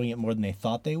are enjoying it more than they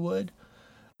thought they would.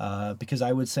 Because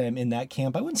I would say I'm in that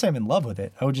camp. I wouldn't say I'm in love with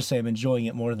it. I would just say I'm enjoying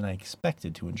it more than I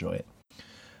expected to enjoy it.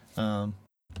 Then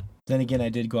again, I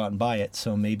did go out and buy it,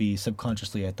 so maybe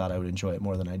subconsciously I thought I would enjoy it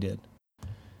more than I did.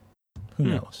 Who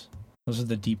knows? Those are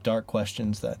the deep, dark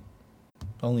questions that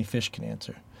only fish can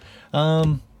answer.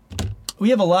 We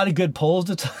have a lot of good polls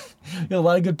to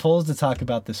talk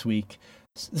about this week.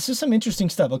 This is some interesting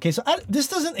stuff. Okay, so I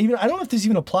don't know if this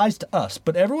even applies to us,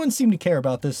 but everyone seemed to care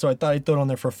about this, so I thought I'd throw it on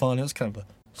there for fun. It was kind of a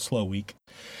slow week.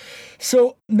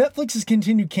 So Netflix has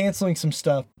continued canceling some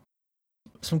stuff,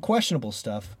 some questionable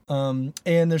stuff. And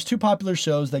there's two popular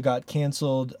shows that got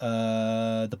canceled,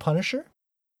 The Punisher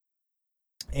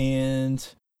and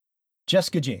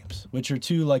Jessica James, which are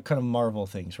two like kind of Marvel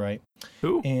things, right?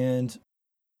 Who? And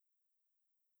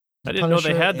I didn't know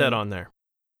they had that on there.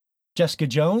 Jessica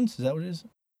Jones, is that what it is?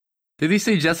 Did he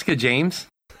say Jessica James?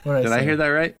 Did I hear that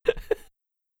right?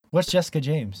 What's Jessica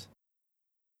James?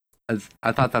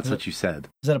 I thought that's what you said.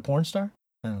 Is that a porn star?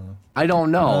 I don't know. I don't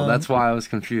know. That's why I was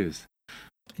confused.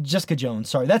 Jessica Jones.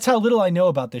 Sorry, that's how little I know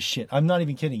about this shit. I'm not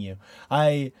even kidding you.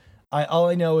 All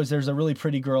I know is there's a really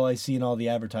pretty girl I see in all the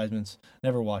advertisements.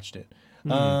 Never watched it.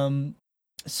 So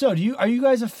are you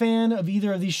guys a fan of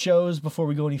either of these shows? Before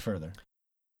we go any further.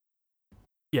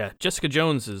 Yeah, Jessica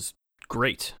Jones is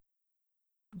great.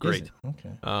 Great.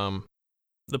 Okay.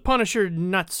 The Punisher,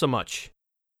 not so much.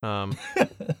 I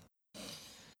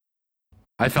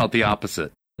felt the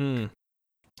opposite.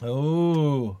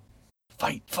 Oh,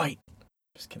 fight!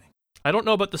 Just kidding. I don't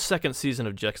know about the second season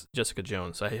of Jessica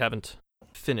Jones. I haven't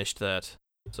finished that,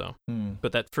 so.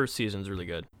 But that first season's really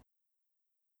good.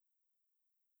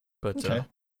 But okay.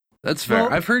 That's fair.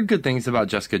 Well, I've heard good things about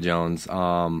Jessica Jones.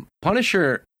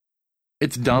 Punisher,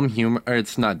 it's dumb humor, or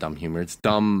it's not dumb humor. It's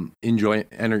dumb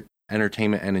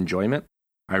entertainment and enjoyment.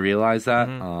 I realize that.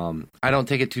 I don't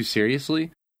take it too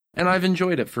seriously, and I've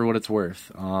enjoyed it for what it's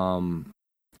worth. The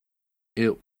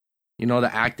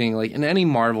acting, like in any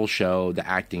Marvel show, the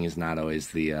acting is not always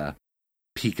the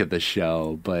peak of the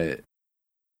show, but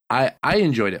I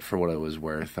enjoyed it for what it was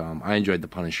worth. I enjoyed The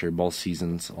Punisher, both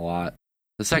seasons, a lot.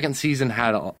 The second season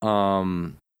had, I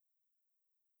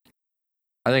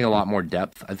think, a lot more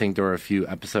depth. I think there were a few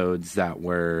episodes that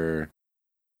were,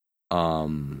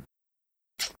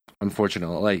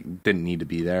 unfortunately, like, didn't need to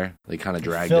be there. They kind of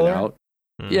dragged it out.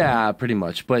 Yeah, pretty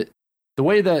much. But the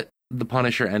way that The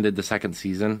Punisher ended the second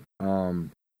season,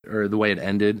 or the way it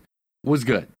ended, was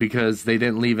good because they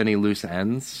didn't leave any loose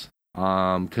ends.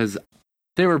 Because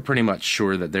they were pretty much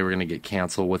sure that they were going to get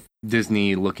canceled with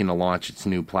Disney looking to launch its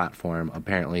new platform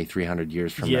apparently 300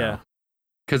 years from now.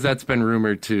 Because that's been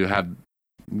rumored to have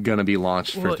going to be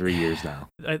launched for 3 years now.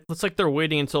 It's like they're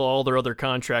waiting until all their other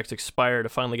contracts expire to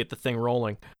finally get the thing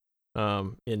rolling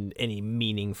in any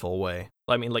meaningful way.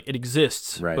 I mean, like, it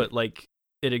exists, Right. but like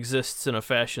it exists in a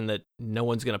fashion that no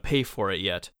one's going to pay for it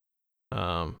yet,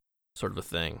 sort of a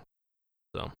thing.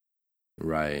 So,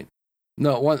 Right.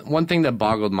 No, one thing that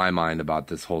boggled my mind about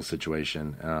this whole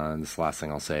situation, and this last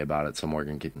thing I'll say about it so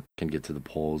Morgan can get to the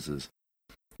polls is,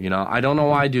 I don't know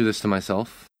why I do this to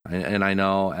myself, and I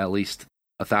know at least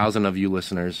 1,000 of you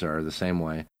listeners are the same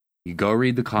way. You go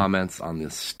read the comments on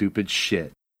this stupid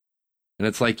shit, and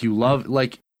it's like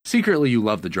secretly you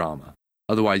love the drama.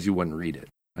 Otherwise, you wouldn't read it.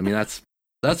 I mean, that's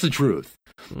the truth.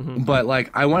 mhm. But like,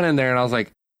 I went in there and I was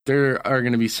like, there are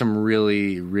going to be some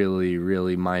really, really,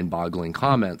 really mind-boggling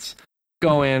comments.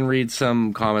 Go in, read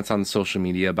some comments on social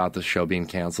media about the show being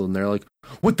canceled, and they're like,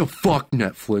 "What the fuck,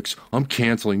 Netflix? I'm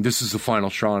canceling. This is the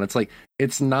final straw." And it's like,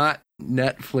 it's not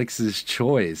Netflix's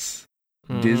choice.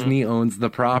 Mhm. Disney owns the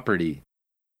property.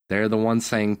 They're the ones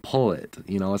saying pull it.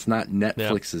 It's not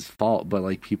Netflix's fault, but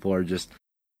like, people are just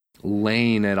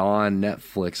laying it on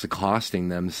Netflix, accosting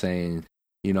them, saying,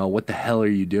 what the hell are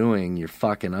you doing? You're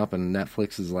fucking up. And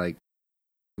Netflix is like,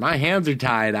 my hands are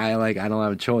tied. I don't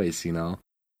have a choice,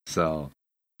 So,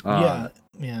 yeah.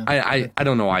 I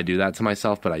don't know why I do that to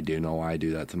myself, but I do know why I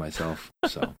do that to myself.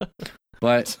 So,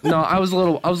 but no, I was a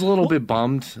little bit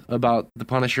bummed about the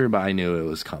Punisher, but I knew it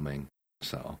was coming.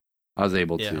 So I was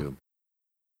able to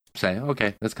say,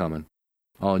 okay, it's coming.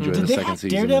 I'll enjoy Did the they second have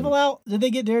season. Daredevil out? Did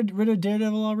they get rid of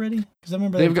Daredevil already? Because I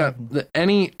remember They've got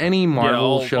any Marvel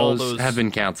all shows those have been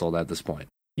canceled at this point.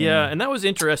 Yeah, and that was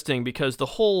interesting because the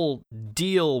whole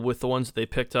deal with the ones that they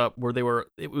picked up, where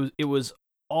it was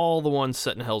all the ones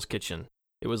set in Hell's Kitchen.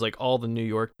 It was like all the New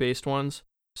York based ones,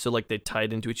 so like they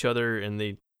tied into each other, and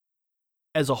they,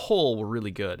 as a whole, were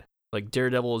really good. Like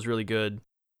Daredevil was really good.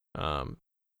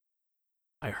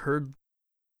 I heard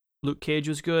Luke Cage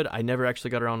was good. I never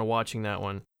actually got around to watching that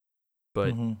one,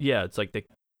 but yeah, it's like they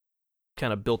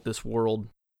kind of built this world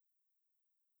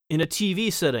in a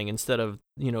TV setting instead of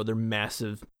their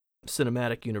massive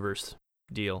cinematic universe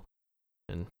deal.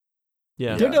 And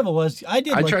yeah, Daredevil was. I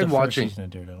did. I like tried the first watching- season of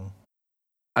Daredevil.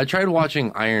 I tried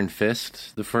watching Iron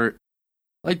Fist.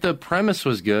 The premise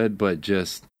was good, but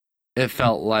just it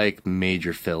felt like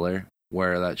major filler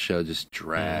where that show just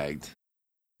dragged.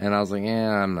 And I was like,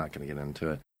 I'm not gonna get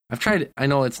into it. I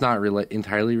know it's not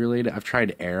entirely related. I've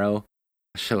tried Arrow.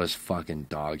 The show is fucking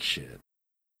dog shit.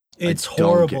 It's don't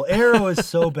horrible. Arrow is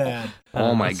so bad.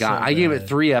 Oh my It's god! so I gave it bad.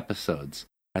 3 episodes.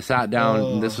 I sat down.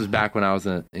 And this was Oh. back when I was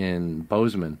in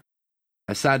Bozeman.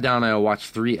 I sat down and I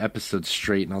watched 3 episodes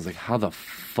straight, and I was like, "How the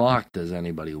fuck does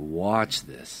anybody watch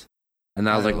this?" And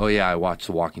I was like, "Oh yeah, I watched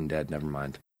The Walking Dead. Never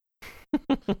mind."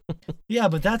 Yeah,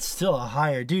 but that's still a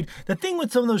higher, dude. The thing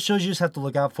with some of those shows you just have to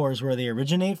look out for is where they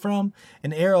originate from.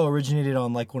 And Arrow originated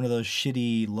on like one of those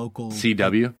shitty local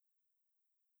CW.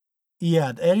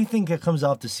 Yeah, anything that comes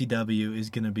off the CW is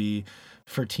gonna be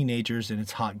for teenagers, and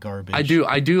it's hot garbage.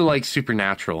 I do like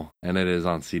Supernatural, and it is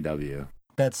on CW.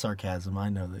 That's sarcasm. I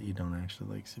know that you don't actually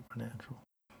like Supernatural.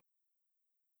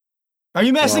 Are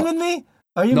you messing with me?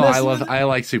 Are you No, messing with me? I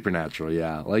like Supernatural.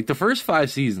 Yeah, like the first 5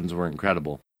 seasons were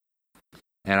incredible,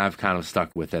 and I've kind of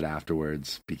stuck with it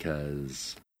afterwards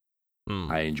because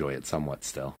I enjoy it somewhat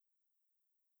still.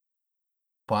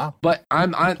 Wow. But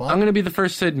I'm gonna be the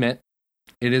first to admit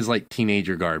it is like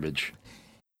teenager garbage,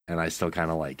 and I still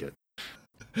kind of like it.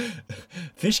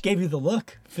 Fish gave you the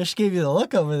look. Fish gave you the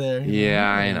look over there. Yeah,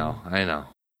 I know.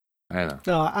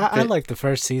 No, I like the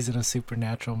first season of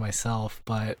Supernatural myself,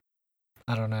 but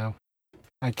I don't know.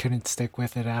 I couldn't stick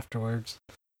with it afterwards.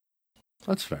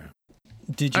 That's fair.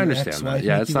 Did I you understand that.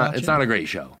 Yeah, it's not a great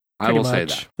show. I will say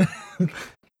that.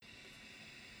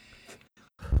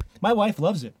 My wife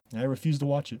loves it. I refuse to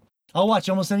watch it. I'll watch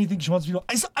almost anything she wants me to.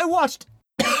 I watched.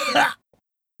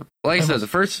 Like I said,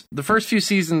 the first few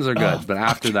seasons are good, but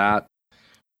after that,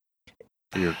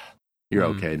 you're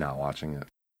okay not watching it.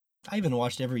 I even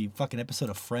watched every fucking episode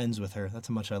of Friends with her. That's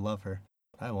how much I love her.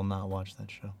 I will not watch that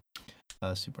show.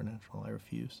 Supernatural. I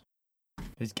refuse.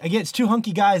 I get it's 2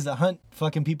 hunky guys that hunt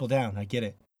fucking people down. I get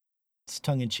it. It's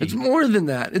tongue in cheek. It's more than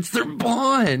that. It's their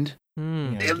bond.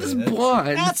 Yeah, They have this I get it. bond.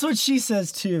 That's what she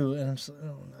says too, and I'm just, I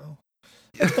don't know.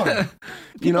 It's fine.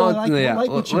 You know, People yeah. like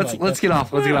what you Let's like. get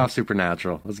off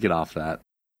Supernatural. Let's get off that.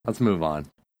 Let's move on.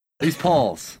 These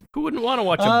polls. Who wouldn't want to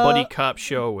watch a buddy cop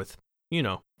show with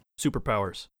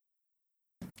superpowers?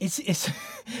 It seems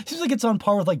like it's on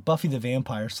par with like Buffy the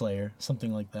Vampire Slayer,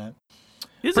 something like that.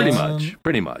 Is Pretty it? much.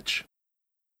 Pretty much.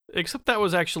 Except that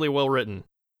was actually well written.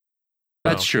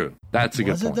 That's true. That's a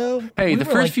good Was it point. though? Hey, We the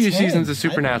were first like few 10. seasons of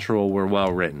Supernatural were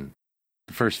well written.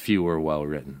 The first few were well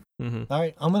written. Mm-hmm. All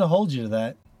right, I'm gonna hold you to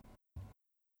that.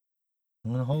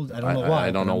 I'm gonna hold. I don't know why.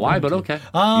 I don't know I'm why, going but to.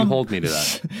 okay. You hold me to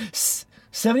that.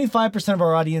 75% of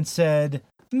our audience said,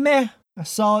 "Meh, I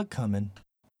saw it coming."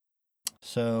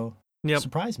 So, Yep.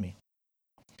 surprised me.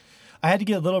 I had to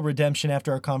get a little redemption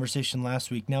after our conversation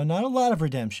last week. Now, not a lot of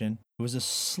redemption. It was a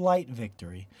slight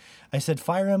victory. I said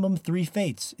Fire Emblem Three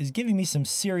Fates is giving me some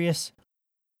serious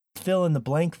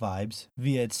fill-in-the-blank vibes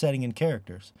via its setting and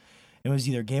characters. It was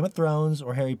either Game of Thrones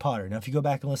or Harry Potter. Now, if you go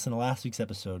back and listen to last week's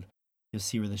episode, you'll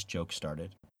see where this joke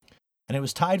started. And it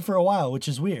was tied for a while, which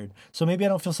is weird. So maybe I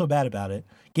don't feel so bad about it.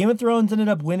 Game of Thrones ended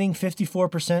up winning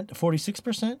 54% to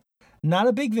 46%. Not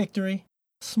a big victory,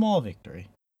 small victory.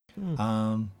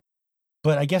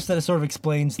 But I guess that sort of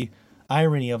explains the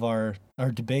irony of our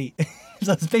debate.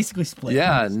 So it's basically split.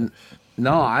 Yeah,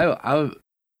 no,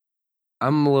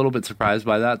 I'm a little bit surprised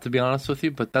by that, to be honest with you,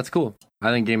 but that's cool.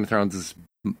 I think Game of Thrones is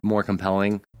more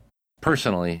compelling,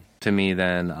 personally, to me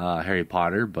than Harry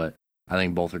Potter, but I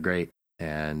think both are great.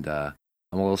 And I'm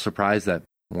a little surprised that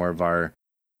more of our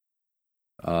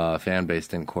fan base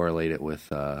didn't correlate it with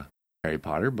Harry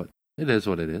Potter, but it is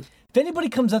what it is. If anybody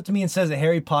comes up to me and says that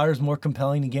Harry Potter is more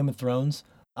compelling than Game of Thrones,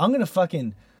 I'm going to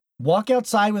fucking walk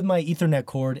outside with my Ethernet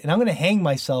cord and I'm going to hang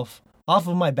myself off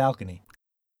of my balcony.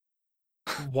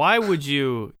 Why would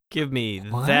you give me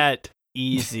that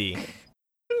easy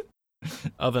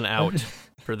of an out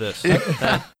for this?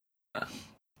 Like,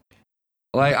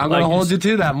 I'm going to hold you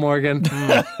to that, Morgan.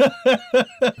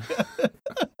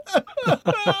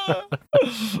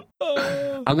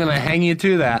 I'm going to hang you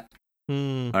to that. All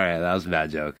right, that was a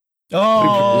bad joke.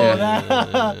 Oh,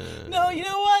 Yeah. no, you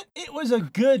know what? It was a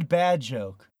good bad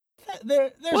joke.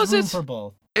 There's Was room it? for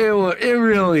both. It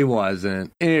really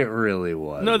wasn't. It really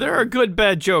was. No, there are good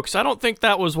bad jokes. I don't think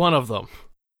that was one of them.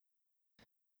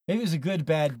 Maybe it was a good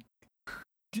bad.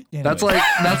 Anyway. That's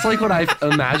like what I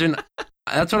imagine.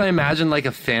 That's what I imagine. Like a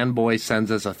fanboy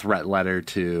sends us a threat letter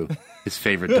to his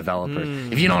favorite developer.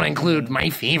 If you don't include my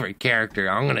favorite character,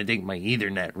 I'm gonna take my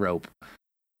Ethernet rope.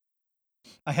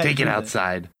 I had to Take it do that.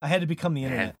 outside. I had to become the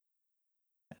internet.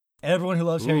 Everyone who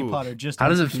loves Harry Ooh. Potter just. How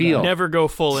does it feel? Never go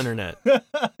full internet. You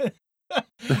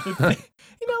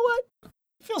know what?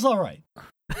 It feels all right.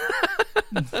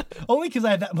 Only because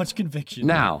I have that much conviction.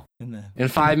 Now, In the, in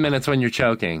 5 minutes when you're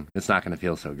choking, it's not gonna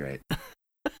feel so great.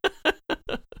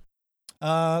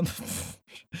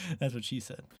 that's what she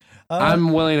said.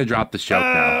 I'm willing to drop the joke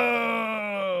now,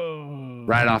 Oh.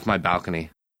 right off my balcony.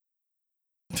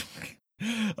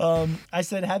 I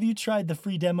said, have you tried the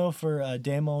free demo for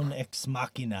Daemon Ex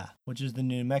Machina, which is the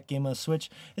new mech game on Switch?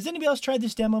 Has anybody else tried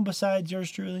this demo besides yours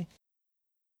truly?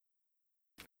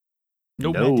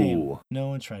 Nope. No. No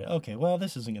one tried it. Okay, well,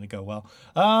 this isn't going to go well.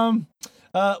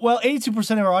 Well,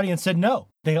 82% of our audience said no.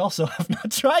 They also have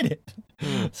not tried it.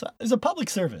 So it's a public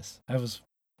service I was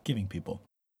giving people.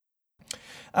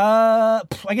 I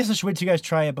guess I should wait till you guys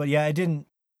try it, but yeah, it didn't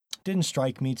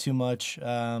strike me too much.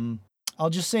 I'll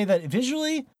just say that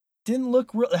visually didn't look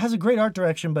it has a great art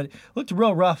direction, but it looked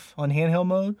real rough on handheld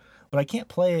mode. But I can't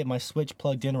play it my Switch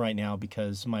plugged in right now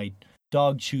because my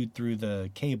dog chewed through the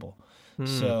cable.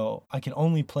 So I can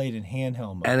only play it in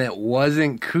handheld mode. And it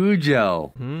wasn't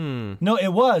Cujo. No,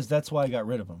 it was. That's why I got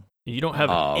rid of them. You don't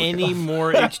have Oh, okay. any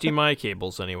more HDMI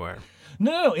cables anywhere.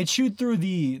 No, it chewed through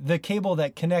the cable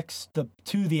that connects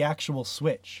to the actual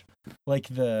Switch, like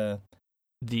the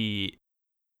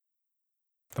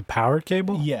power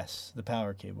cable? yes, the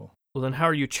power cable. Well, then how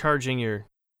are you charging your?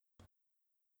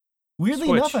 Weirdly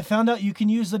Switch. enough, I found out you can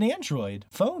use an Android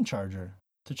phone charger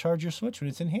to charge your Switch when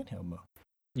it's in handheld mode.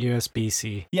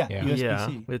 USB-C. Yeah, Yeah. USB-C. Yeah,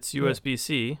 it's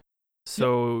USB-C,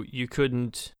 so you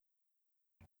couldn't.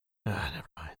 Never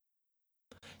mind.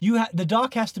 The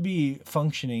dock has to be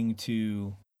functioning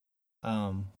to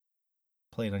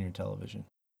play it on your television,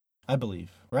 I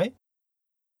believe, right?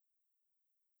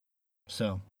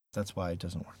 So that's why it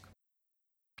doesn't work.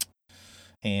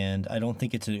 And I don't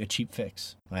think it's a cheap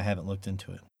fix. I haven't looked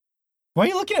into it. Why are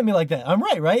you looking at me like that? I'm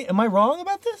right? Am I wrong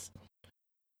about this?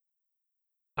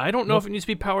 I don't know if it needs to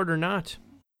be powered or not.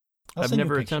 I'll I've send you a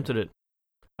never picture. attempted it.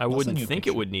 I send wouldn't you a think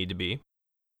picture. it would need to be.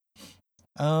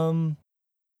 I'll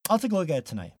take a look at it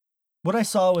tonight. What I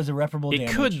saw was irreparable It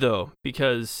damage. could though,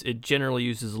 because it generally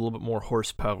uses a little bit more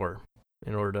horsepower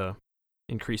in order to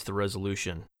increase the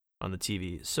resolution on the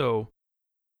TV. So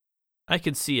I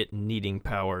could see it needing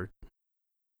power,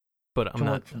 but I'm To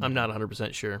not. work from I'm not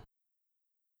 100% sure.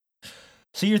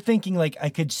 So you're thinking like I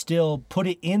could still put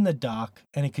it in the dock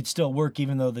and it could still work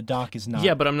even though the dock is not.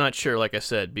 Yeah, but I'm not sure, like I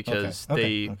said, because Okay,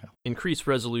 they okay. increase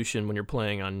resolution when you're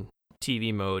playing on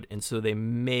TV mode, and so they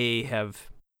may have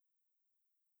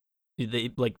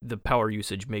the power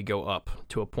usage may go up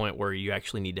to a point where you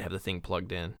actually need to have the thing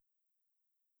plugged in.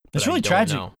 It's But I really don't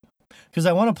tragic know. because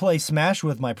I want to play Smash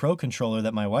with my Pro controller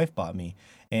that my wife bought me,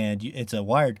 and it's a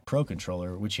wired Pro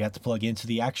controller which you have to plug into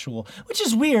the actual, which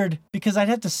is weird because I'd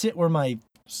have to sit where my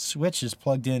Switch is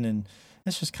plugged in, and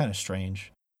it's just kind of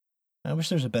strange. I wish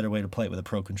there's a better way to play it with a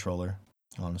Pro controller,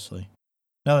 honestly.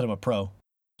 Now that I'm a pro,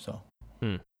 so.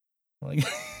 Like,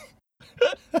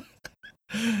 I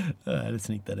had to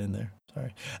sneak that in there.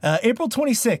 Sorry. April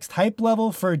 26th, hype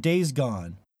level for Days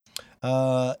Gone.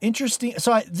 Interesting.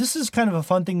 So this is kind of a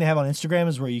fun thing to have on Instagram,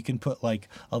 is where you can put like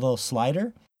a little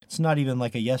slider. It's not even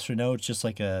like a yes or no. It's just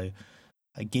like a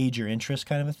gauge your interest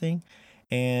kind of a thing.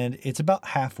 And it's about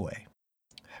halfway,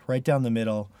 right down the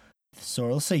middle. So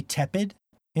let's say tepid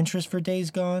interest for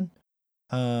Days Gone,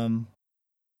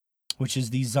 which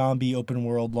is the zombie open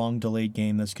world long delayed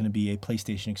game that's going to be a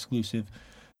PlayStation exclusive,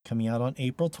 coming out on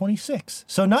April 26th.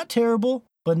 So not terrible,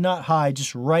 but not high,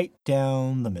 just right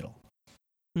down the middle.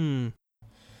 Which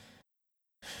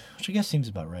I guess seems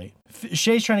about right.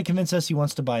 Shay's trying to convince us he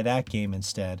wants to buy that game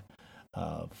instead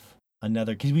of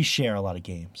another, because we share a lot of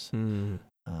games.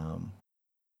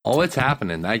 Oh, it's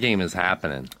happening. That game is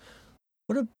happening.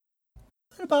 What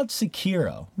about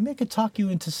Sekiro? Maybe I could talk you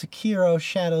into Sekiro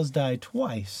Shadows Die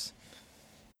Twice.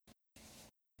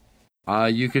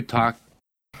 You could talk.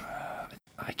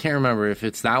 I can't remember if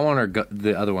it's that one or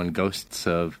the other one, Ghosts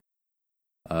of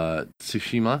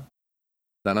Tsushima,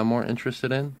 that I'm more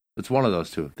interested in. It's one of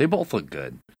those two. They both look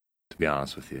good, to be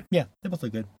honest with you. Yeah, they both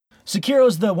look good.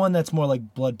 Sekiro's the one that's more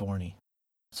like Bloodborne-y.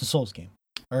 It's a Souls game.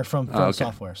 Or from okay.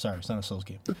 Software. Sorry, it's not a Souls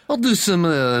game. I'll do some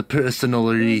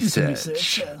personal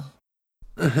research.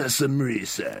 Some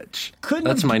research.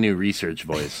 That's my new research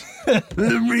voice.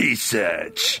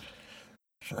 Research.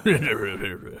 That's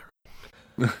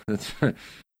right.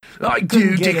 I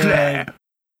do declare.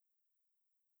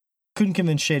 Couldn't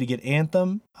convince Shay to get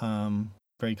Anthem.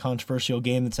 Very controversial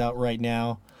game that's out right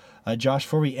now. Josh,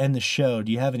 before we end the show,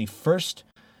 do you have any first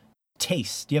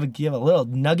taste? Do you have a little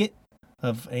nugget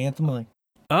of Anthem? Like,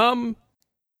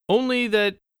 only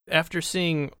that after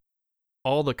seeing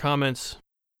all the comments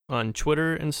on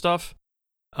Twitter and stuff,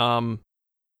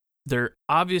 they're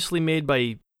obviously made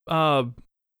by, I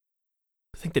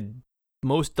think the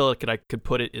most delicate I could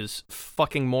put it is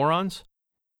fucking morons.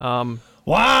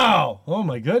 Wow! Oh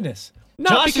my goodness.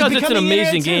 Not Josh because is it's an becoming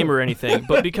amazing an game too. or anything,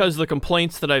 but because the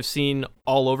complaints that I've seen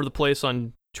all over the place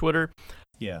on Twitter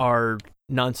are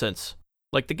nonsense.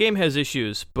 Like, the game has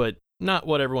issues, but not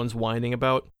what everyone's whining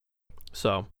about.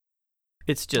 So,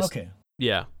 it's just,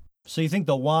 yeah. So you think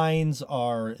the whines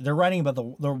are, they're whining about the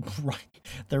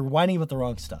whining about the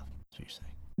wrong stuff. That's what you're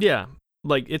saying. Yeah.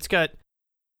 Like, it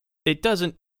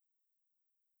doesn't,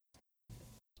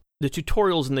 the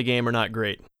tutorials in the game are not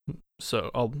great.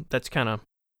 So, that's kind of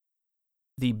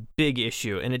the big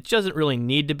issue. And it doesn't really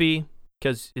need to be,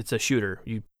 because it's a shooter.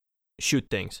 You shoot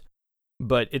things.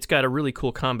 But it's got a really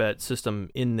cool combat system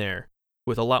in there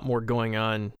with a lot more going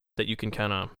on that you can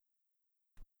kind of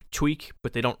tweak,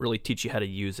 but they don't really teach you how to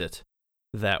use it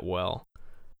that well.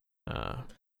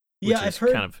 Which I've is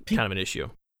heard kind of an issue.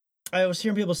 I was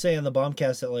hearing people say on the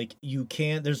Bombcast that like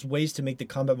there's ways to make the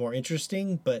combat more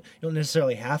interesting, but you don't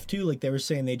necessarily have to. Like they were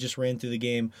saying, they just ran through the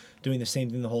game doing the same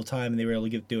thing the whole time, and they were able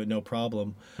to do it no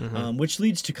problem. Which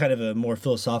leads to kind of a more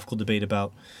philosophical debate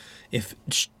about if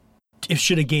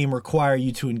should a game require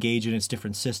you to engage in its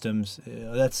different systems.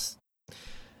 That's,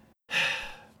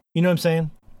 you know what I'm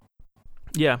saying?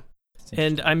 Yeah.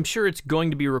 And I'm sure it's going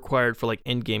to be required for like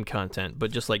end game content,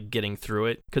 but just like getting through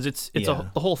it, because the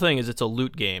whole thing is it's a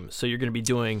loot game, so you're going to be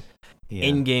doing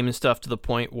end game and stuff to the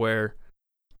point where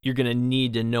you're going to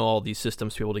need to know all these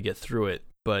systems to be able to get through it.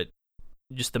 But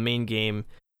just the main game,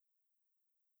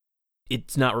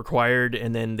 it's not required,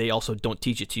 and then they also don't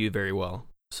teach it to you very well.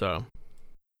 So,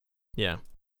 yeah.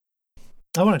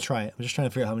 I want to try it. I'm just trying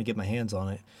to figure out how to get my hands on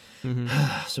it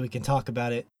so we can talk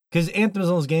about it. Because Anthem is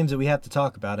one of those games that we have to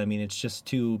talk about. I mean, it's just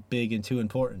too big and too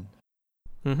important.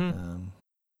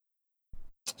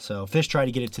 So Fish tried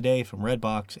to get it today from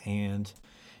Redbox, and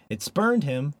it spurned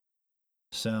him.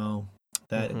 So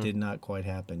that did not quite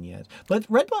happen yet. But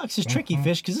Redbox is tricky,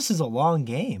 Fish, because this is a long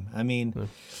game. I mean, do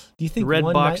you think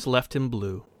Redbox left him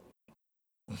blue?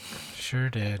 Sure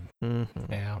did.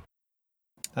 Yeah.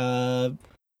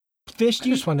 Fish, I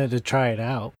just wanted to try it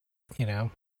out,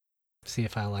 see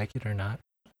if I like it or not.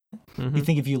 You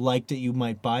think if you liked it, you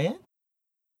might buy it?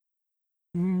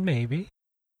 Maybe.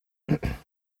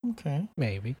 Okay.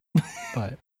 maybe.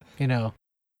 But, I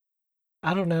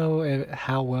don't know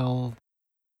how well,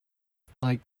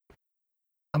 like,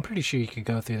 I'm pretty sure you could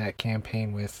go through that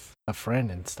campaign with a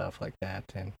friend and stuff like that,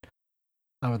 and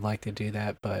I would like to do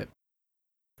that, but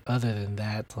other than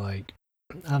that, like,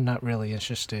 I'm not really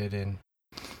interested in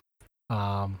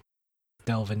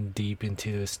delving deep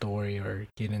into the story or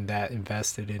getting that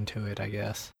invested into it, I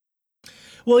guess.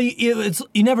 Well, you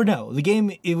never know. The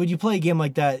game, when you play a game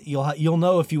like that, you'll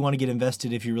know if you want to get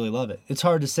invested if you really love it. It's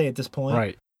hard to say at this point.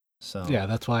 Right. So Yeah,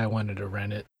 that's why I wanted to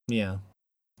rent it. yeah,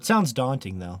 it sounds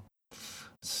daunting though.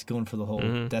 It's going for the whole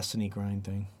Mhm. Destiny grind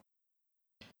thing.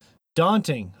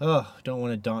 Daunting. Ugh, don't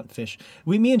want to daunt fish.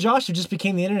 Me and Josh have just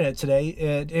became the internet today.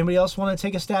 Anybody else want to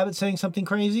take a stab at saying something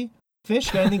crazy?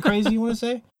 Fish, got anything crazy you want to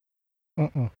say?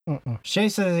 Shay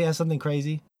says he has something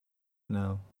crazy.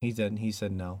 No, he didn't. He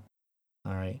said no.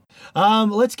 All right.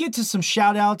 Let's get to some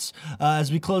shout outs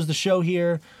as we close the show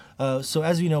here. So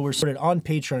as you know, we're started on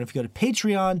Patreon. If you go to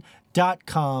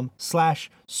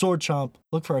patreon.com/swordchomp,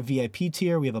 look for our VIP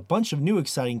tier. We have a bunch of new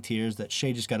exciting tiers that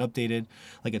Shay just got updated,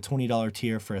 like a $20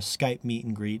 tier for a Skype meet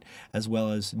and greet, as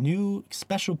well as new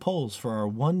special polls for our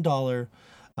 $1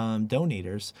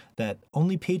 donators that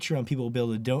only Patreon people will be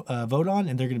able to vote on,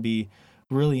 and they're going to be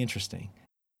really interesting.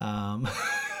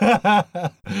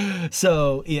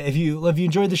 So yeah, if you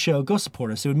enjoyed the show, go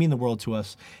support us. It would mean the world to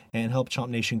us and help Chomp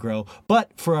Nation grow. But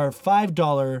for our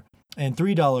 $5 and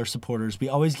 $3 supporters, we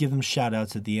always give them shout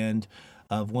outs at the end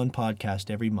of one podcast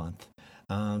every month.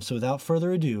 So without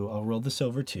further ado, I'll roll this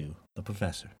over to the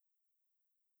professor.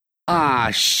 Ah,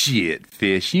 shit,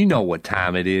 Fish. You know what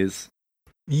time it is.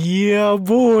 Yeah,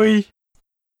 boy.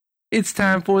 It's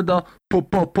time for the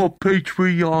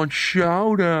Patreon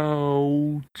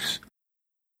shout-outs.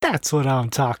 That's what I'm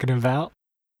talking about.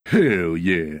 Hell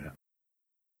yeah.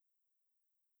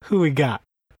 Who we got?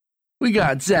 We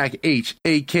got Zach H,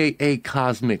 a.k.a.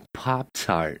 Cosmic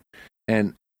Pop-Tart,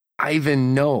 and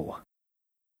Ivan No.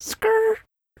 Skrr.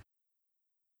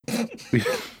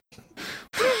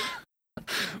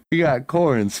 We got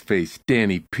Corin's Face,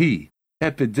 Danny P,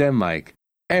 Epidemic,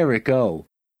 Eric O.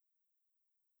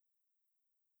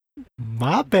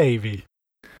 My baby.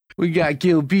 We got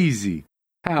Gil Beasy,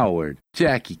 Howard,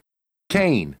 Jackie,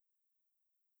 Kane.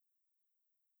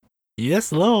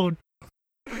 Yes, Lord.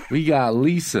 We got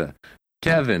Lisa,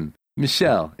 Kevin,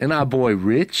 Michelle, and our boy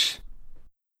Rich.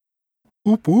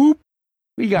 Whoop whoop.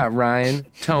 We got Ryan,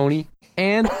 Tony,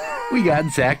 and we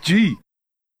got Zach G.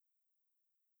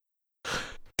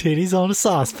 Titties on a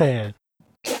saucepan.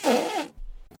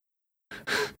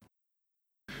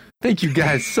 Thank you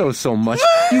guys so much.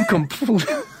 You complete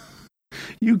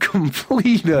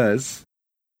us.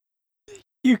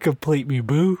 You complete me,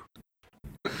 boo.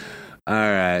 All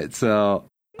right, so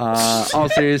all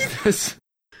seriousness,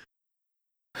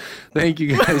 thank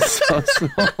you guys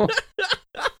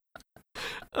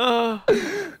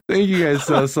thank you guys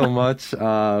so much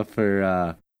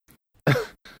for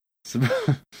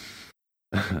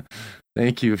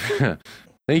thank you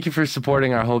for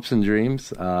supporting our hopes and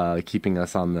dreams, keeping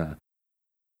us on the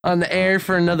air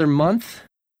for another month.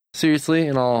 Seriously,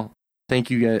 and I'll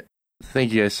thank you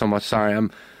guys so much. Sorry,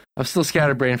 I'm still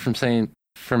scatterbrained from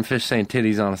Fish saying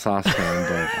titties on a saucepan,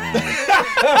 but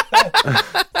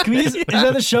Can we is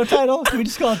that the show title? Can we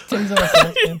just call it Titties on a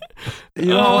Saucepan? you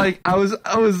know, like I was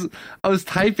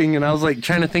typing and I was like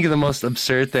trying to think of the most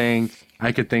absurd thing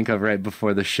I could think of right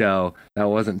before the show that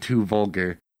wasn't too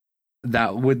vulgar.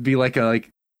 That would be like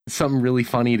something really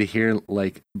funny to hear,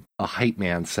 like a hype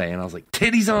man say, and I was like,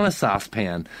 titties on a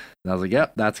saucepan, and I was like,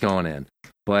 yep, that's going in.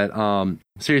 But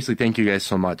seriously, thank you guys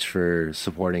so much for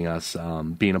supporting us,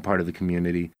 being a part of the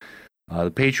community.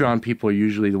 The Patreon people are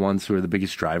usually the ones who are the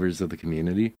biggest drivers of the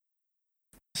community,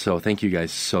 so thank you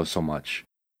guys so much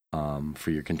for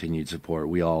your continued support.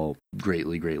 We all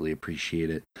greatly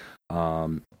appreciate it.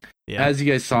 As you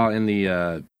guys saw in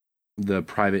the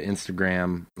private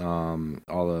Instagram,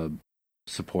 all the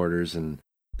supporters, and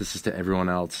this is to everyone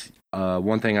else.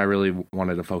 One thing I really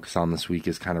wanted to focus on this week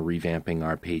is kind of revamping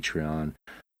our Patreon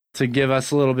to give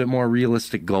us a little bit more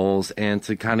realistic goals and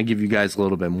to kind of give you guys a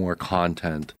little bit more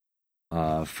content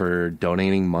for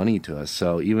donating money to us.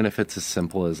 So even if it's as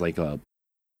simple as like a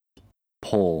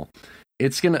poll,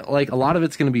 it's gonna, like, a lot of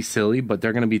it's gonna be silly, but there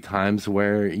are gonna be times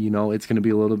where, you know, it's gonna be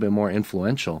a little bit more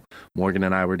influential. Morgan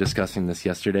and I were discussing this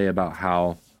yesterday about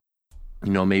how,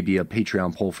 you know, maybe a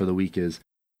Patreon poll for the week is,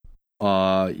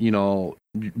 you know,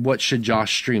 what should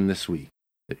Josh stream this week?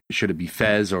 Should it be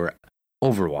Fez or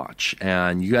Overwatch?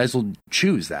 And you guys will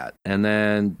choose that, and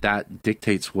then that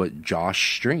dictates what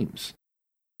Josh streams.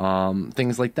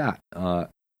 Things like that.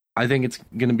 I I think it's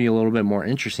going to be a little bit more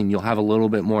interesting. You'll have a little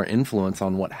bit more influence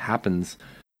on what happens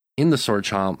in the Sword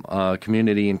Chomp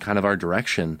community and kind of our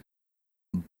direction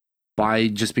by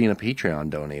just being a Patreon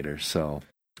donator. So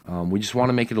we just want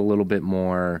to make it a little bit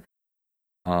more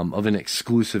of an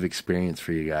exclusive experience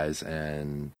for you guys,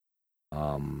 and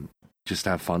just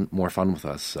have more fun with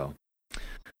us. So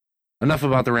enough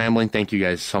about the rambling. Thank you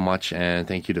guys so much, and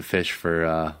thank you to Fish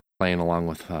for playing along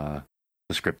with the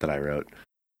script that I wrote.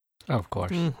 Of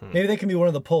course. Mm-hmm. Maybe that can be one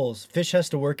of the polls. Fish has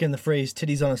to work in the phrase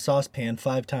 "titties on a saucepan"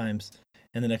 5 times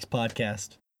in the next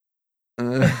podcast.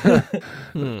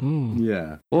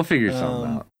 Yeah, we'll figure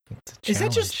something out. It's a Is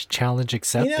that challenge. just- challenge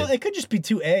accepted? You know, it could just be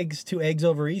 2 eggs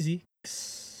over easy.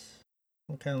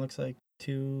 What kind of looks like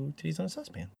 2 titties on a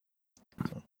saucepan.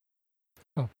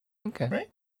 okay. Right?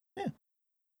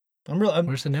 I'm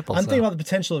Where's the nipples? I'm thinking though? about the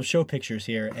potential of show pictures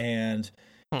here, and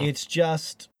Hmm. it's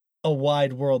just a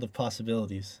wide world of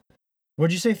possibilities.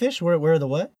 Where'd you say, Fish? Where are the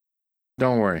what?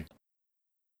 Don't worry.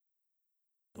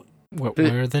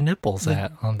 Where are the nipples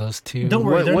at on those 2? Don't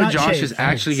worry. they're What not Josh shaved. is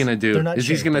actually going to They're do not is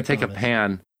he's shaved, going I to take a promise.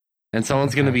 pan, and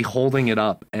someone's going to Okay. be holding it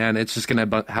up, and it's just going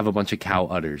to have a bunch of cow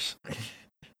udders.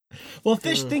 Well,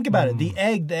 Fish, think about it. The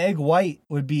egg white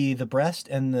would be the breast,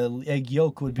 and the egg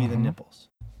yolk would be the Mhm. nipples.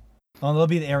 Oh, that'll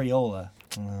be the areola.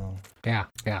 Oh. Yeah.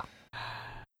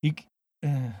 You,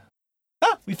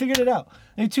 we figured it out.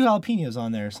 Maybe 2 jalapenos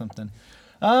on there or something.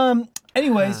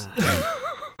 Anyways,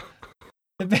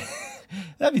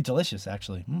 that'd be delicious.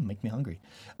 Actually, make me hungry.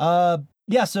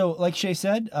 Yeah. So, like Shay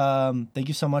said, thank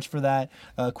you so much for that.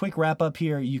 Quick wrap up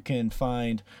here. You can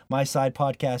find my side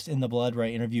podcast, In the Blood, where I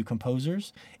interview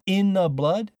composers. In the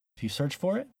Blood. If you search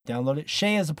for it, download it.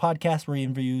 Shay has a podcast where he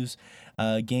interviews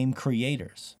game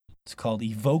creators. It's called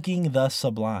Evoking the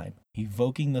Sublime.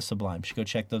 Evoking the Sublime. You should go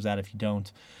check those out if you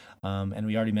don't. And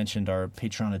we already mentioned our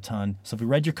Patreon a ton. So if we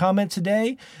read your comment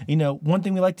today, one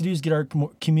thing we like to do is get our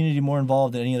community more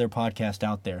involved than any other podcast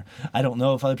out there. I don't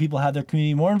know if other people have their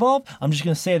community more involved. I'm just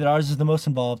going to say that ours is the most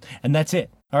involved, and that's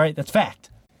it. All right? That's fact.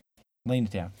 Laying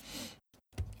it down.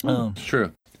 It's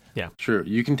true. Yeah. True.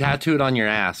 You can tattoo it on your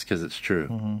ass because it's true.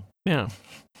 Mm-hmm. Yeah.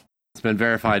 It's been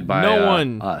verified by No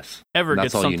one us. Ever That's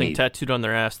gets all you something need. tattooed on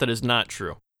their ass that is not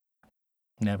true.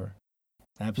 Never.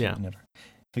 Absolutely never.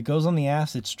 If it goes on the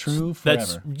ass, it's true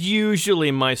That's forever.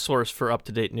 usually my source for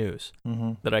up-to-date news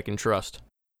Mm-hmm. that I can trust.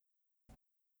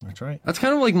 That's right. That's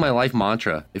kind of like my life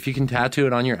mantra. If you can tattoo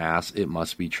it on your ass, it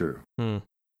must be true.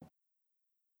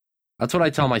 That's what I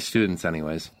tell my students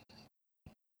anyways.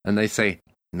 And they say,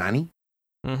 Nani?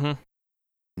 Mm-hmm.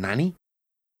 Nani?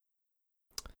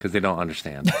 Because they don't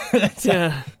understand.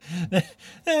 Yeah.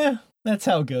 That's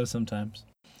how it goes sometimes.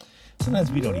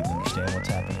 Sometimes we don't even understand what's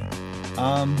happening.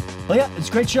 But yeah, it's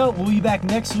a great show. We'll be back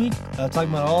next week talking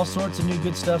about all sorts of new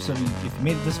good stuff. So if you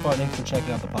made it this far, thanks for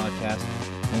checking out the podcast.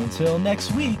 And until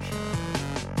next week,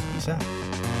 peace out.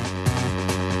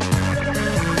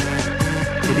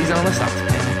 Titties on a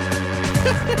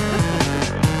saucepan.